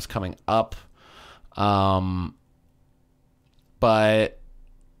as stuff was coming up. But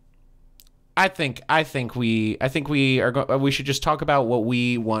I think we should just talk about what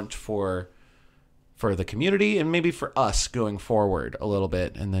we want for the community and maybe for us going forward a little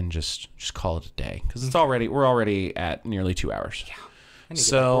bit, and then just call it a day, because we're already at nearly 2 hours. Yeah.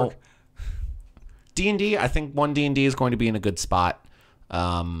 So D&D, I think 1D&D is going to be in a good spot.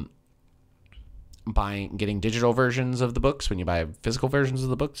 Getting digital versions of the books when you buy physical versions of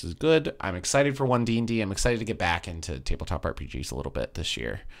the books is good. I'm excited for 1D&D. I'm excited to get back into tabletop RPGs a little bit this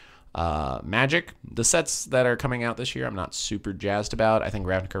year. Magic, the sets that are coming out this year, I'm not super jazzed about. I think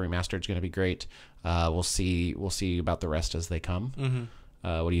Ravnica Remastered is going to be great. We'll see about the rest as they come.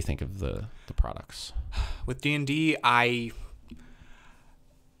 What do you think of the products? With D&D,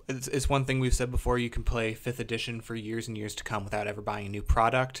 it's one thing we've said before. You can play 5th edition for years and years to come without ever buying a new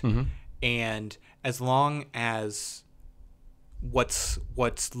product. And as long as what's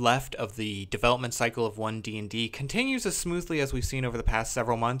left of the development cycle of 1D&D continues as smoothly as we've seen over the past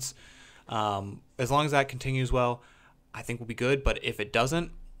several months, as long as that continues well, I think we'll be good. But if it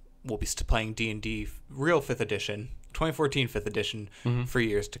doesn't, we'll be still playing D&D real 5th edition, 2014 5th edition for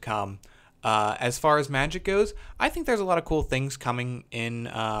years to come. As far as Magic goes, I think there's a lot of cool things coming in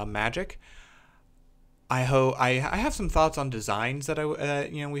Magic. I have some thoughts on designs that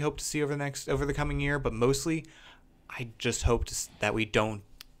we hope to see over the coming year, but mostly I just hope that we don't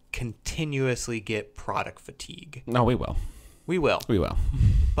continuously get product fatigue. No, we will. We will.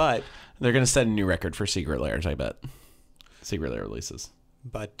 But they're going to set a new record for Secret Lairs, I bet. Secret Lair releases.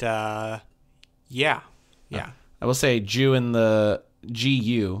 But yeah. I will say JU in the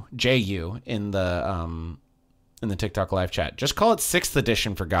TikTok live chat. Just call it 6th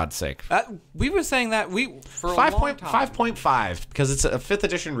edition for God's sake. We were saying that for a long time. 5.5 because it's a 5th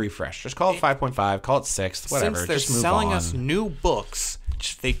edition refresh. Just call it 5.5. Call it 6th. Whatever. Since they're just move selling on. us new books,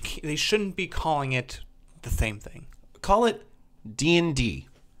 they shouldn't be calling it the same thing. Call it D&D.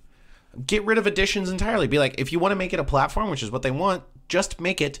 Get rid of editions entirely. Be like, if you want to make it a platform, which is what they want, just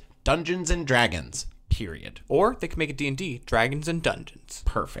make it Dungeons and Dragons. Period. Or they can make it D&D, Dragons and Dungeons.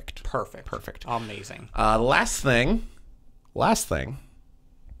 Perfect. Amazing. Last thing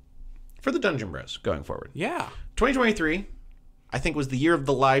for the Dungeon Bros going forward. Yeah. 2023, I think, was the year of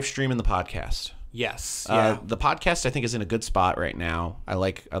the live stream and the podcast. Yes. The podcast, I think, is in a good spot right now. I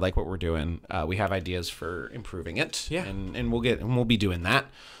like what we're doing. We have ideas for improving it. Yeah. And we'll be doing that.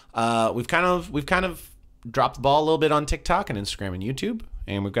 We've kind of dropped the ball a little bit on TikTok and Instagram and YouTube,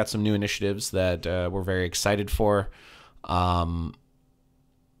 and we've got some new initiatives that we're very excited for. Yeah.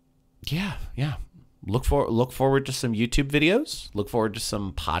 Look forward to some YouTube videos. Look forward to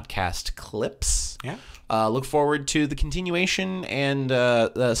some podcast clips. Yeah. Look forward to the continuation and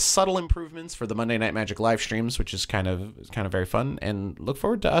the subtle improvements for the Monday Night Magic live streams, which is kind of very fun. And look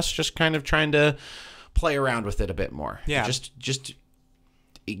forward to us just kind of trying to play around with it a bit more. Yeah. Just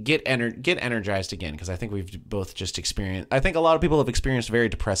get energized again, because I think we've both just experienced. I think a lot of people have experienced a very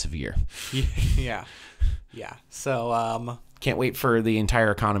depressive year. Yeah. So can't wait for the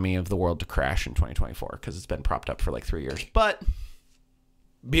entire economy of the world to crash in 2024, because it's been propped up for like 3 years. But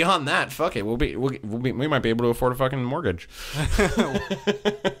beyond that, fuck it, we might be able to afford a fucking mortgage. But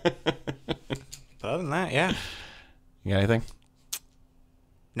other than that, yeah. You got anything?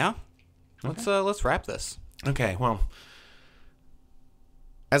 No. Okay. Let's wrap this. Okay, well,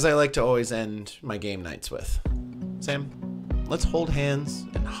 as I like to always end my game nights with, Sam, let's hold hands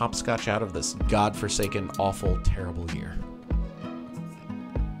and hopscotch out of this godforsaken, awful, terrible year.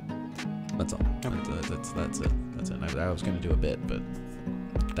 That's all. That's it. I was going to do a bit, but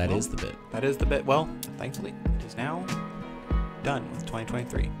that is the bit. That is the bit. Well, thankfully, it is now done with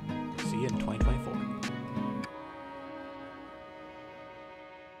 2023. See you in 2024.